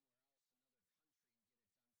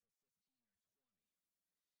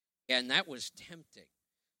 And that was tempting.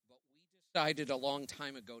 But we decided a long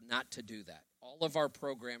time ago not to do that. All of our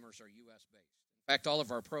programmers are U.S.-based. In fact, all of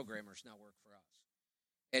our programmers now work for us.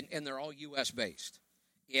 And they're all U.S.-based.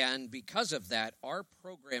 And because of that, our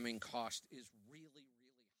programming cost is really,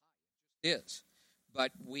 really high. It is.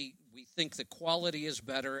 But we think the quality is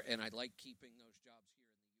better, and I like keeping those jobs here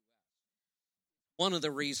in the U.S. One of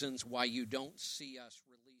the reasons why you don't see us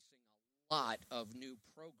releasing a lot of new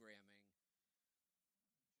programming.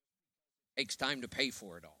 Takes time to pay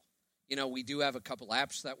for it all. We do have a couple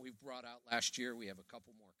apps that we've brought out last year. We have a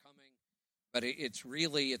couple more coming. But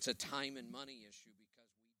it's a time and money issue because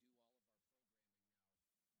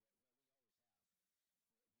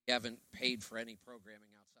we haven't paid for any programming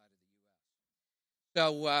outside of the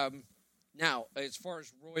U.S. So now, as far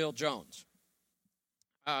as Royal Jones,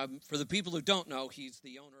 for the people who don't know, he's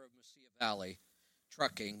the owner of Mesilla Valley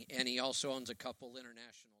Trucking, and he also owns a couple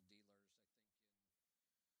international.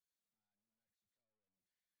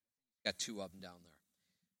 Got two of them down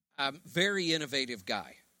there. Very innovative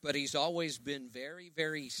guy, but he's always been very,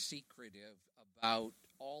 very secretive about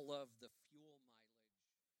all of the fuel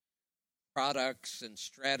mileage products and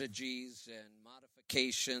strategies and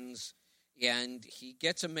modifications, and he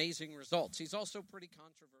gets amazing results. He's also pretty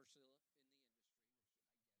controversial in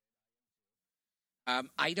the industry.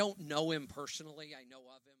 I don't know him personally. I know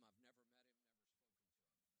of him. I've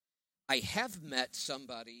never met him. I have met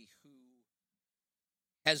somebody who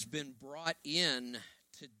has been brought in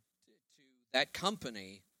to that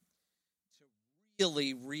company to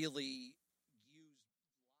really, really use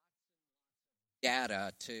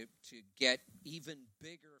data to get even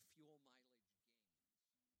bigger fuel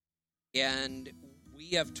mileage. And we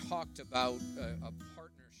have talked about a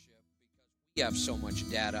partnership because we have so much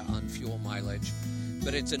data on fuel mileage.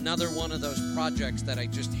 But it's another one of those projects that I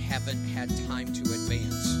just haven't had time to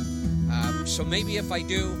advance. So maybe if I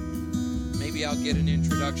do, maybe I'll get an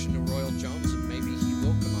introduction to Royal Jones and maybe he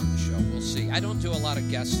will come on the show. We'll see. I don't do a lot of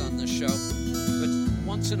guests on this show, but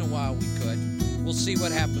once in a while we could. We'll see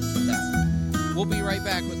what happens with that. We'll be right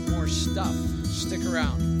back with more stuff. Stick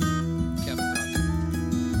around. Kevin Rutherford.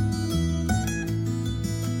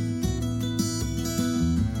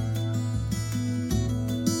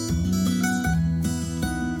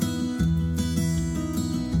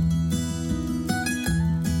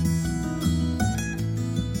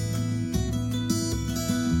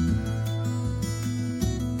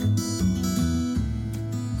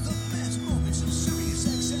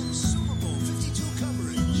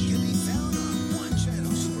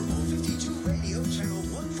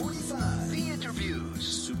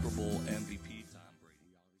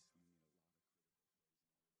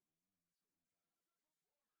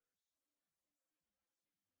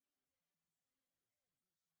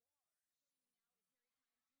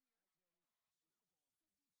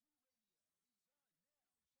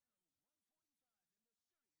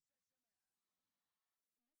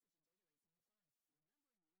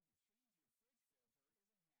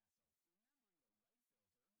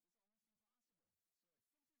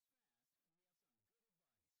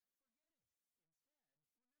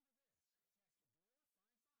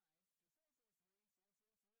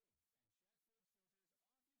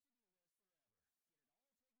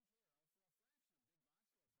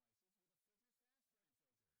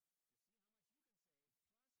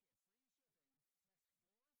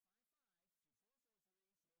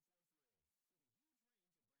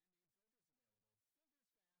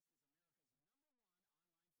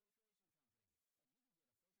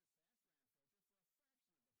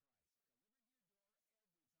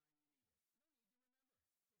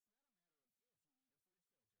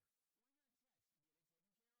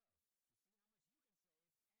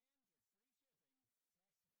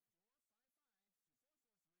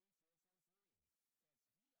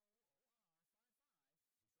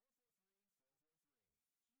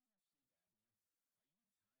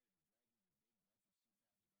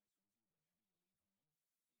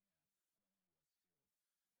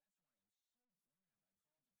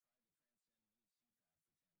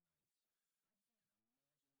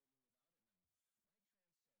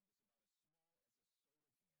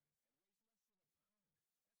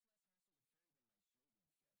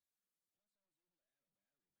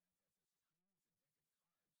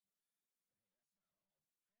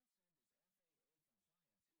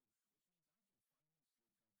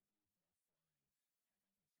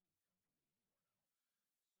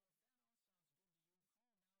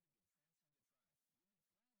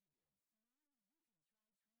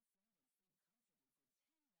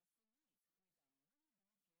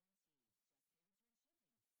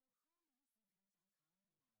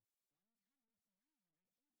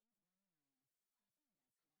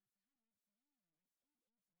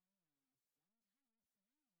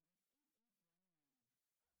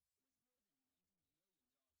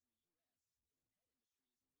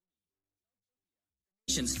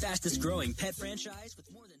 Nation's fastest growing pet franchise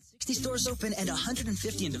with more than 60 stores open and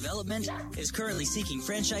 150 in development is currently seeking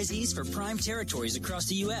franchisees for prime territories across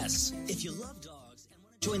the U.S. If you love dogs and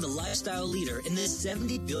want to join the lifestyle leader in this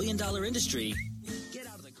 $70 billion industry, get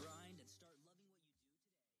out of the grind and start loving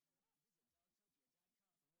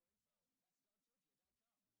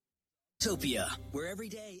what you do. Topia, where every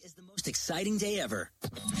day is the most exciting day ever.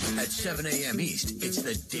 At 7 a.m. East, it's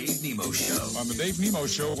the Dave Nemo Show. On the Dave Nemo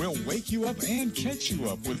Show, we'll wake you up and catch you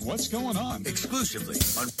up with what's going on. Exclusively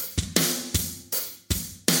on...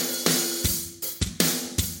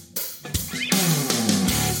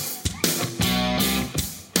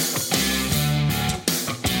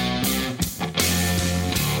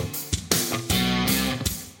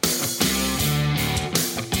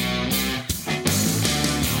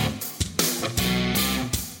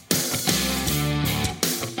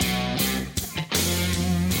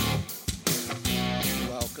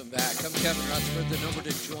 The number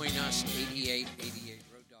to join us, 8888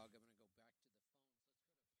 Road Dog. I'm going to go back to the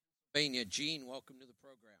phone. Pennsylvania. Gene, welcome to the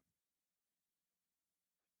program.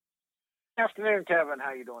 Good afternoon, Kevin.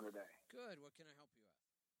 How you doing today? Good. What can I help you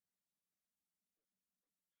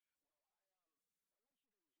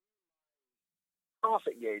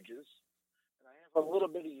profit gauges, and I have a little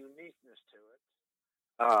bit of uniqueness to it.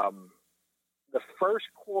 The first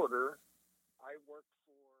quarter, I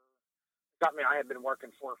had been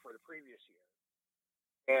working for the previous year.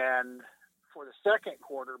 And for the second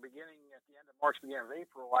quarter, beginning at the end of March, beginning of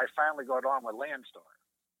April, I finally got on with Landstar.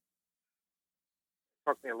 It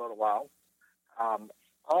took me a little while.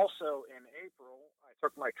 Also in April, I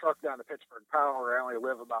took my truck down to Pittsburgh Power. I only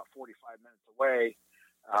live about 45 minutes away.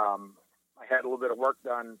 I had a little bit of work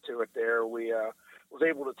done to it there. We was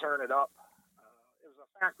able to turn it up. It was a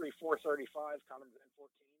factory 435 Cummins N14.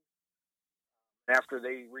 After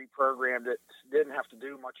they reprogrammed it, didn't have to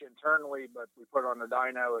do much internally, but we put on the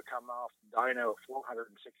dyno. It come off the dyno at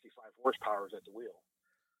 465 horsepower at the wheel.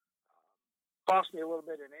 Cost me a little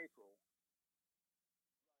bit in April.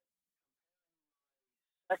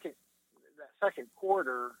 That second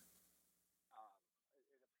quarter,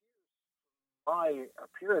 my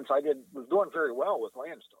appearance, was doing very well with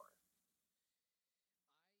Landstar.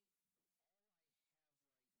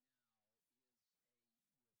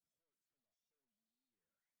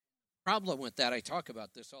 Problem with that, I talk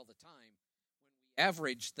about this all the time. When we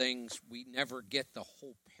average things, we never get the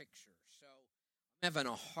whole picture. So I'm having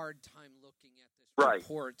a hard time looking at this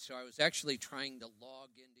report. So I was actually trying to log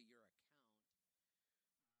into your account.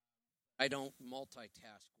 I don't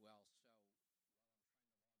multitask well.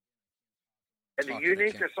 And the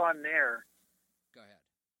uniqueness on there. Go ahead.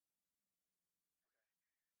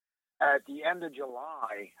 At the end of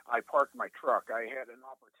July, I parked my truck. I had an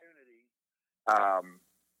opportunity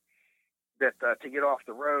to get off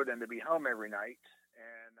the road and to be home every night.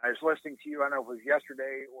 And I was listening to you, I don't know if it was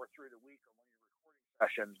yesterday or through the week on one of your recording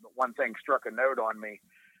sessions, but one thing struck a note on me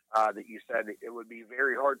that you said it would be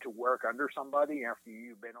very hard to work under somebody after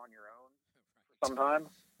you've been on your own for some time.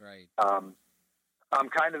 Right. I'm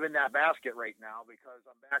kind of in that basket right now because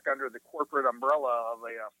I'm back under the corporate umbrella of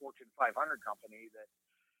a Fortune 500 company that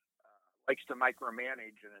likes to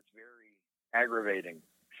micromanage, and it's very aggravating,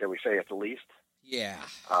 shall we say, at the least. Yeah,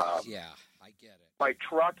 I get it. My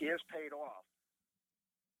truck is paid off.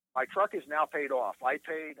 My truck is now paid off. I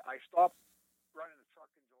stopped running the truck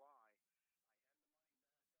in July.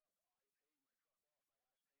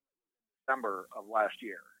 December of last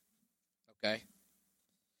year. Okay.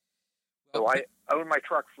 So I own my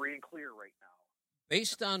truck free and clear right now.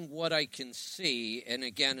 Based on what I can see, and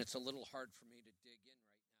again, it's a little hard for me to dig in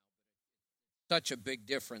right now, but such a big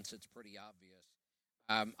difference, it's pretty obvious.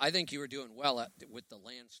 I think you were doing well with the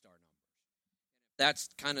Landstar numbers. That's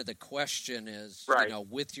kind of the question is, right.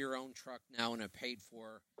 With your own truck now and a paid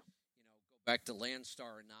for, go back to Landstar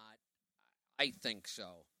or not. I think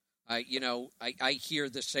so. I hear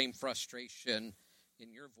the same frustration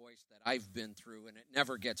in your voice that I've been through, and it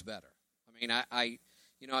never gets better. I mean,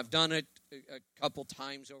 I've done it a couple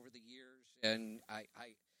times over the years, and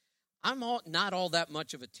I'm not all that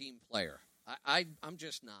much of a team player. I'm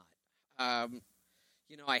just not.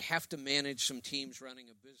 I have to manage some teams running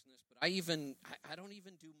a business, but I don't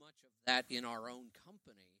even do much of that in our own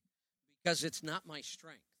company because it's not my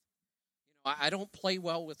strength. I don't play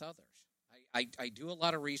well with others. I do a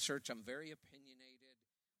lot of research. I'm very opinionated.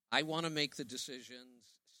 I want to make the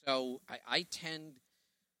decisions. So I tend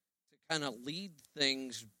to kind of lead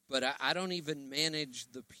things, but I don't even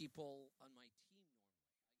manage the people on my team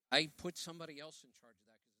normally. I put somebody else in charge of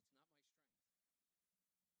that because it's not my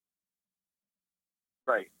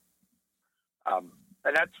strength. Right.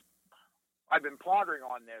 And I've been pondering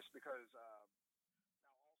on this because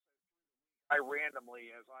I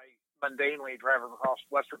randomly, as I mundanely drive across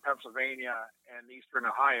western Pennsylvania and eastern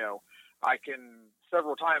Ohio, I can,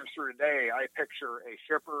 several times through the day, I picture a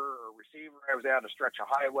shipper or receiver. I was out a stretch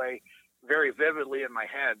of highway very vividly in my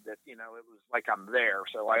head that, it was like I'm there.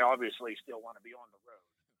 So I obviously still want to be on the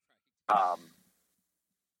road,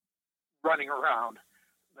 running around.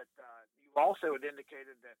 But you also had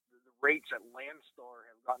indicated that the rates at Landstar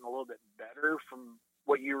have gotten a little bit better from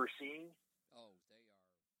what you were seeing. Oh,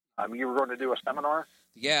 they are. You were going to do a seminar?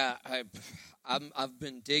 Yeah, I've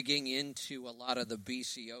been digging into a lot of the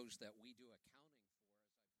BCOs that we do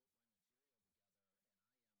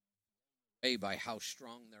accounting for by how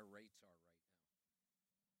strong their rates are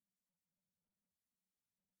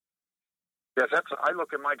right now. Yes, I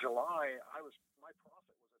look at my July. My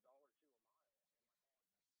profit was $1.02 a mile.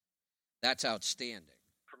 That's outstanding.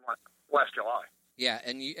 From last July. Yeah,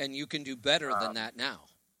 and you can do better than that now.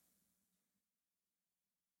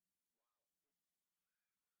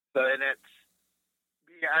 So, and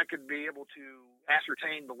I could be able to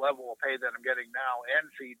ascertain the level of pay that I'm getting now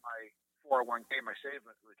and feed my 401k, my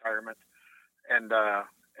savings retirement, and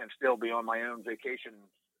still be on my own vacation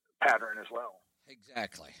pattern as well.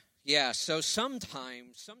 Exactly. Yeah, so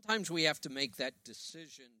sometimes we have to make that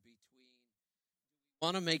decision between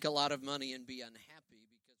want to make a lot of money and be unhappy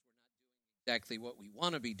because we're not doing exactly what we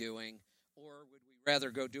want to be doing, or would we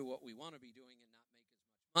rather go do what we want to be doing and not make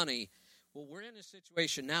as much money? Well, we're in a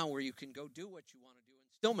situation now where you can go do what you want to do and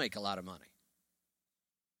still make a lot of money.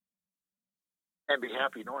 And be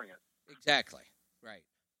happy doing it. Exactly, right.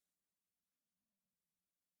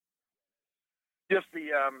 Just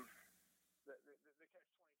the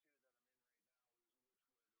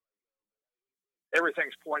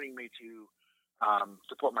everything's pointing me to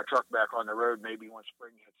put my truck back on the road. Maybe when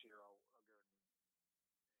spring hits here, I'll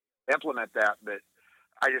implement that. But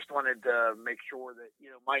I just wanted to make sure that,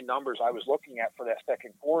 my numbers I was looking at for that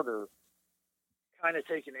second quarter, kind of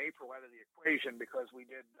taking April out of the equation, because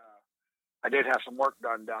I did have some work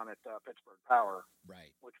done down at Pittsburgh Power,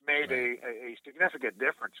 right, which made a significant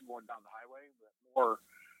difference going down the highway.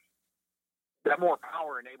 That more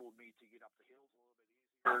power enabled me to get up the hills a little bit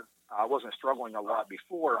easier. I wasn't struggling a lot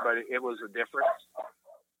before, but it was a difference.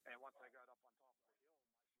 And once I got up on top of the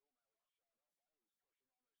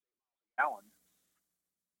hill, Allen.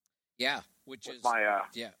 Yeah, which is my I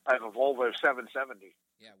have a Volvo 770.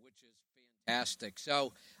 Yeah, which is fantastic.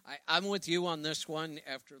 So I'm with you on this one.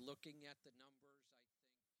 After looking at the numbers, I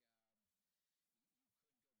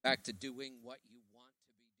think back to doing what you want to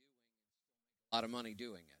be doing, a lot of money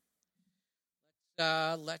doing it.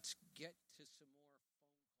 Let's get to some more phone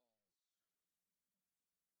calls.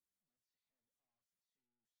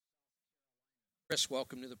 Chris,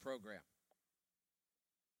 welcome to the program.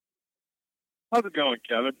 How's it going,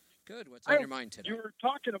 Kevin? Good. What's on your mind today? You were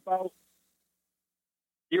talking about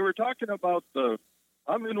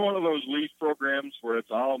I'm in one of those lease programs where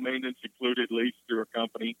it's all maintenance included lease through a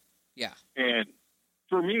company. Yeah. And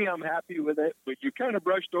for me, I'm happy with it, but you kind of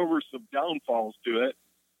brushed over some downfalls to it.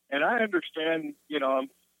 And I understand,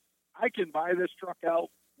 I can buy this truck out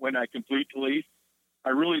when I complete the lease. I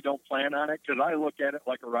really don't plan on it because I look at it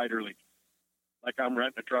like a rider lease. Like I'm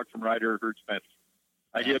renting a truck from Ryder or Hertz Benz.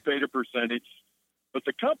 I get paid a percentage. But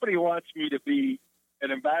the company wants me to be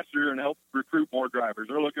an ambassador and help recruit more drivers.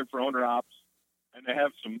 They're looking for owner ops, and they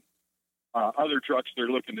have some other trucks they're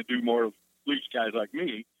looking to do more of lease guys like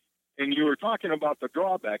me. And you were talking about the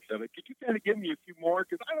drawbacks of it. Could you kind of give me a few more?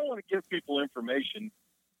 Because I don't want to give people information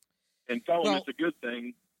and tell them it's a good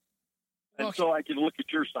thing, and so I can look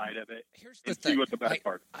at your side of it and see what the bad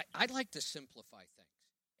part is. I'd like to simplify things.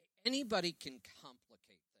 Anybody can complicate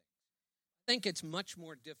things. I think it's much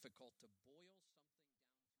more difficult to boil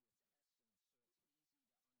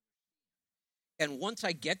something down. And once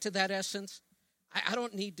I get to that essence, I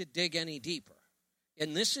don't need to dig any deeper.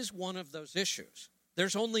 And this is one of those issues.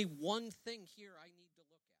 There's only one thing here I need to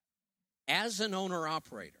look at. As an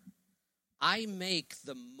owner-operator, I make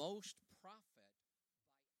the most profit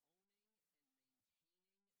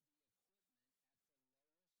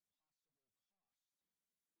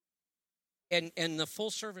by owning and the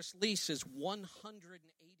full-service lease is 180 degrees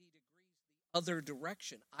the other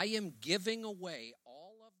direction. I am giving away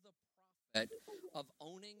all of the profit of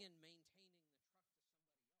owning and maintaining the truck to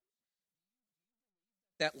somebody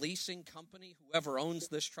else. That leasing company, whoever owns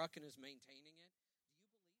this truck and is maintaining it, do you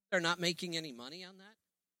believe they're not making any money on that?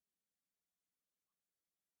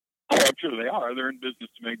 Oh, I'm sure they are. They're in business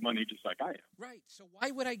to make money just like I am. Right. So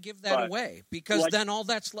why would I give that away? Because then all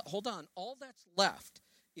that's all that's left,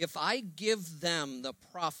 if I give them the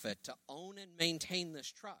profit to own and maintain this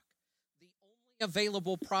truck, the only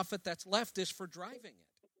available profit that's left is for driving it.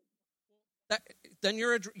 Then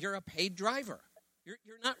you're a paid driver.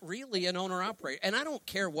 You're not really an owner-operator. And I don't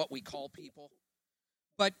care what we call people,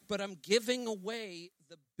 but I'm giving away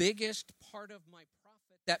the biggest part of my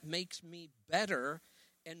profit that makes me better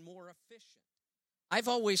and more efficient. I've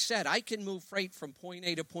always said I can move freight from point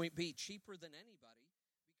A to point B cheaper than anybody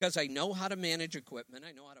because I know how to manage equipment,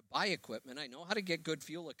 I know how to buy equipment, I know how to get good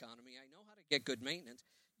fuel economy, I know how to get good maintenance.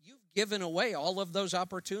 You've given away all of those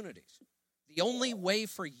opportunities. The only way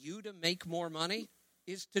for you to make more money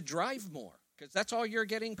is to drive more because that's all you're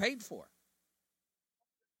getting paid for.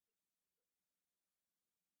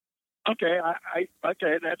 Okay,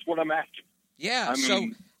 okay, that's what I'm asking. Yeah, I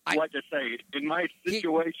mean, like I say, in my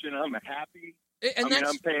situation, I'm happy.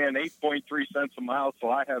 I'm paying 8.3 cents a mile, so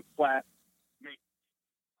I have flat maintenance.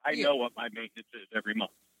 I know what my maintenance is every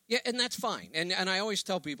month. Yeah, and that's fine. And I always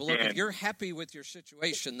tell people, look, if you're happy with your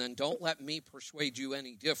situation, then don't let me persuade you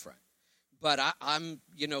any different. But I'm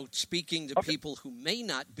speaking to people who may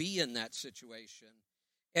not be in that situation.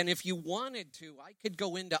 And if you wanted to, I could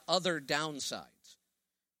go into other downsides.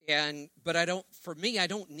 But I don't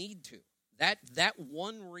need to. That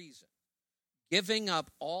one reason, giving up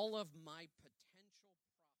all of my potential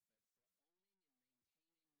profit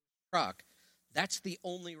truck, that's the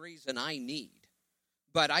only reason I need.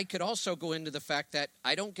 But I could also go into the fact that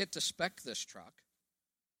I don't get to spec this truck.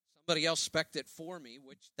 Somebody else spec'd it for me,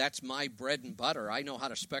 which that's my bread and butter. I know how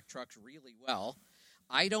to spec trucks really well.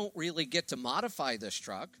 I don't really get to modify this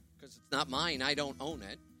truck because it's not mine. I don't own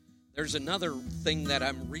it. There's another thing that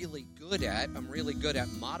I'm really good at. I'm really good at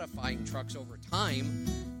modifying trucks over time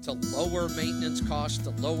to lower maintenance costs,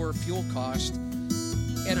 to lower fuel costs,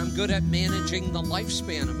 and I'm good at managing the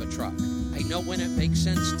lifespan of a truck. I know when it makes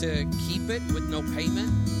sense to keep it with no payment.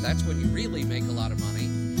 That's when you really make a lot of money.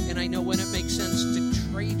 And I know when it makes sense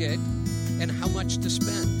to trade it and how much to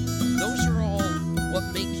spend. Those are all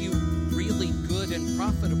what make you really good and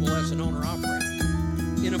profitable as an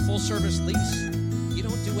owner-operator. In a full-service lease, you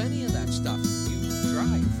don't do any of that stuff. You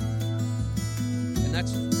drive. And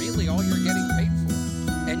that's really all you're getting paid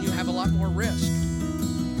for. And you have a lot more risk.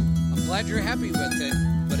 I'm glad you're happy with it,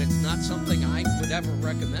 but it's not something I would ever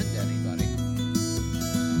recommend to anybody.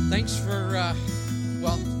 Thanks for,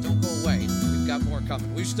 don't go away. We've got more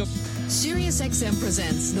coming. We've still... SiriusXM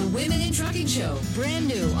presents The Women in Trucking Show, brand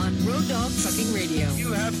new on Road Dog Trucking Radio.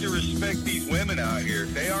 You have to respect these women out here.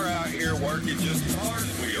 They are out here working just as hard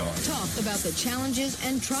as we are. Talk about the challenges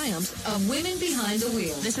and triumphs of women behind the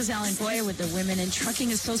wheel. This is Ellen Boyer with the Women in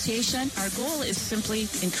Trucking Association. Our goal is simply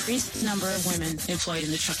increase the number of women employed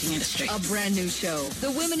in the trucking industry. A brand new show,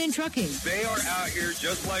 The Women in Trucking. They are out here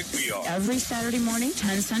just like we are. Every Saturday morning,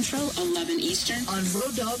 10 Central, 11 Eastern. On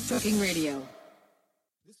Road Dog Trucking Radio.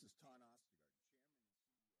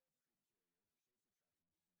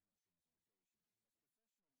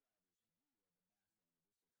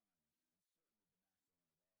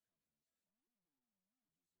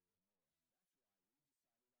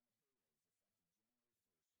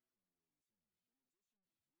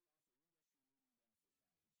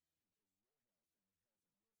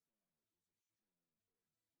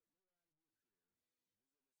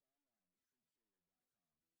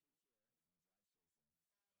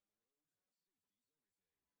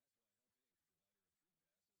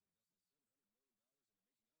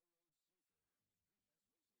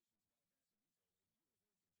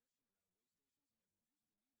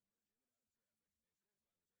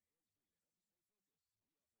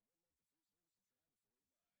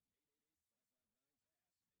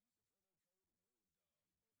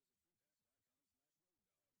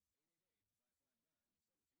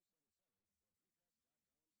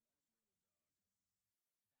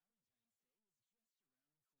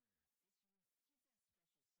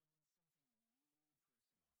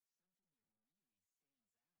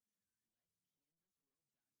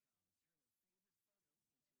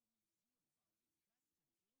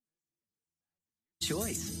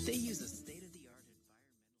 Choice. They use a state-of-the-art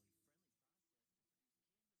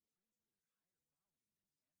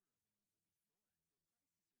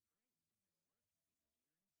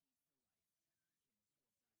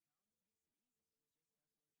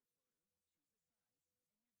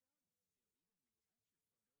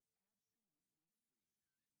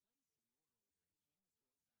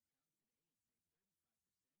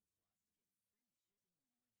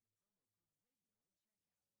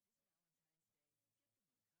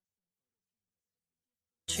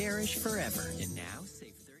cherish forever. And now,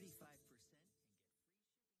 save 35%.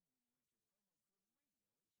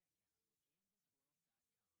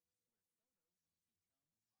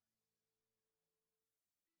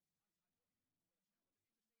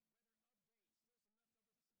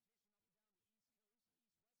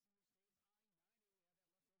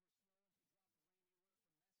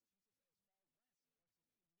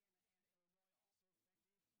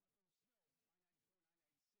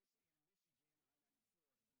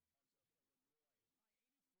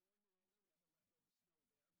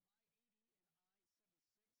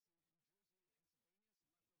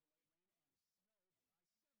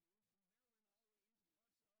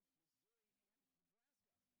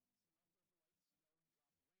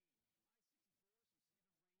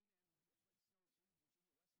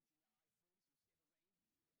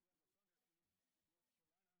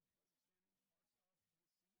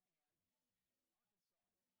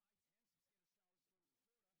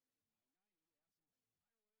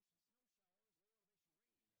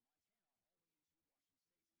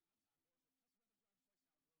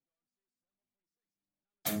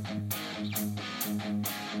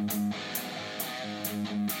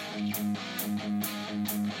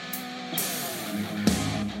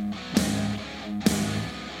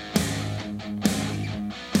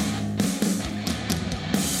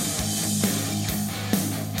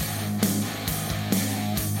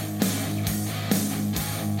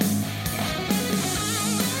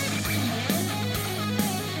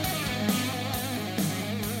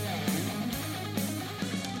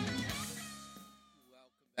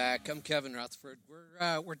 back. I'm Kevin Rutherford.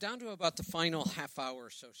 We're down to about the final half hour,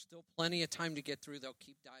 so still plenty of time to get through. They'll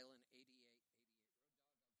keep dialing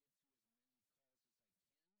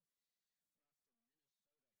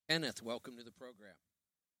 88. Kenneth, welcome to the program.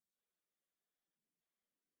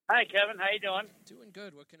 Hi, Kevin. How you doing? Doing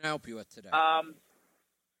good. What can I help you with today? Well,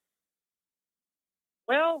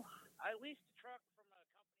 I leased a truck from a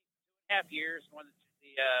company for 2.5 years. When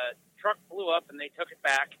the truck blew up and they took it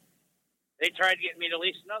back, they tried to get me to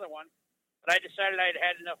lease another one, but I decided I'd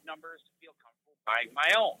had enough numbers to feel comfortable buying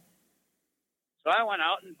my own. So I went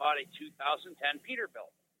out and bought a 2010 Peterbilt.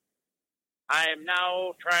 I am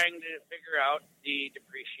now trying to figure out the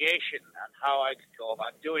depreciation on how I could go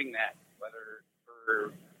about doing that,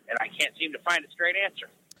 and I can't seem to find a straight answer.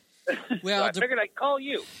 Well, so I figured I'd call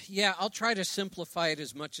you. Yeah, I'll try to simplify it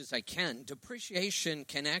as much as I can. Depreciation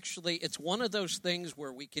can actually, it's one of those things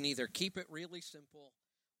where we can either keep it really simple,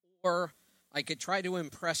 or I could try to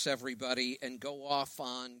impress everybody and go off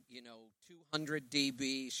on, 200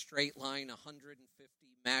 dB, straight line, 150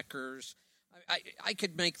 Mackers. I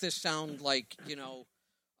could make this sound like, a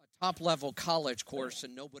top-level college course,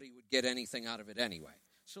 and nobody would get anything out of it anyway.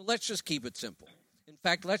 So let's just keep it simple. In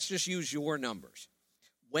fact, let's just use your numbers.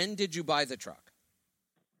 When did you buy the truck?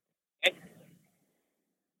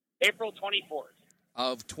 April 24th.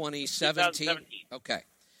 Of 2017? Okay.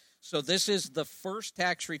 So this is the first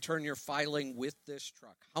tax return you're filing with this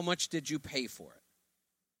truck. How much did you pay for it?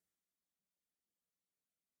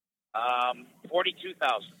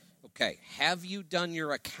 $42,000. Okay. Have you done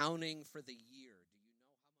your accounting for the year?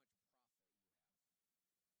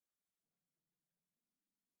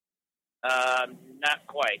 Not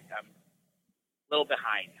quite. I'm a little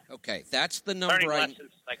behind. Okay, that's the number Learning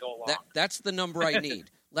lessons as I go along. That's the number I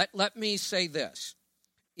need. Let me say this.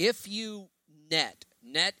 If you net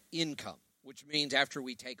income, which means after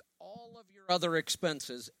we take all of your other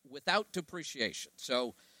expenses without depreciation,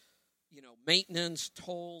 so, maintenance,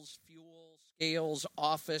 tolls, fuel, scales,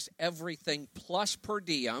 office, everything, plus per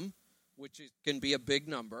diem, which can be a big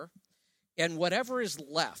number, and whatever is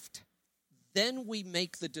left, then we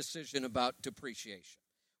make the decision about depreciation.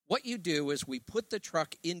 What you do is we put the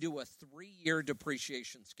truck into a 3-year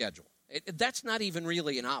depreciation schedule. That's not even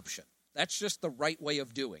really an option. That's just the right way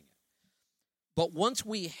of doing it. But once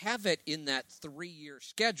we have it in that 3-year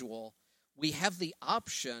schedule, we have the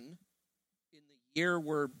option in the year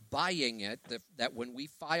we're buying it, that when we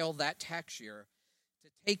file that tax year, to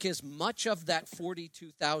take as much of that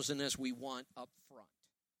 $42,000 as we want up front.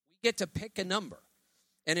 We get to pick a number.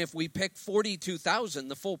 And if we pick $42,000,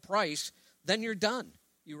 the full price, then you're done.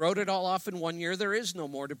 You wrote it all off in 1 year. There is no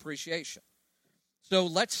more depreciation. So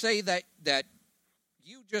let's say that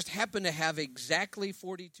you just happen to have exactly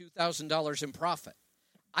 $42,000 in profit.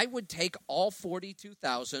 I would take all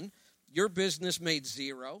 $42,000. Your business made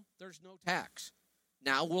 $0. There's no tax.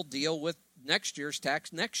 Now we'll deal with next year's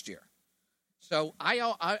tax next year. So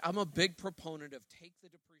I'm a big proponent of take the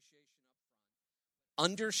depreciation up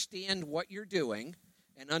front, understand what you're doing,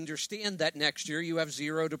 and understand that next year you have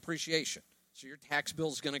 $0 depreciation. So your tax bill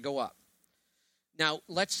is going to go up. Now,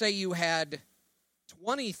 let's say you had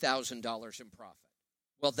 $20,000 in profit.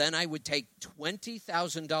 Well, then I would take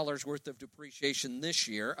 $20,000 worth of depreciation this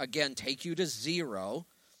year. Again, take you to $0.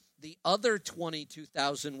 The other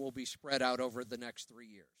 $22,000 will be spread out over the next 3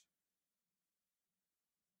 years.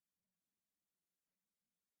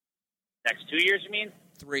 Next 2 years, you mean?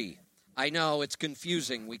 3. I know, it's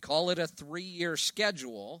confusing. We call it a 3-year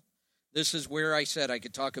schedule. This is where I said I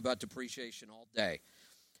could talk about depreciation all day.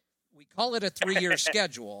 We call it a 3-year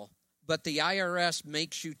schedule, but the IRS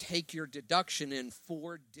makes you take your deduction in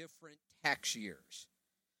 4 different tax years.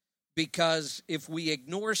 Because if we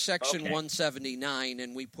ignore Section 179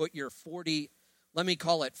 and we put your 40, let me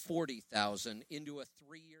call it 40,000, into a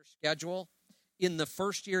 3-year schedule, in the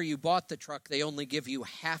first year you bought the truck, they only give you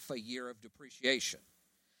half a year of depreciation.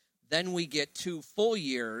 Then we get 2 full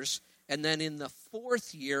years, and then in the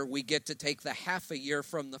 4th year, we get to take the half a year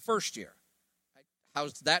from the first year.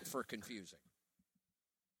 How's that for confusing?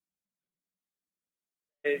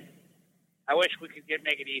 I wish we could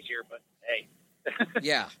make it easier, but hey.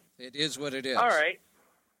 Yeah, it is what it is. All right.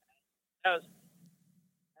 That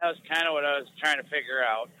was kind of what I was trying to figure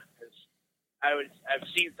out. I've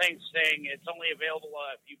seen things saying it's only available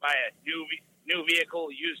if you buy a new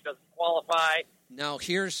vehicle, used doesn't qualify. Now,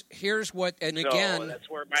 here's what, and again... So that's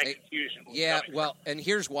where my confusion was coming from. And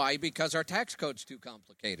here's why, because our tax code's too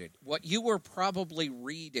complicated. What you were probably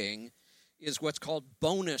reading is what's called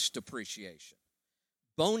bonus depreciation.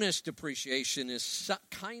 Bonus depreciation is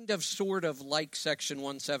sort of like Section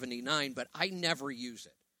 179, but I never use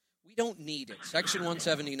it. We don't need it. Section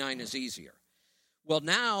 179 is easier. Well,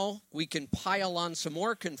 now we can pile on some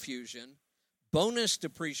more confusion. Bonus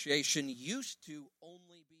depreciation used to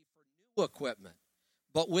only be for new equipment.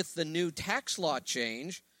 But with the new tax law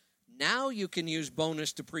change, now you can use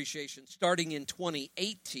bonus depreciation starting in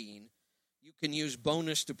 2018. You can use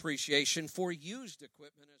bonus depreciation for used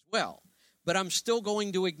equipment as well. But I'm still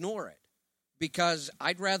going to ignore it because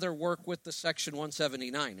I'd rather work with the Section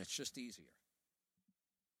 179. It's just easier.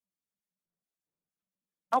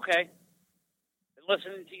 Okay. Been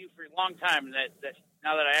listening to you for a long time, and that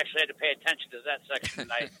now that I actually had to pay attention to that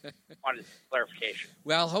section, I wanted clarification.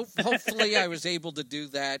 Well, hopefully I was able to do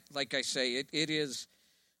that. Like I say, it is.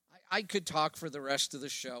 I could talk for the rest of the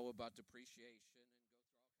show about depreciation and go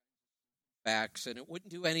through facts, and it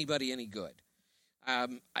wouldn't do anybody any good.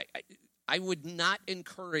 I would not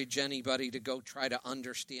encourage anybody to go try to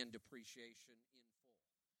understand depreciation in full.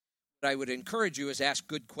 What I would encourage you is ask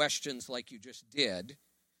good questions like you just did.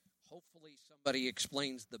 Hopefully somebody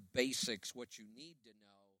explains the basics, what you need to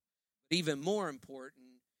know. But even more important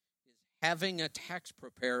is having a tax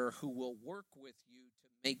preparer who will work with you to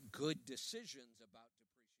make good decisions about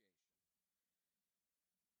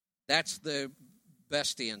depreciation. That's the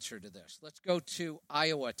best answer to this. Let's go to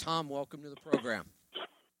Iowa. Tom, welcome to the program.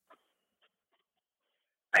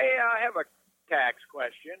 Hey, I have a tax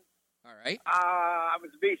question. All right. I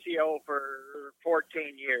was BCO for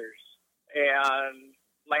 14 years, and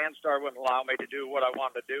Landstar wouldn't allow me to do what I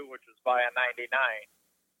wanted to do, which was buy a 99,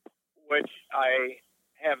 which I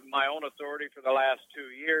have my own authority for the last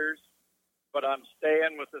 2 years, but I'm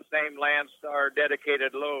staying with the same Landstar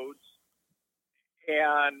dedicated loads,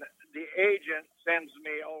 and the agent sends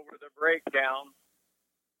me over the breakdown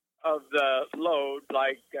of the load,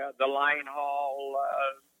 like the line haul,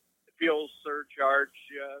 fuel surcharge,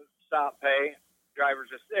 stop pay,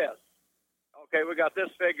 driver's assist. Okay, we got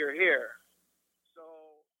this figure here. So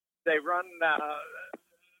they run,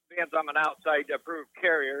 because I'm an outside approved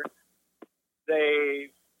carrier,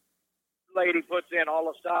 lady puts in all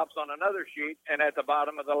the stops on another sheet, and at the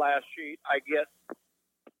bottom of the last sheet, I get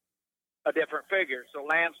a different figure. So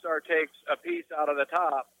Landstar takes a piece out of the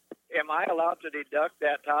top. Am I allowed to deduct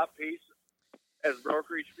that top piece as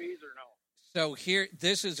brokerage fees or no? So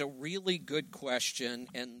this is a really good question,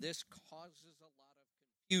 and this causes a lot of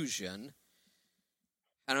confusion.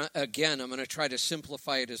 And again, I'm going to try to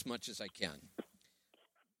simplify it as much as I can.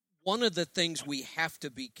 One of the things we have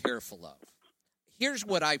to be careful of. Here's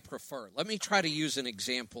what I prefer. Let me try to use an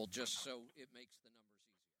example just so it makes the numbers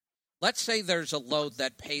easier. Let's say there's a load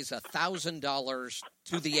that pays $1,000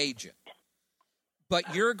 to the agent,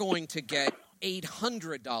 but you're going to get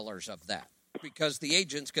 $800 of that because the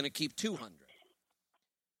agent's going to keep $200.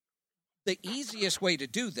 The easiest way to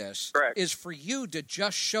do this is for you to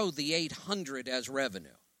just show the $800 as revenue.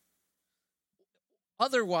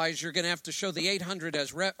 Otherwise, you're going to have to show the $800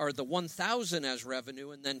 as or the $1,000 as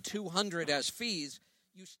revenue, and then $200 as fees.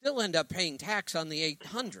 You still end up paying tax on the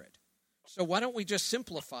 $800. So why don't we just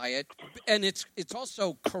simplify it? And it's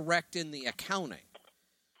also correct in the accounting.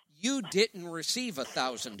 You didn't receive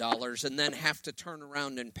 $1,000 and then have to turn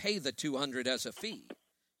around and pay the $200 as a fee.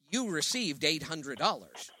 You received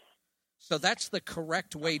 $800. So that's the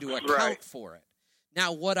correct way to account for it.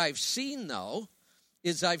 Now, what I've seen, though,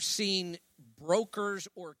 is I've seen brokers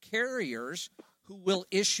or carriers who will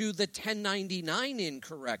issue the 1099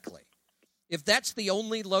 incorrectly. If that's the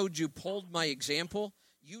only load you pulled, my example,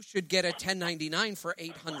 you should get a 1099 for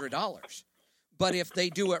 $800. But if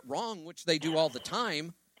they do it wrong, which they do all the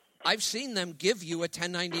time, I've seen them give you a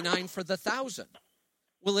 1099 for the $1,000.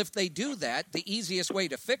 Well, if they do that, the easiest way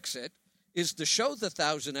to fix it is to show the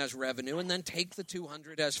 $1,000 as revenue and then take the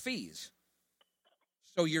 $200 as fees.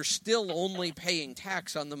 So you're still only paying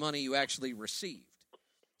tax on the money you actually received.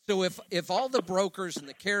 So if all the brokers and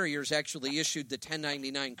the carriers actually issued the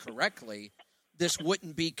 1099 correctly, this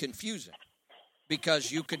wouldn't be confusing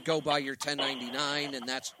because you could go by your 1099 and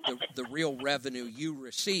that's the real revenue you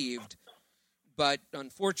received. But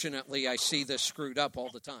unfortunately, I see this screwed up all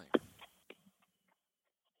the time.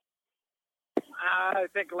 I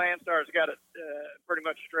think Landstar's got it pretty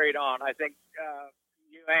much straight on. I think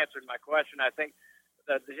you answered my question. I think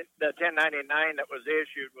the 1099 that was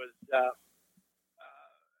issued was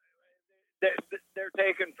they're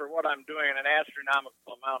taking for what I'm doing an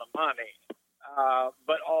astronomical amount of money.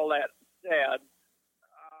 But all that said,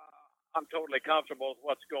 I'm totally comfortable with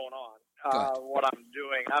what's going on, what I'm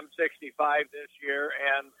doing. I'm 65 this year,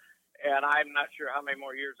 and I'm not sure how many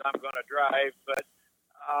more years I'm going to drive, but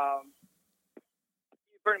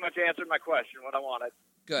you pretty much answered my question, what I wanted.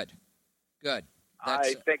 Good.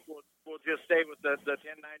 I think we'll just stay with the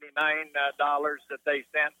 $1099 that they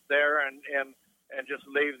sent there and just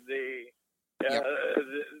leave the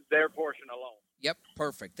their portion alone. Yep,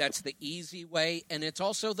 perfect. That's the easy way, and it's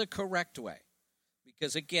also the correct way.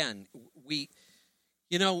 Because, again,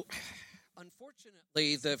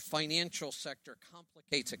 unfortunately, the financial sector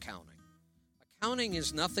complicates accounting. Accounting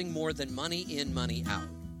is nothing more than money in, money out,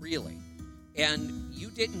 really. And you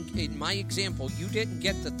didn't, in my example, you didn't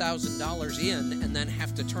get the $1,000 in and then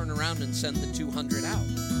have to turn around and send the $200 out.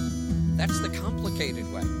 That's the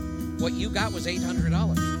complicated way. What you got was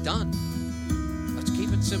 $800. Done. Let's keep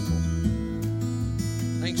it simple.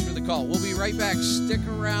 Thanks for the call. We'll be right back. Stick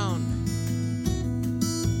around.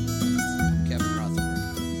 Kevin Rutherford.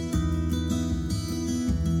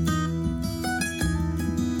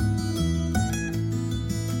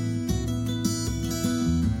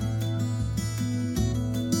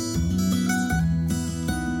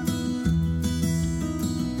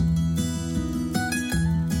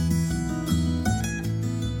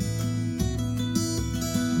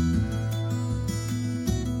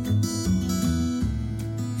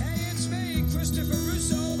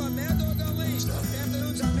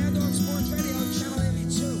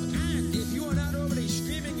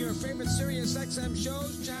 XM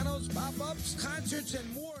shows, channels, pop-ups, concerts,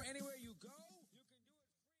 and more anywhere you go.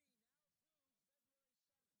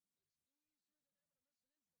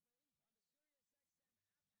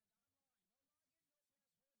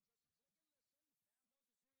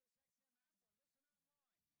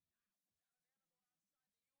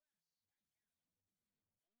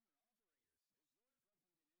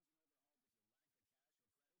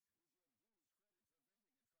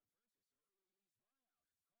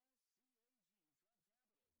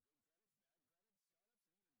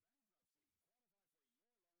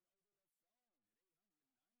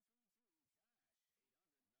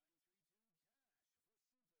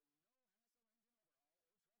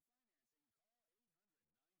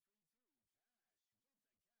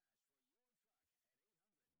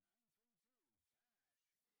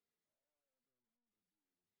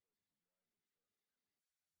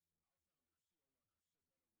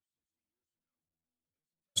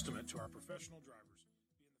 Testament to our professional drivers.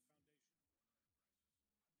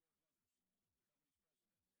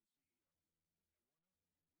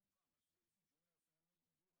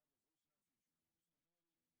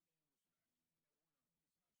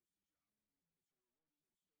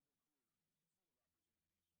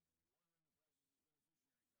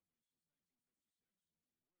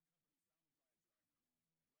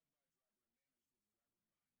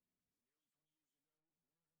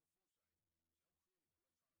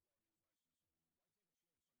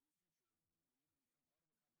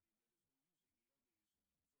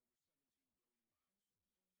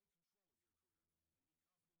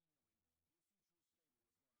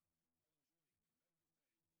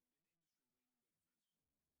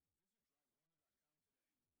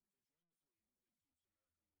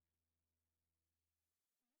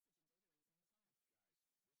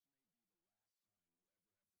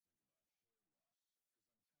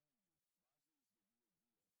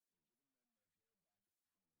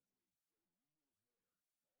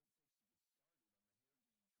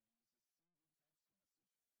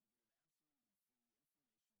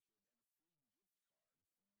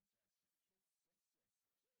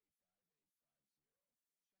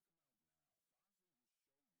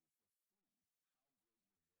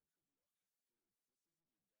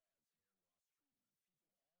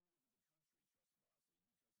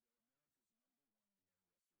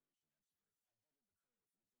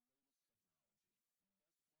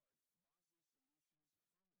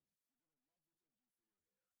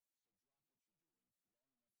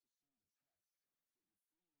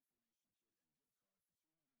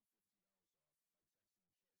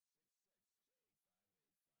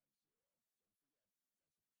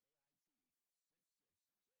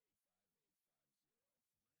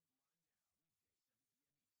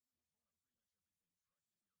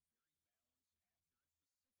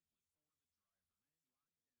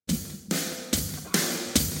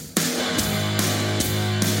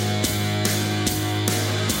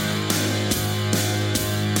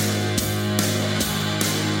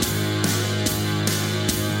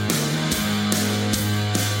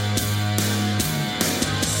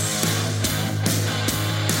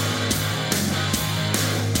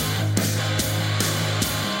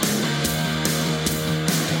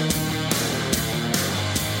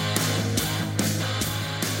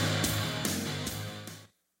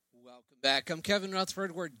 Back. I'm Kevin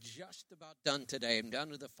Rutherford. We're just about done today. I'm down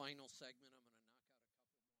to the final segment. I'm going to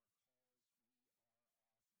knock out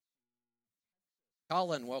a couple more.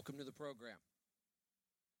 Colin, welcome to the program.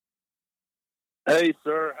 Hey,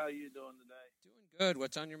 sir. How you doing today? Doing good.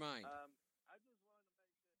 What's on your mind?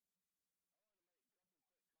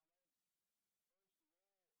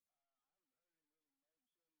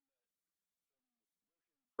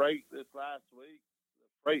 freight this last week. The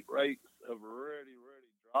freight rates have really, really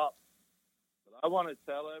dropped. But I want to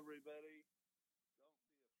tell everybody, don't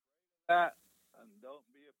be afraid of that, and don't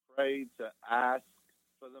be afraid to ask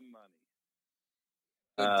for the money.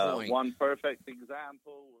 Good point. One perfect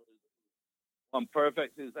example was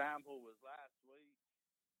last week.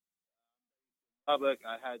 Public,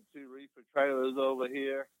 I had 2 reefer trailers over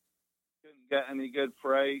here. Couldn't get any good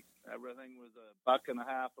freight. Everything was $1.50 a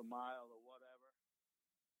mile or whatever.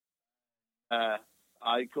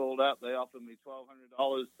 I called up. They offered me $1,200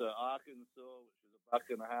 to Arkansas, which is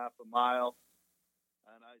 $1.50 a mile,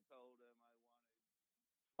 and I told them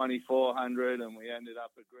I wanted $2,400, and we ended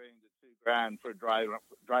up agreeing to $2,000 for a dry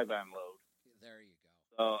van load. There you go.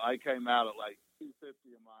 So I came out at like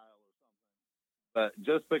 $250 a mile or something. But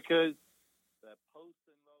just because they're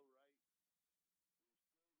posting low rates,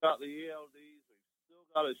 we've got the ELDs, we've still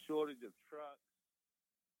got a shortage of trucks.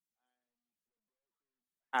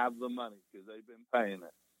 Have the money because they've been paying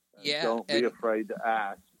it. And Yeah, don't be and- afraid to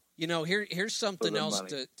ask. You know, here's something the else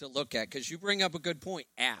money. to look at, because you bring up a good point.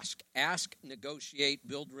 Ask, negotiate,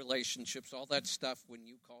 build relationships, all that stuff when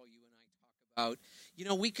you call, you and I talk about. You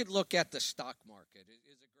know, we could look at the stock market. It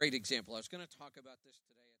is a great example. I was going to talk about this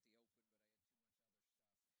today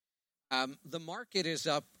at the Open. The market is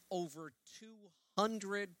up over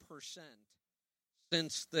 200%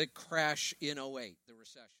 since the crash in 2008, the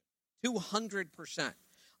recession. 200%.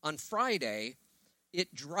 On Friday,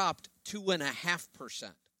 it dropped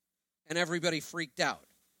 2.5%. And everybody freaked out.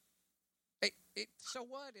 So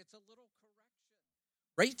what? It's a little correction.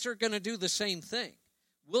 Rates are going to do the same thing.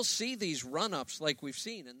 We'll see these run-ups like we've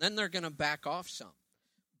seen, and then they're going to back off some.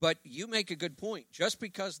 But you make a good point. Just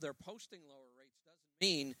because they're posting lower rates doesn't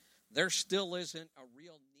mean there still isn't a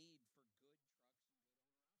real need for good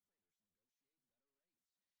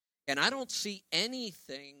trucks. And I don't see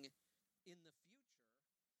anything in the future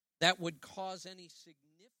that would cause any significant.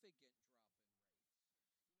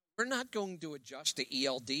 We're not going to adjust to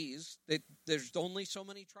ELDs. There's only so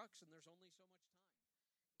many trucks and there's only so much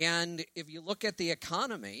time. And if you look at the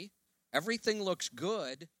economy, everything looks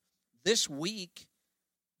good. This week,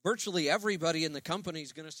 virtually everybody in the company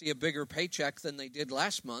is going to see a bigger paycheck than they did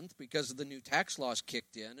last month because of the new tax laws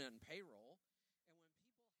kicked in and payroll. And when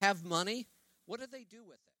people have money, what do they do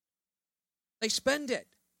with it? They spend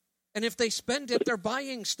it. And if they spend it, they're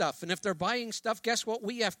buying stuff. And if they're buying stuff, guess what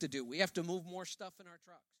we have to do? We have to move more stuff in our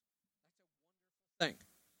trucks. Thing.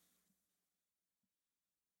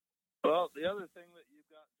 Well, the other thing that you've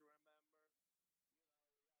got to remember,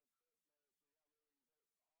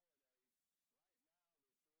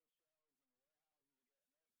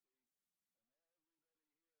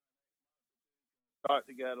 start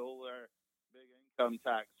to get all their big income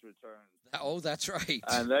tax returns. Oh, that's right.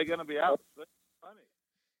 And they're going to be out spending money.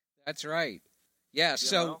 That's right. Yeah,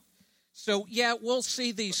 So, yeah, we'll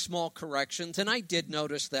see these small corrections, and I did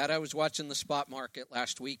notice that. I was watching the spot market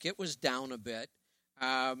last week. It was down a bit.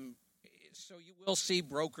 So you will see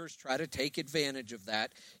brokers try to take advantage of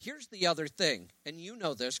that. Here's the other thing, and you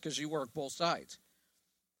know this because you work both sides.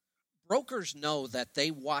 Brokers know that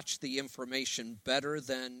they watch the information better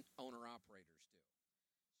than owner-operators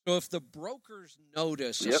do. So if the brokers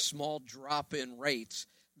notice a small drop in rates,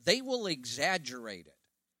 they will exaggerate it.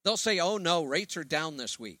 They'll say, oh, no, rates are down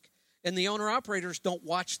this week. And the owner-operators don't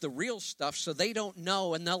watch the real stuff, so they don't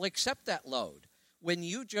know, and they'll accept that load. When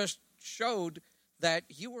you just showed that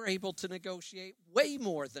you were able to negotiate way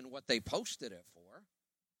more than what they posted it for.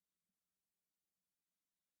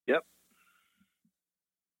 Yep.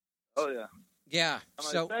 Oh, yeah. Yeah.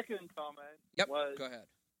 My second comment was... Go ahead.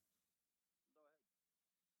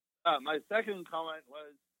 My second comment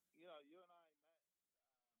was, you know, you and I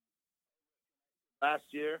met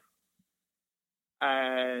last year.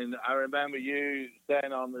 And I remember you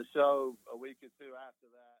saying on the show a week or two after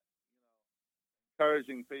that, you know,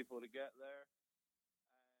 encouraging people to get there. And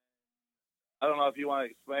I don't know if you want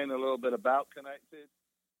to explain a little bit about Connected,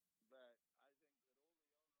 but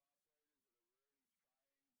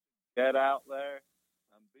I think get out there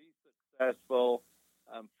and be successful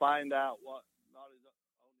and find out what not is only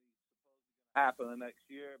supposed to happen the next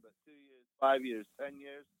year, but 2 years, 5 years, 10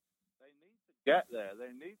 years. They need to get there.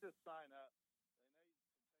 They need to sign up.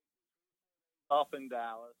 Off in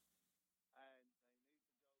Dallas.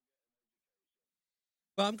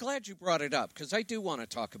 Well, I'm glad you brought it up because I do want to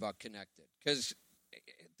talk about Connected because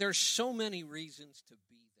there's so many reasons to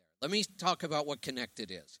be there. Let me talk about what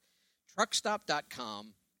Connected is.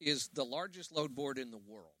 Truckstop.com is the largest load board in the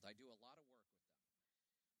world. I do a lot of work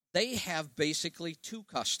with them. They have basically two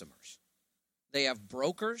customers. They have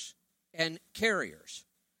brokers and carriers.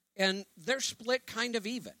 And they're split kind of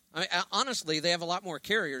even. Honestly, they have a lot more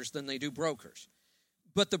carriers than they do brokers.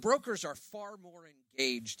 But the brokers are far more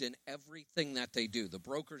engaged in everything that they do. The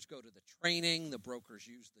brokers go to the training. The brokers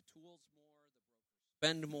use the tools more. The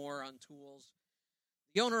brokers spend more on tools.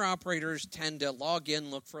 The owner-operators tend to log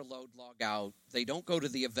in, look for a load, log out. They don't go to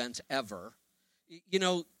the events ever. You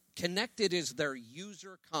know, Connected is their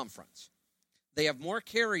user conference. They have more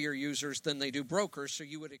carrier users than they do brokers, so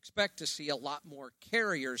you would expect to see a lot more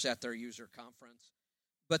carriers at their user conference,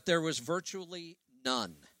 but there was virtually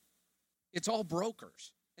none. It's all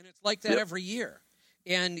brokers, and it's like that every year.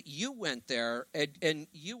 And you went there, and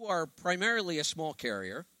you are primarily a small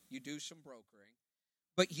carrier. You do some brokering,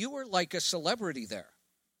 but you were like a celebrity there.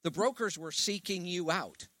 The brokers were seeking you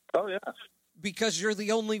out. Oh, yeah. Because you're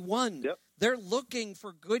the only one. Yep. They're looking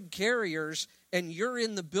for good carriers, and you're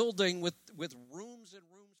in the building with rooms and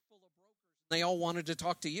rooms full of brokers. They all wanted to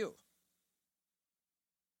talk to you.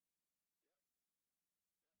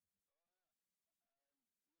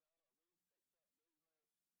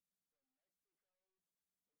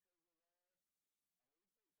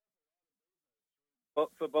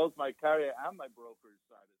 For both my carrier and my brokerage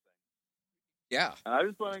side of things. Yeah. And I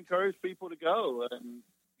just want to encourage people to go and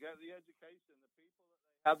get the education. The people that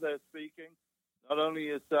they have there speaking, not only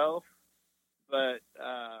yourself, but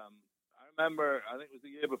I remember, I think it was the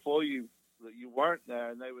year before that you weren't there,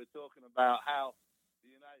 and they were talking about how the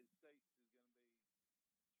United States is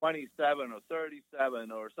going to be 27 or 37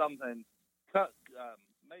 or something,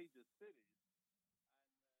 major cities,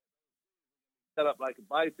 set up like a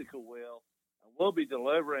bicycle wheel, and we'll be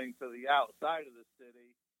delivering to the outside of the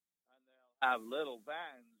city, and they'll have little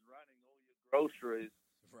vans running all your groceries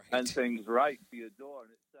and things right to your door,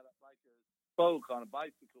 and it's set up like a spoke on a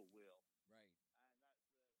bicycle wheel.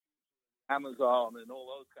 Amazon and all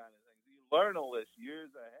those kind of things. You learn all this years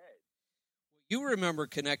ahead. You remember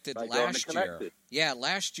Connected last year. Yeah,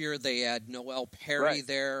 last year they had Noel Perry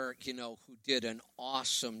there, you know, who did an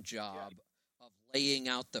awesome job of laying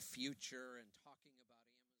out the future and talking about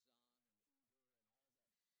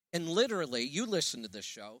Amazon. And literally, you listen to this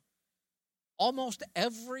show, almost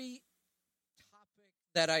every topic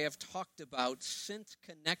that I have talked about since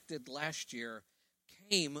Connected last year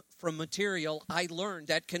came from material I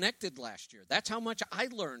learned at Connected last year. That's how much I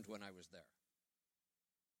learned when I was there.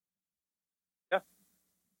 Yeah.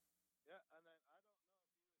 Yeah, and then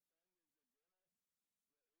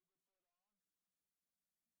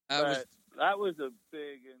I don't know if you that was a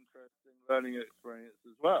big, interesting learning experience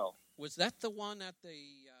as well. Was that the one at the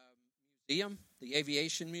museum, the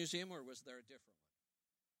Aviation Museum, or was there a different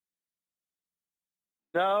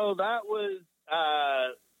one? No, that was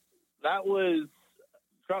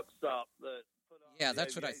Truck Stop that put on. Yeah,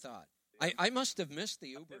 that's what I thought. I must have missed the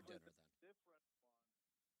Uber dinner then.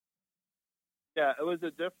 Yeah, it was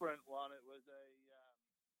a different one. It was a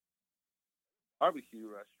barbecue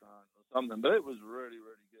restaurant or something, but it was really,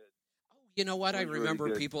 really good. Oh, you know what? I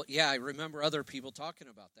remember people. Yeah, I remember other people talking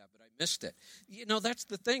about that, but I missed it. You know, that's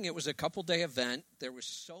the thing. It was a couple-day event. There was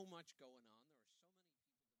so much going on.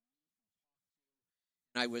 There were so many people.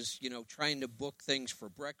 And I was, you know, trying to book things for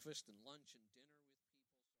breakfast and lunch and dinner with people.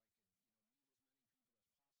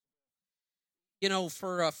 You know,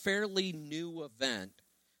 for a fairly new event,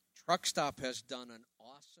 Truck Stop has done an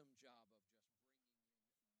awesome job of just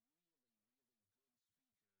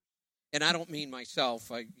bringing. And I don't mean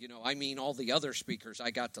myself. I mean all the other speakers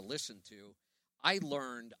I got to listen to. I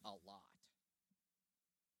learned a lot.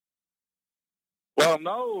 Well,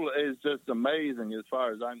 Noel is just amazing as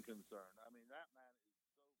far as I'm concerned. I mean, that man is so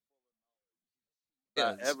full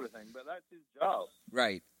of knowledge about everything, but that's his job.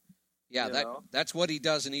 Right. Yeah, that's what he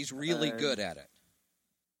does, and he's really good at it.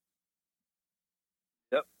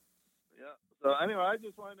 Yep. Yeah. So anyway, I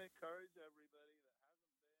just want to encourage everybody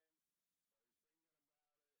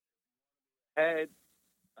that hasn't been ahead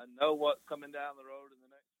and know what's coming down the road in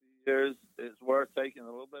the next few years. It's worth taking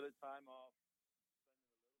a little bit of time off,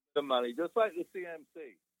 spending a little bit of money, just like the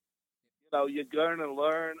CMC. You know, you're going to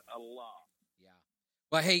learn a lot. Yeah.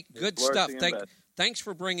 Well, hey, good stuff. Thanks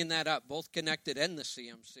for bringing that up, both Connected and the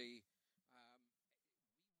CMC.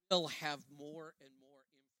 We'll have more and more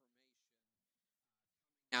information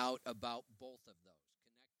out about both of those,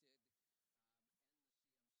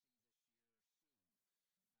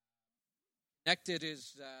 Connected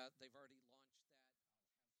is, they've already launched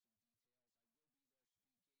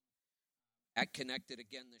that at Connected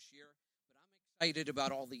again this year, but I'm excited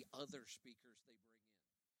about all the other speakers they bring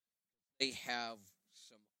in. They have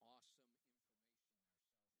some awesome information.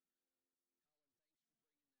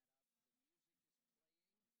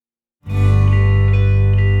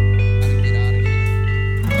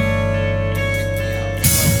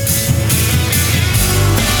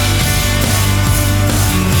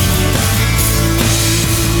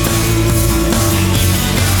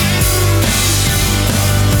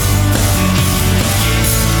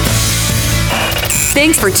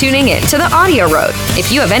 Thanks for tuning in to the Audio Road.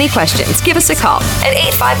 If you have any questions, give us a call at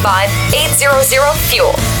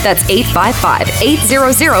 855-800-FUEL. That's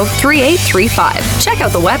 855-800-3835. Check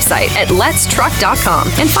out the website at letstruck.com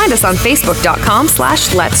and find us on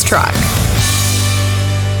facebook.com/letstruck.